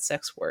have about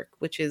sex work,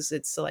 which is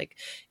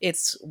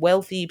it's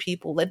wealthy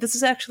people. Like this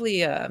is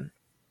actually it's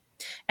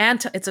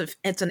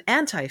an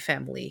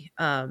anti-family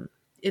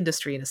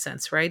industry in a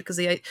sense, right?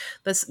 Because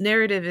this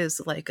narrative is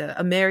like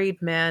a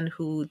married man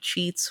who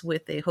cheats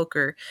with a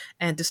hooker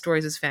and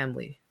destroys his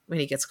family when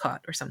he gets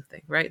caught or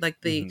something, right?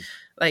 Like this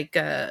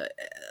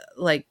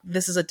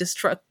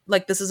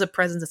is a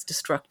presence that's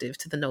destructive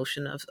to the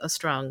notion of a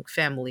strong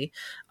family,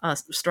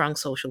 strong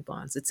social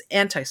bonds. It's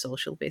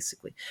antisocial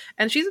basically.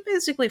 And she's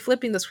basically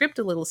flipping the script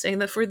a little, saying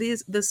that for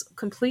this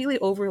completely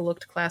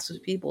overlooked class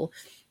of people,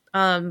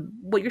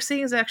 what you're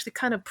seeing is actually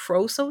kind of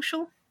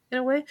pro-social in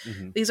a way.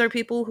 These are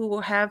people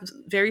who have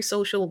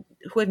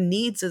who have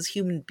needs as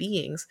human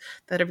beings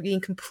that are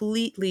being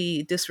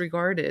completely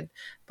disregarded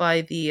by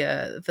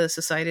the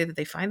society that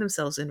they find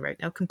themselves in right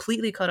now,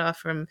 completely cut off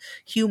from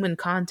human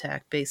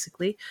contact,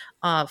 basically,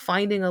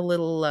 finding a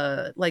little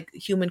like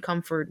human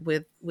comfort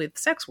with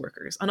sex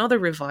workers, another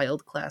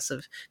reviled class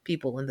of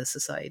people in this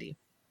society.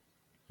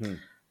 So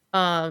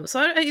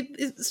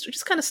it's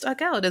just kind of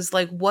stuck out as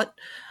like what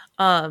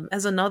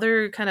as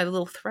another kind of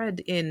little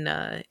thread in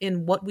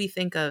what we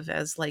think of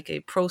as like a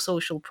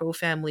pro-social,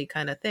 pro-family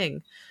kind of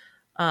thing.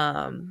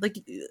 Like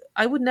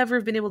I would never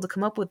have been able to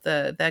come up with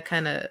the that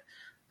kind of.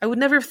 I would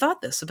never have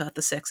thought this about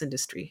the sex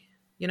industry.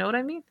 You know what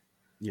I mean?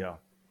 Yeah.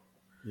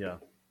 Yeah.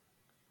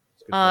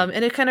 That's a good point.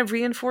 And it kind of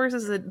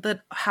reinforces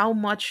that how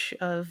much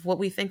of what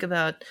we think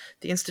about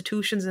the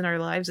institutions in our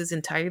lives is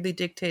entirely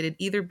dictated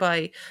either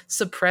by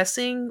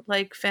suppressing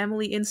like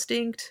family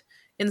instinct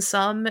in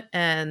some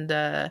and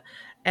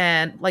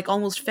like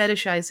almost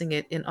fetishizing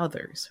it in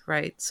others,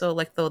 right? So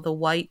like the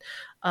white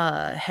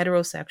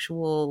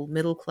heterosexual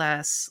middle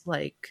class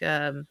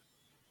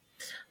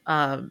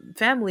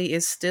family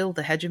is still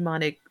the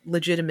hegemonic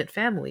legitimate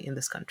family in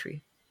this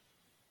country.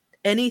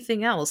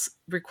 Anything else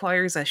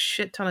requires a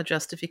shit ton of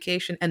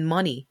justification and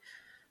money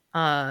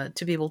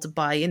to be able to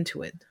buy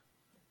into it.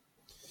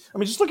 I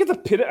mean, just look at the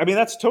pin. I mean,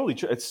 that's totally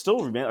true. It's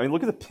still. I mean,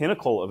 look at the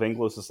pinnacle of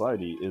Anglo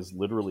society is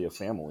literally a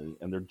family,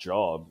 and their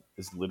job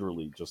is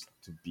literally just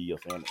to be a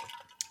family.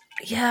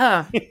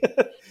 Yeah, we're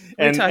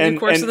and talking, and of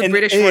course, and, of the and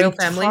British an royal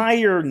family.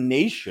 entire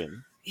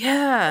nation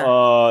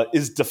Yeah,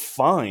 is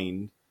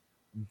defined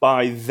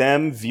by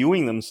them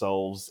viewing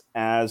themselves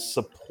as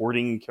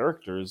supporting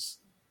characters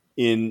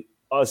in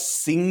a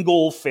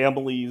single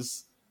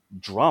family's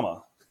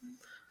drama.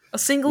 a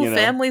single You know?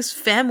 family's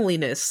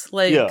familyness,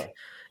 Yeah, like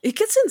it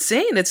gets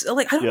insane. It's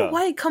like I don't know yeah.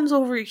 why it comes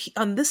over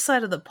on this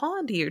side of the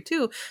pond here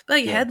too.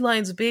 Like Yeah.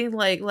 headlines being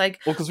like Well,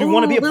 because we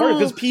want to oh be a part of.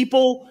 Because little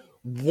people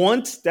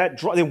want that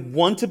drama. They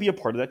want to be a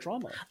part of that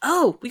drama.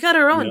 oh we got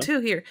our You own know, too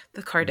here,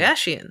 the Mhm.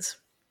 Kardashians.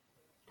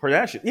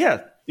 Kardashian.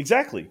 Yeah,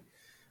 exactly.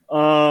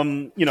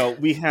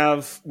 We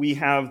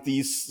have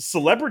these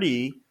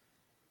celebrity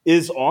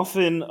is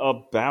often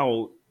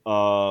about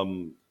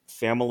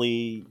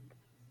family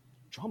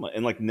drama,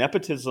 and like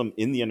nepotism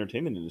in the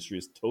entertainment industry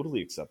is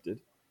totally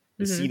accepted.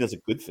 Is Hmm. seen as a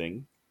good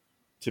thing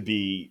to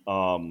be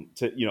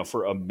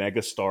for a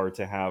megastar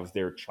to have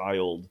their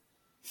child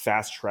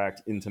fast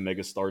tracked into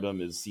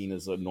megastardom is seen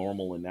as a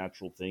normal and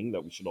natural thing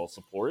that we should all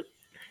support.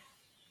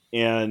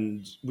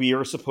 And we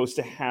are supposed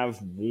to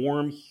have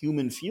warm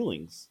human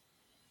feelings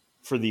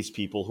for these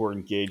people who are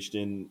engaged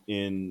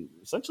in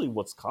essentially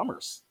what's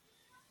commerce.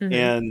 Hmm.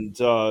 And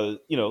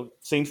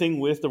same thing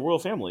with the royal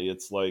family.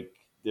 It's like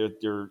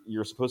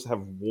you're supposed to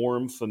have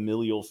warm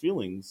familial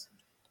feelings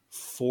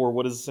for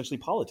what is essentially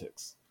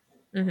politics.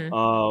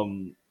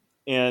 Hmm.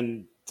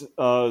 And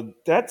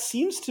that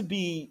seems to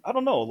be, I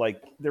don't know,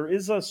 like there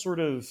is a sort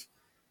of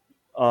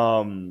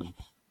um,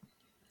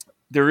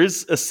 there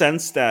is a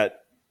sense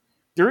that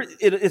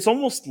it's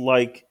almost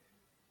like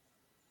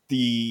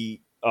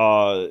the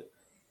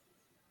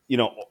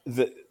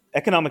the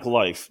economic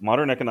life,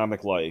 modern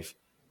economic life,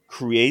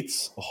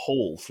 creates a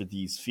hole for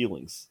these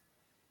feelings,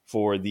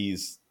 for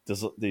these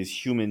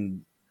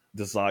human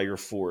desire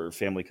for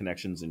family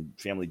connections and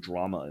family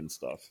drama and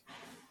stuff.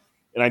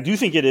 And I do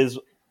think it is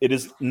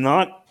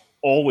not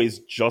always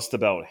just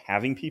about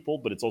having people,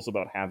 but it's also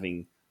about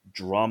having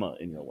drama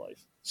in your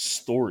life,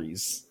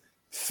 stories,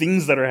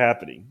 things that are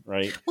happening,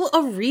 right? Well,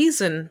 a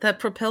reason that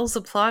propels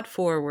the plot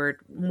forward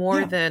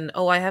more Yeah. than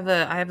oh I have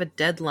a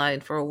deadline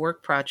for a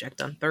work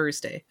project on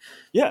Thursday.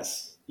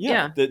 Yes.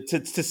 Yeah. Yeah.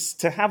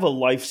 To have a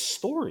life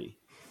story,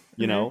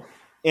 you Hmm. know,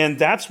 and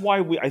that's why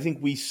I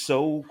think we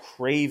so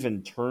crave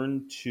and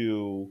turn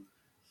to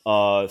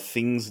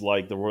things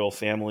like the royal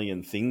family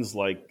and things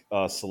like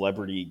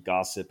celebrity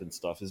gossip and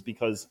stuff, is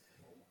because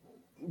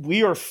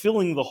we are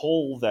filling the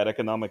hole that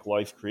economic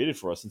life created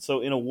for us. And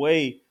so, in a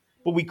way,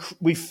 but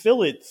we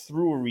fill it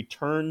through a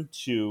return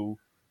to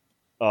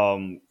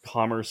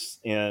commerce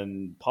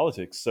and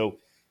politics. So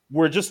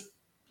we're just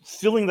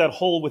filling that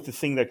hole with the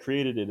thing that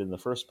created it in the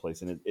first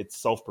place, and it's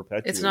self It's not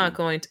perpetuating.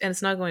 going to, and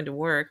it's not going to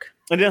work.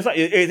 And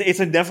it's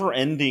a never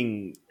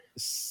ending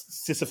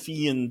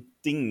Sisyphean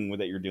thing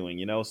that you're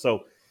doing,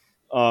 So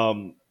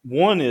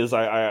one is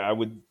I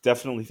would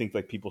definitely think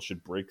like people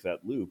should break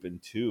that loop,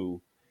 and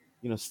two,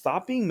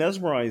 stop being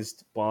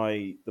mesmerized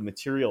by the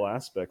material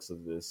aspects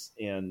of this,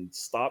 and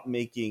stop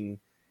making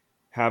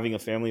having a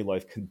family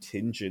life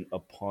contingent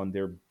upon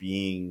there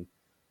being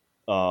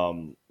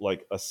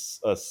like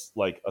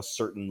like a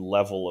certain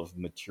level of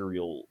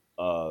material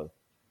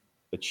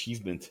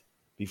achievement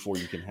before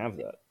you can have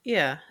that.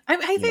 Yeah,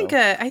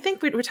 I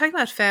think we're talking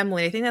about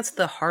family. I think that's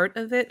the heart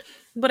of it,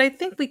 but I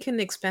think we can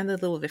expand it a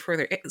little bit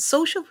further.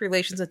 Social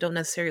relations that don't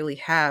necessarily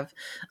have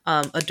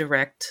a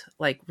direct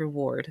like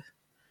reward,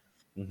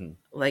 Hmm.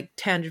 like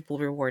tangible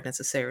reward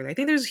necessarily. I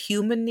think there's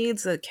human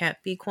needs that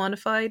can't be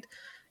quantified,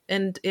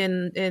 and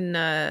in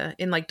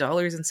like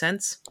dollars and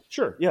cents,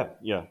 Sure. Yeah.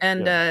 Yeah.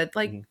 and Yeah.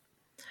 like Hmm.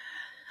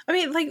 I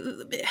mean, like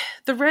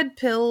the red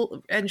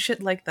pill and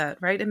shit like that,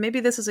 right? And maybe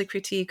this is a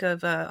critique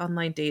of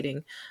online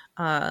dating,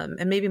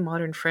 and maybe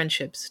modern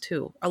friendships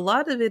too. A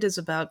lot of it is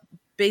about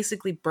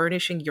basically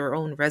burnishing your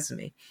own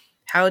resume.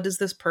 How does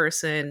this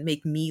person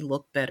make me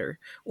look better,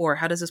 or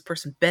how does this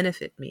person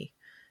benefit me,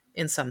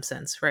 in some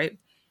sense, right?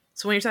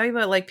 So when you're talking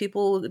about like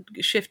people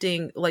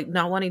shifting, like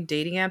not wanting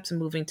dating apps and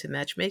moving to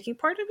matchmaking,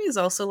 part of me is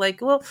also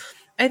like, well,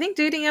 I think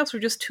dating apps were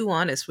just too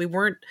honest. We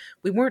weren't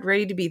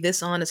ready to be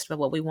this honest about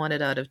what we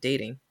wanted out of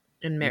dating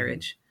and Hmm.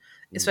 marriage,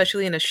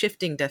 especially in a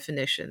shifting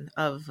definition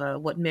of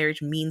what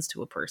marriage means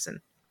to a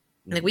person.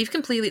 Like Hmm. we've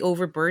completely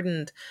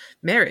overburdened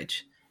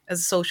marriage as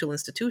a social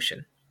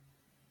institution.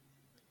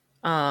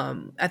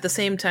 At the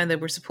same time that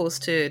we're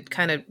supposed to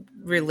kind of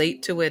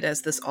relate to it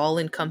as this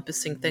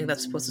all-encompassing thing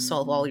that's supposed to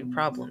solve all your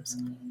problems.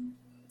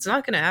 It's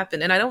not going to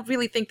happen. And I don't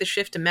really think the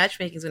shift to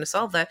matchmaking is going to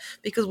solve that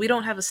because we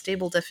don't have a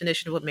stable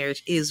definition of what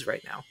marriage is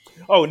right now.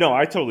 Oh no,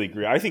 I totally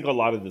agree. I think a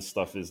lot of this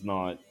stuff is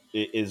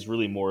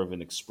really more of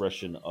an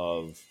expression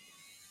of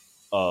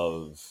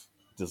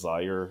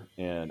desire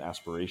and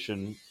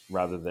aspiration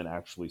rather than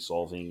actually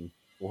solving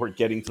or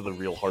getting to the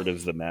real heart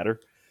of the matter.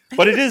 I But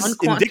think it it's is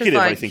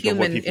indicative, I unquantified think, of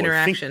what human people are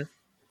thinking. interaction.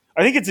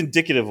 I think it's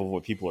indicative of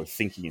what people are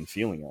thinking and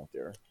feeling out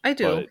there. I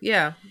do, But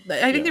yeah.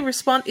 I think yeah, the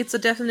response, it's a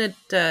definite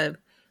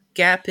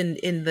gap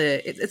in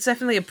the, it's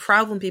definitely a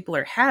problem people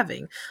are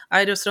having.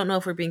 I just don't know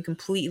if we're being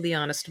completely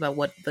honest about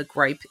what the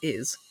gripe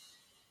is,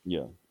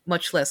 yeah,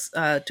 much less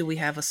do we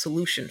have a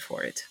solution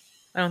for it.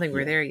 I don't think we're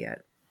yeah. there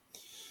yet.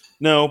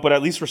 No, but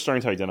at least we're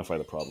starting to identify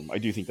the problem. I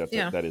do think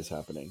Yeah. that is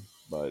happening.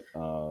 But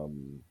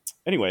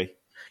anyway,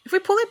 If we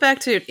pull it back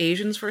to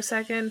Asians for a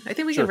second, I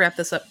think we can sure. wrap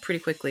this up pretty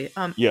quickly.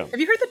 Yeah, Have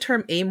you heard the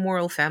term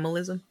amoral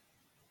familism?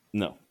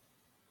 no.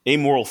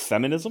 Amoral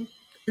feminism?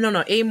 No,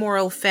 no,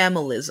 amoral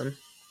familism.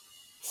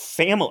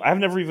 Family. I've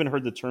never even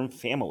heard the term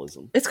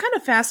familism. It's kind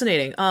of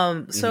fascinating.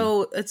 Hmm.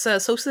 So it's a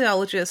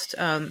sociologist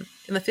in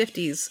the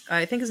 50s.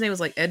 I think his name was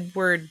like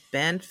Edward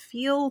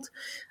Banfield,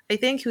 I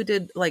think, who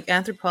did like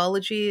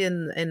anthropology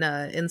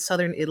in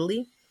southern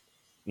Italy.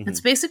 Hmm.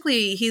 It's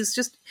basically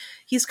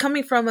he's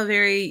coming from a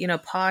very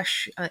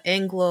posh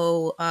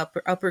Anglo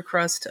upper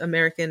crust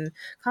American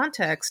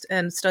context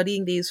and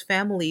studying these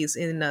families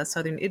in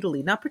southern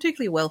Italy, not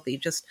particularly wealthy,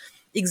 just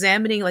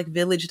examining like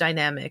village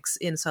dynamics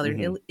in southern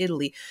Hmm.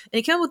 Italy, and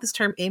he came up with this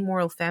term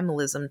amoral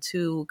familism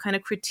to kind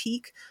of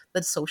critique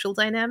the social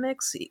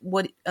dynamics.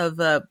 What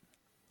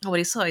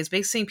he saw is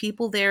basically saying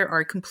people there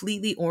are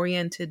completely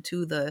oriented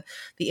to the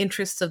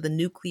interests of the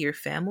nuclear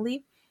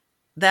family.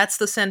 That's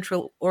the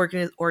central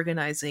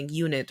organizing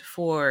unit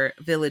for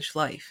village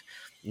life.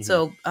 Hmm.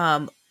 So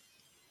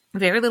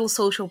very little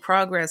social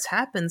progress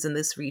happens in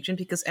this region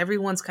because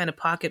everyone's kind of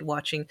pocket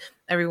watching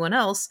everyone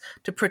else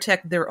to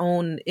protect their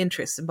own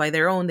interests. And by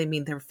their own, they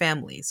mean their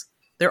families.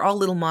 They're all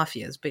little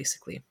mafias,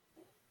 basically.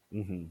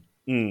 Hmm.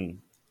 Mm.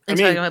 I And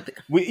talking mean, about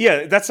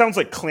yeah, that sounds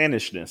like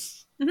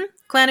clannishness. Yeah,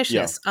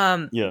 clannishness.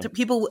 yeah. To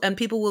people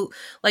will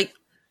like.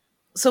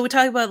 So we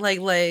talk about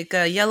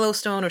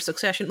Yellowstone or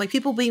Succession, like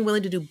people being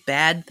willing to do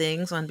bad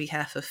things on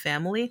behalf of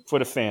family. For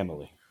the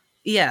family.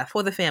 Yeah,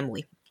 for the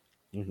family.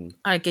 Hmm.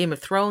 Game of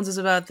Thrones is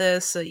about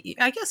this.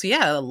 I guess,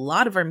 yeah, a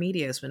lot of our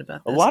media has been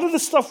about A this. lot of the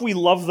stuff we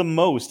love the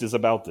most is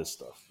about this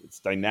stuff. It's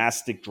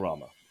dynastic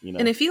drama, you And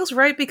know? it feels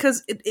right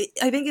because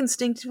I think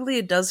instinctively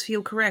it does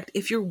feel correct.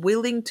 If you're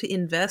willing to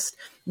invest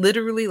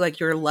literally like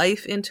your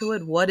life into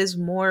it, what is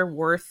more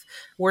worth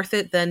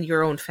it than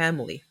your own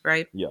family,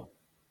 right? Yeah.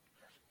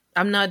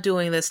 I'm not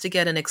doing this to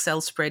get an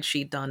Excel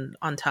spreadsheet done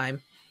on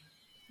time,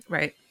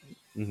 right?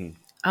 Hmm.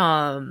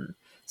 Um,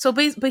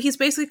 but he's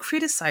basically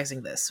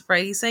criticizing this,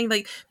 right? He's saying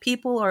like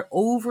people are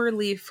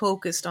overly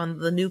focused on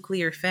the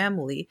nuclear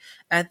family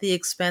at the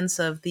expense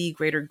of the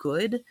greater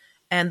good,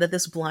 and that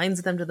this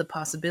blinds them to the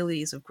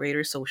possibilities of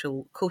greater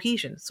social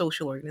cohesion,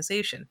 social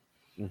organization.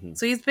 Hmm.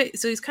 So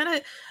he's kind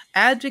of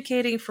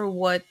advocating for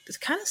what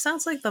kind of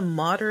sounds like the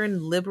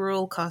modern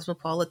liberal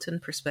cosmopolitan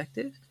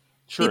perspective.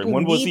 Sure. And People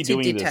when was he need to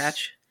doing this?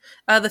 detach.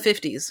 The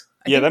 50s.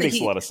 I Yeah, think that that makes a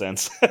he lot of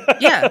sense.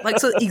 yeah, like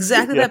so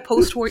exactly Yeah. that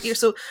post-war year.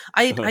 So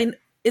Uh-huh.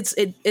 it's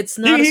He,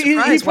 not a he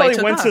surprise why it probably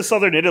took went to off.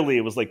 southern Italy.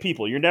 It was like,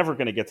 people, you're never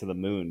going to get to the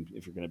moon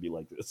if you're going to be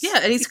like Yeah,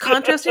 this. and he's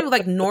contrasting with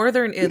like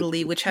northern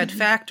Italy, which had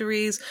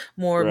factories,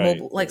 more Right,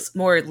 mobile, like right.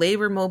 more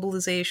labor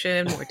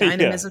mobilization, more Yeah,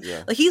 dynamism.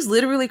 yeah, Like he's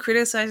literally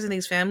criticizing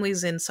these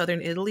families in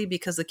southern Italy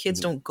because the kids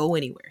mhm, don't go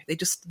anywhere. They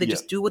yeah,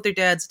 just do what their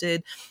dads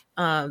did.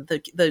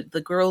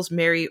 The girls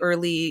marry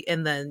early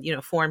and then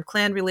form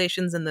clan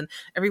relations, and then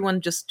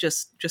everyone just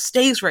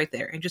stays right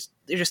there and just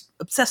they're just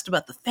obsessed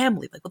about the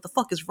family. Like what the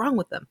fuck is wrong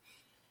with them?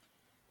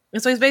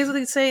 And so he's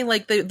basically saying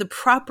like the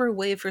proper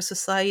way for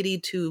society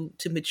to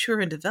mature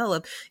and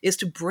develop is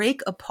to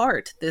break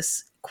apart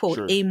this quote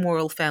sure,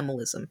 amoral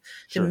familism,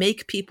 to sure.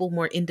 make people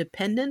more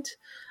independent,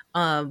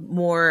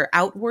 more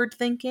outward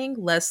thinking,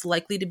 less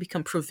likely to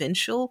become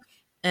provincial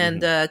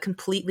and Hmm.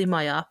 completely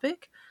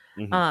myopic,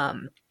 Hmm.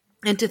 um,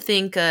 and to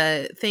think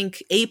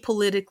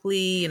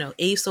apolitically,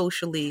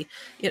 asocially,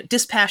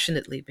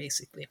 dispassionately,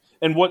 basically.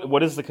 And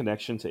what is the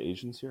connection to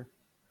Asians here?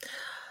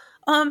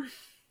 Um,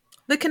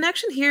 The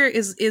connection here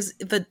is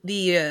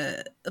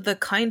the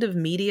kind of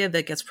media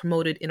that gets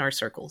promoted in our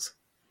circles.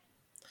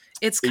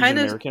 It's Asian kind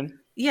of American?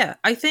 yeah.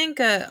 I think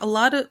a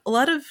lot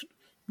of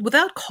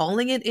without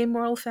calling it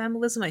amoral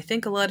familism, I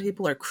think a lot of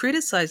people are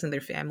criticizing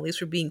their families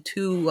for being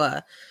too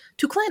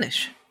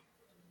clannish.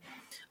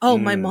 oh,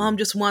 my Mm, mom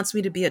just wants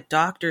me to be a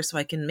doctor so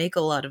I can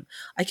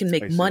I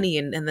make see. money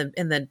and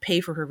then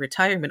pay for her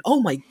retirement.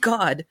 Oh my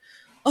god.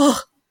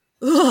 Ugh.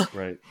 Ugh.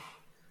 Right.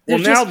 Well,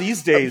 There's now just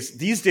these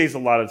days, a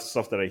lot of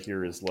stuff that I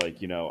hear is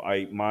like,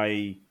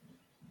 my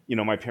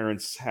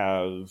parents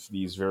have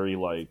these very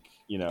like,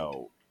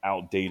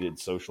 outdated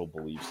social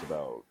beliefs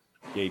about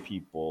gay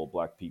people,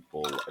 black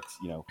people,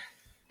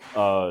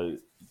 uh,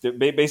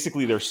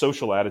 basically their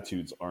social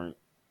attitudes aren't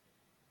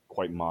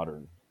quite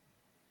modern.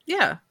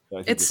 yeah.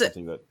 I think is It's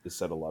something that is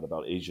said a lot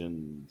about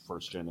Asian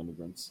first gen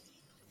immigrants.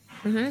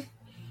 mhm.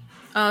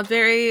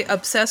 Very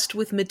obsessed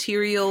with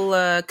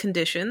material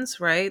conditions,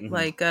 right? Hmm.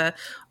 Like,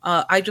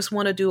 I just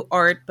want to do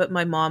art, but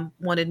my mom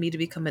wanted me to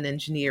become an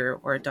engineer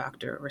or a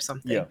doctor or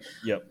Yeah. something.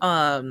 Yep.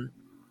 Um,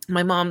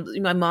 my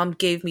mom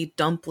gave me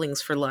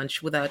dumplings for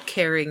lunch without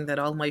caring that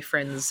all my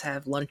friends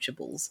have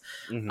Lunchables.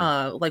 Hmm.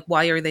 Like,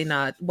 why are they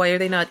not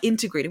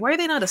integrating? Why are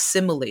they not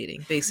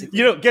assimilating? Basically,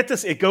 Get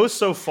this. It goes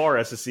so far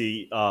as to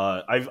see.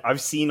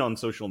 I've seen on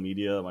social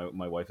media.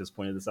 My wife has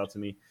pointed this out to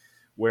me,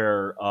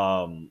 where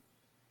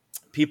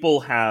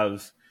people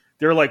have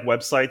there are like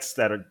websites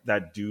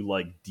that do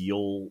like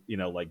deal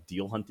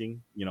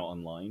hunting,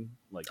 online,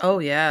 like oh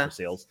for yeah.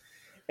 sales.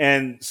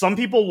 And some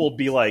people will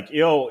be like,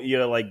 yo,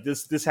 like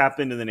this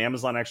happened, and then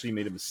Amazon actually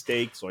made a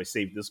mistake, so I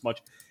saved this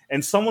much.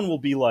 And someone will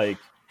be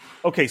like,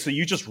 okay, so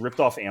you just ripped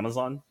off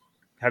Amazon?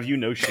 Have you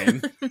no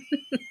shame?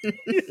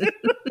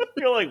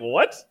 You're like,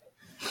 what?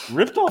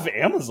 Ripped off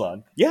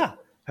Amazon? Yeah.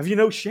 Have you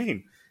no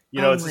shame?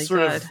 Oh It's a my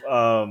sort god.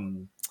 of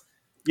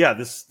yeah.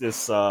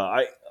 This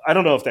I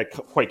don't know if that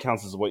quite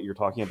counts as what you're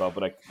talking about,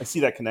 but I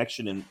see that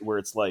connection in where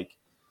it's like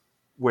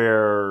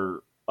where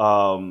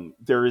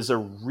there is a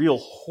real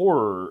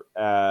horror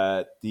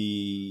at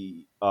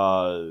the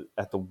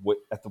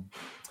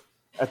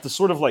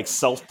sort of like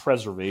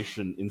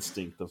self-preservation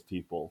instinct of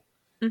people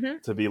Hmm.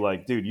 to be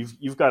like, dude,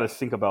 you've got to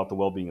think about the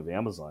well-being of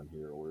Amazon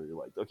here, where you're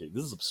like, okay,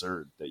 this is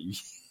absurd that you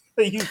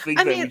that you think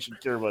I that mean, we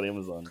should care about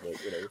Amazon, but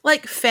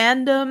like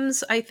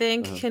fandoms, I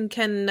think uh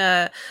can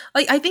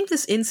like I think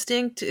this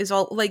instinct is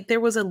all like there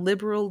was a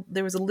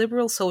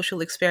liberal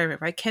social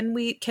experiment, right? Can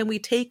we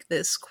take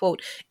this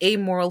quote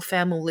amoral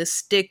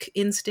familistic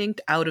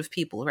instinct out of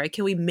people, right?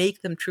 Can we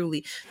make them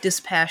truly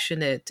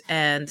dispassionate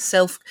and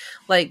self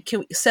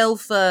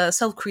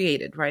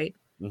created, right?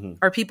 hmm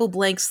Are people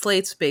blank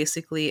slates,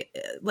 basically,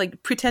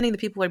 like pretending that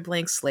people are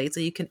blank slates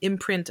and you can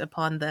imprint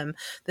upon them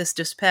this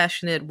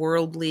dispassionate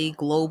worldly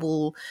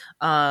global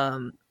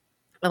um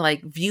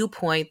like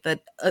viewpoint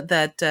that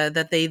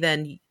they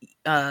then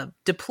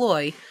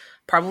deploy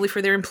probably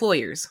for their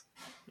employers,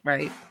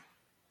 right?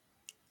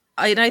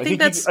 And I think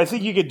that's I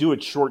think you could do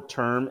it short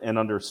term and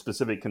under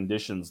specific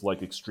conditions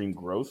like extreme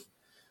growth,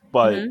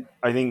 but mhm,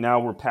 I think now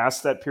we're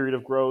past that period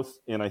of growth,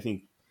 and I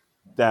think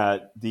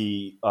that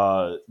the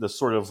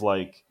sort of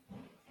like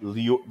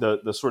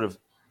the sort of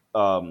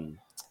um,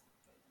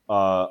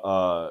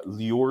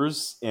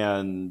 lures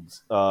and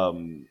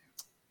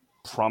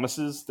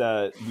promises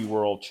that we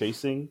were all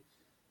chasing,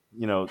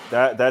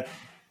 that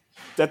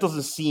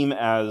doesn't seem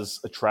as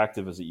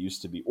attractive as it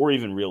used to be, or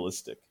even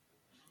realistic.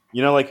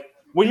 Like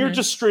when you're mhm.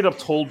 just straight up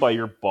told by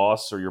your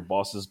boss or your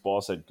boss's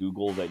boss at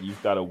Google that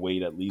you've got to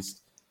wait at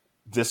least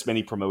this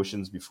many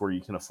promotions before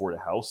you can afford a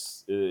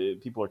house,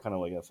 people are kind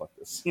of like, "Yeah, fuck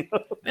this,"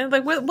 And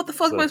like what the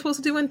fuck am I So supposed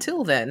to do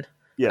until then?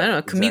 I yeah, don't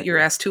know, commute your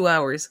exactly. ass 2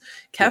 hours,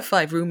 Yeah, have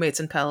 5 roommates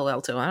in Palo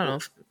Alto, I don't know,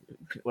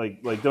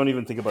 like don't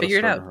even think about a figure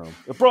it starter out. home,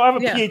 bro. I have a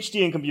Yeah,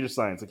 PhD in computer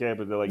science, okay,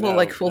 but they're like, well, no,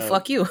 like, well, no.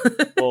 fuck you.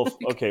 Well,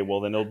 okay,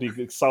 well then it'll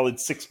be a solid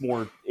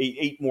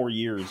eight more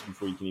years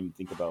before you can even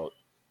think about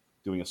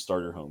doing a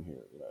starter home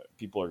here.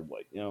 People are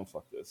like,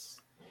 fuck this.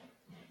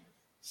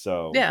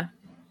 So Yeah.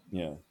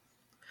 yeah,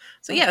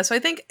 So yeah, so I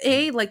think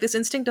like this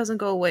instinct doesn't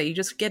go away. You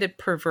just get it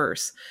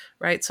perverse,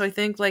 right? So I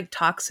think like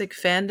toxic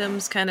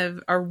fandoms kind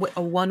of are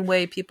a one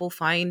way people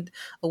find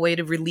a way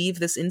to relieve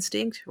this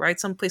instinct, right?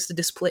 Some place to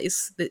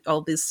displace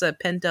all this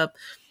pent up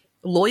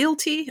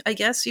loyalty, I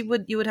guess you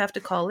would have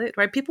to call it,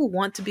 right? People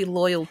want to be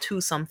loyal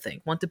to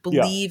something, want to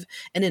yeah, believe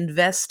and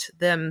invest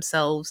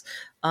themselves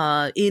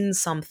in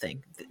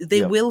something.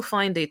 They yep, will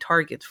find a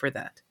target for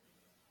that,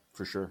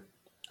 for sure.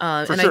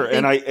 For and I sure,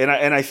 and think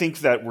I think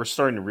that we're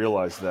starting to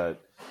realize that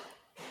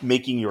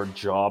making your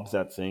job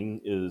that thing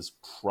is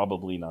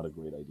probably not a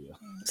great idea.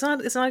 it's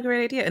not a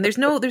great idea, and there's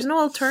no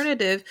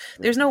alternative.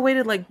 Right. There's no way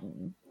to like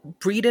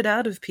breed it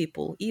out of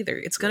people either.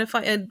 It's Yeah. gonna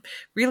find, and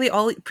really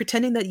all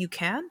pretending that you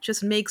can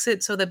just makes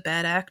it so that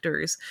bad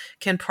actors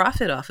can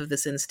profit off of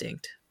this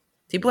instinct.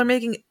 People Yeah. are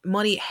making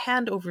money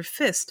hand over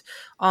fist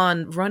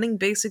on running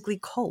basically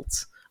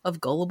cults of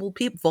gullible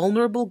people,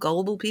 vulnerable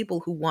gullible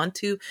people who want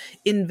to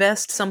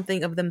invest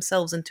something of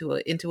themselves into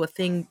a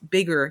thing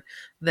bigger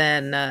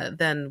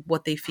than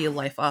what they feel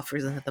life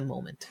offers them at the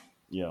moment.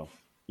 Yeah.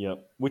 Yeah.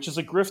 Which is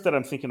a grift that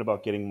I'm thinking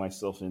about getting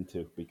myself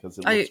into because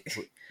it I looks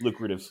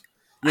lucrative.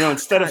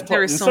 God,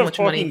 there is so Instead of much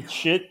money. talking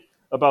shit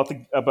about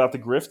the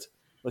grift,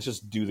 let's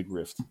just do the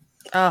grift.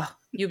 Oh,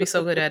 you'd be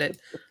so good at it.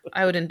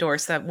 I would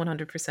endorse that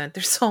 100%.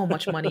 There's so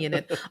much money in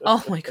it.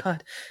 Oh my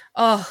god.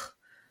 Oh,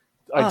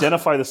 Ugh.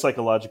 identify the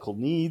psychological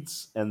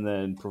needs and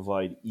then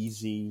provide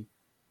easy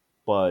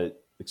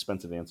but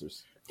expensive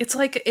answers. It's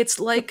like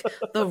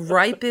the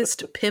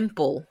ripest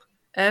pimple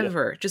Yeah.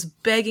 ever,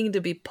 just begging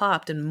to be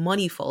popped, and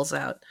money falls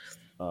out.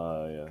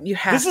 Yeah. You This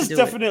have to is do it.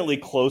 definitely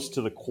close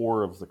to the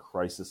core of the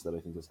crisis that I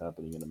think is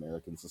happening in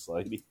American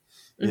society.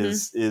 Hmm.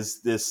 Is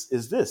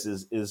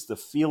the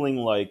feeling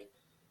like,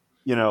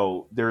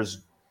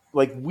 there's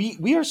like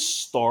we are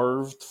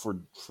starved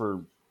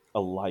for a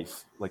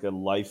life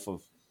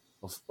of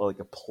like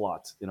a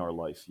plot in our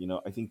life.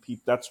 I think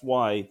that's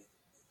why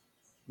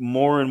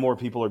more and more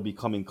people are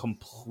becoming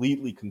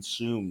completely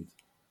consumed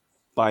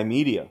by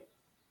media,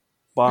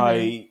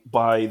 Hmm.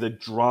 by the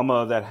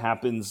drama that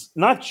happens,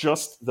 not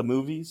just the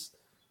movies,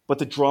 but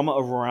the drama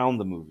around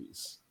the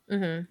movies,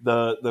 Hmm.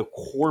 the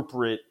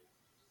corporate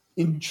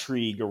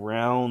intrigue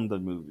around the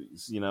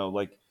movies,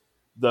 like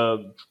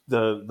the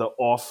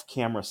off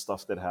camera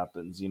stuff that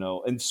happens,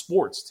 and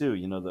sports too,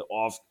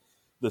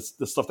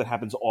 the stuff that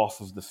happens off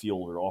of the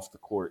field or off the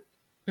court.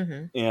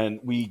 Hmm. And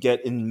we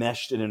get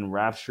enmeshed and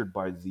enraptured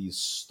by these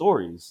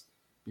stories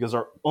because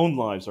our own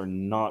lives are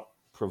not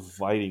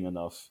providing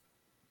enough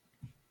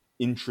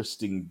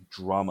interesting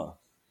drama.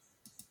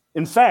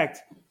 In fact,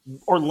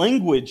 our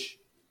language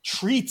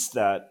treats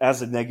that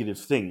as a negative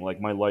thing, like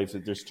my life,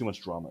 that there's too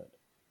much drama in it,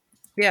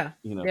 Yeah.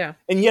 you know. Yeah.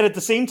 And yet at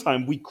the same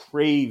time, we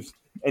crave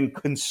and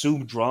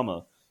consume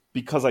drama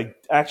because I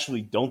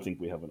actually don't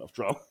think we have enough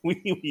drama.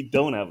 We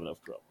don't have enough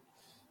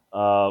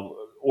drama.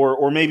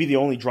 Or maybe the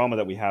only drama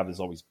that we have is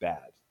always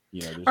bad.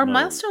 There's Our no,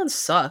 milestones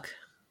suck.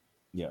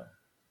 yeah.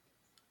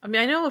 I mean,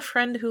 I know a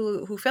friend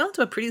who fell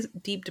into a pretty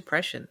deep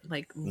depression,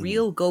 like Hmm.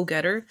 real go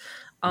getter,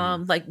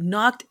 Hmm. like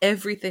knocked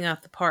everything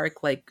out the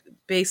park, like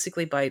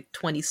basically by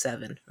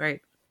 27,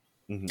 right?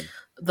 Hmm.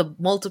 The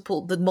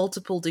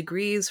multiple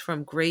degrees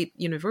from great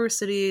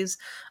universities,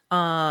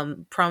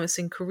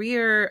 promising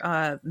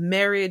career,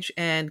 marriage,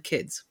 and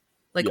kids,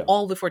 like Yeah.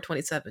 all before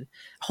 27. Is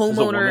this a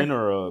Homeowner, woman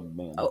or a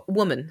man?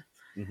 woman.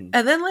 Hmm.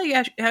 And then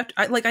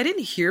like I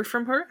didn't hear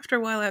from her after a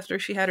while after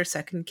she had her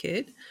second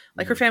kid.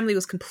 Like her Hmm. family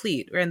was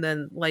complete, and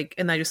then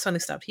and I just suddenly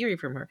stopped hearing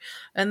from her.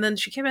 And then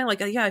she came out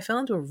like, yeah, I fell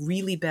into a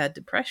really bad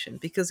depression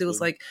because it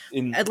was like,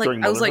 In and like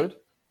during I was like,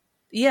 motherhood?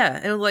 yeah,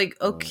 and like,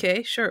 Uh,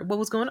 okay, sure, what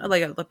was going on?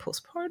 Like mhm.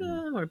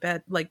 postpartum or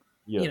bad, like,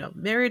 Yeah.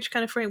 marriage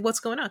kind of frame.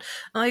 What's going on?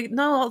 I'm like,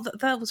 no,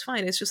 that was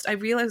fine. It's just I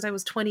realized I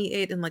was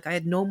 28 and like I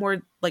had no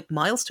more like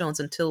milestones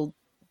until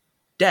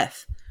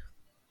death.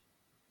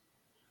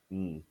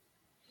 Mm,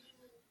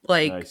 I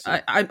Like see.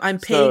 I'm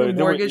paying a So there were,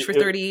 mortgage for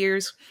 30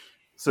 years.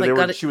 so Like there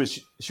got were, it.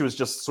 she was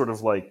just sort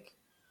of like,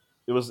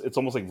 it's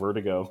almost like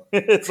vertigo.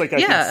 It's like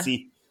Yeah,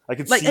 I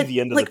could like see and the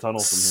end of the like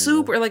tunnel from here.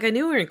 super. Like I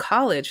knew we were in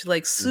college.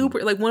 Like Yeah. Hmm.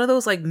 super. Like one of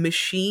those like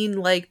machine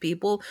like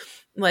people.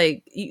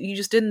 Like you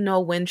just didn't know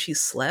when she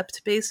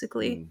slept.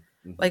 Basically, Mm,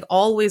 hmm. like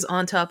always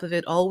on top of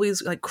it,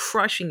 always like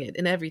crushing it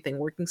in everything,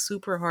 working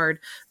super hard,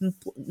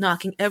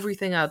 knocking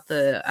everything out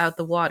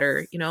the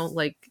water.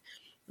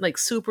 Like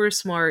super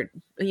smart.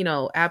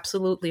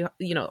 Absolutely.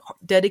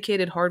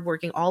 Dedicated,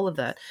 hardworking, all of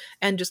that,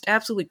 and just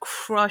absolutely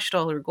crushed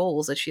all her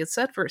goals that she had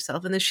set for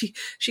herself. And then she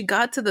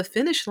got to the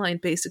finish line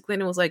basically,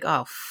 and it was like,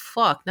 oh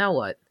fuck, now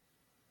what?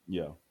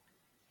 Yeah.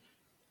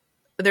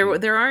 There Yeah.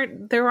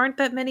 there aren't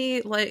that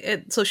many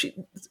so she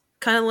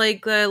kind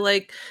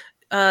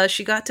of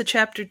she got to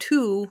chapter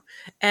 2,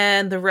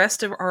 and the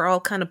rest of are all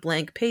kind of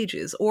blank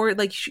pages, or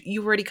like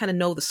you already kind of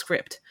know the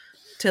script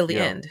till the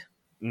Yeah. end.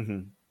 Hmm.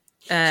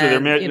 So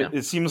And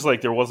it seems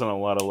like there wasn't a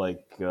lot of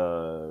like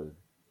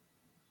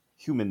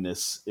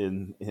humanness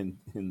in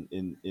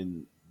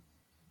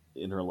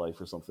her life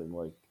or something.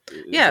 Like,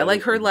 is yeah, that like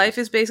it? her Like, it's life just.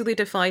 is basically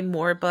defined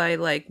more by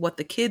like what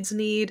the kids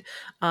need,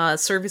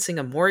 servicing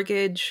a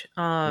mortgage,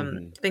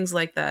 Hmm. things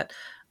like that.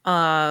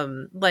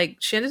 Like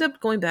she ended up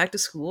going back to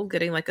school,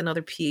 getting like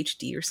another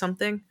PhD or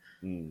something,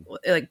 Mm.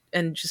 like,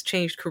 and just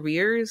changed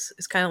careers.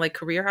 It's kind of like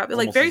career hobby,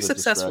 like Almost very as a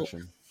successful.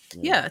 distraction.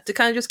 Yeah. Yeah, to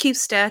kind of just keep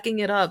stacking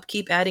it up,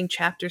 keep adding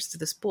chapters to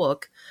this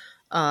book,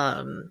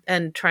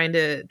 and trying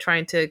to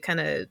kind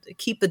of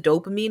keep the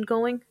dopamine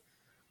going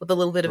with a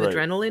little bit of Right.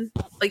 adrenaline.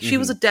 Like she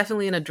was Hmm.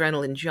 definitely an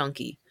adrenaline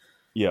junkie.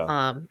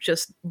 Yeah.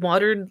 Just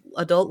modern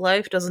adult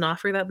life doesn't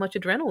offer that much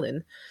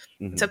adrenaline,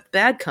 Hmm. except the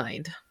bad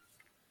kind.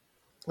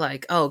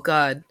 Like, oh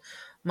god,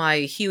 my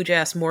huge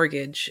ass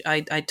mortgage.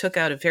 I took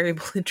out a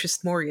variable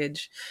interest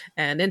mortgage,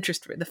 and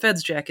interest the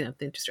Fed's jacking up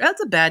the interest rate.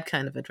 That's a bad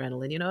kind of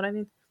adrenaline. You know what I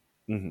mean?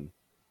 Hmm.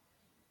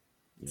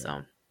 Yeah. So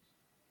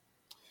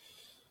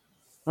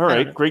All I don't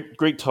right, know.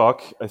 great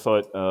talk. I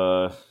thought,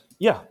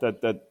 yeah,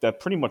 that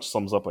pretty much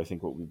sums up, I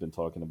think, what we've been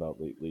talking about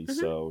lately. Hmm.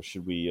 So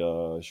should we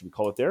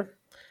call it there?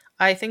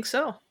 I think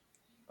so.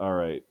 All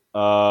right.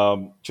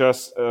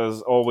 Just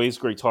as always,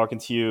 great talking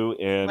to you.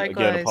 And again,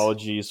 Likewise.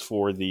 apologies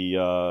for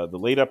the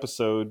late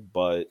episode,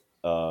 but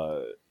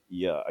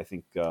yeah, I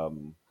think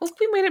Hope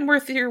we made it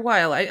worth your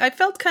while. I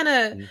felt kind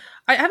of. mm,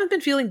 I haven't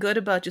been feeling good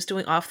about just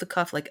doing off the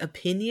cuff like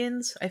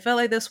opinions. I felt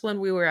like this one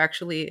we were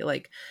actually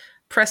like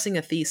pressing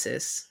a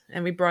thesis,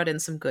 and we brought in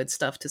some good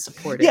stuff to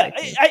support it. Yeah,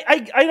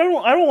 I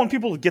don't want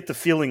people to get the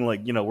feeling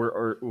like, you know,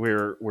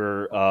 we're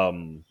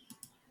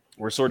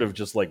sort of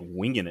just like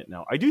winging it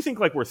now. I do think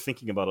like we're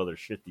thinking about other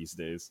shit these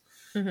days,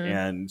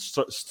 and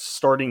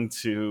starting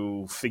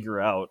to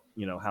figure out,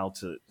 you know, how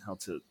to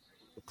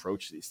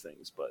approach these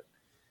things. But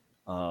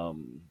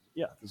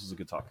yeah, this is a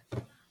good talk.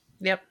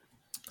 Yep.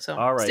 So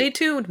all right. Stay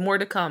tuned. More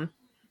to come.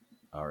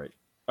 All right.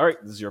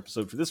 This is your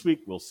episode for this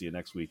week. We'll see you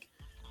next week.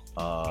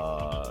 Same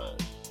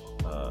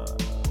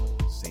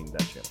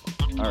that channel.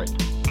 All right.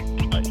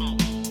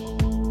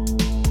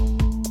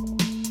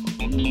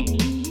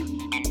 Bye.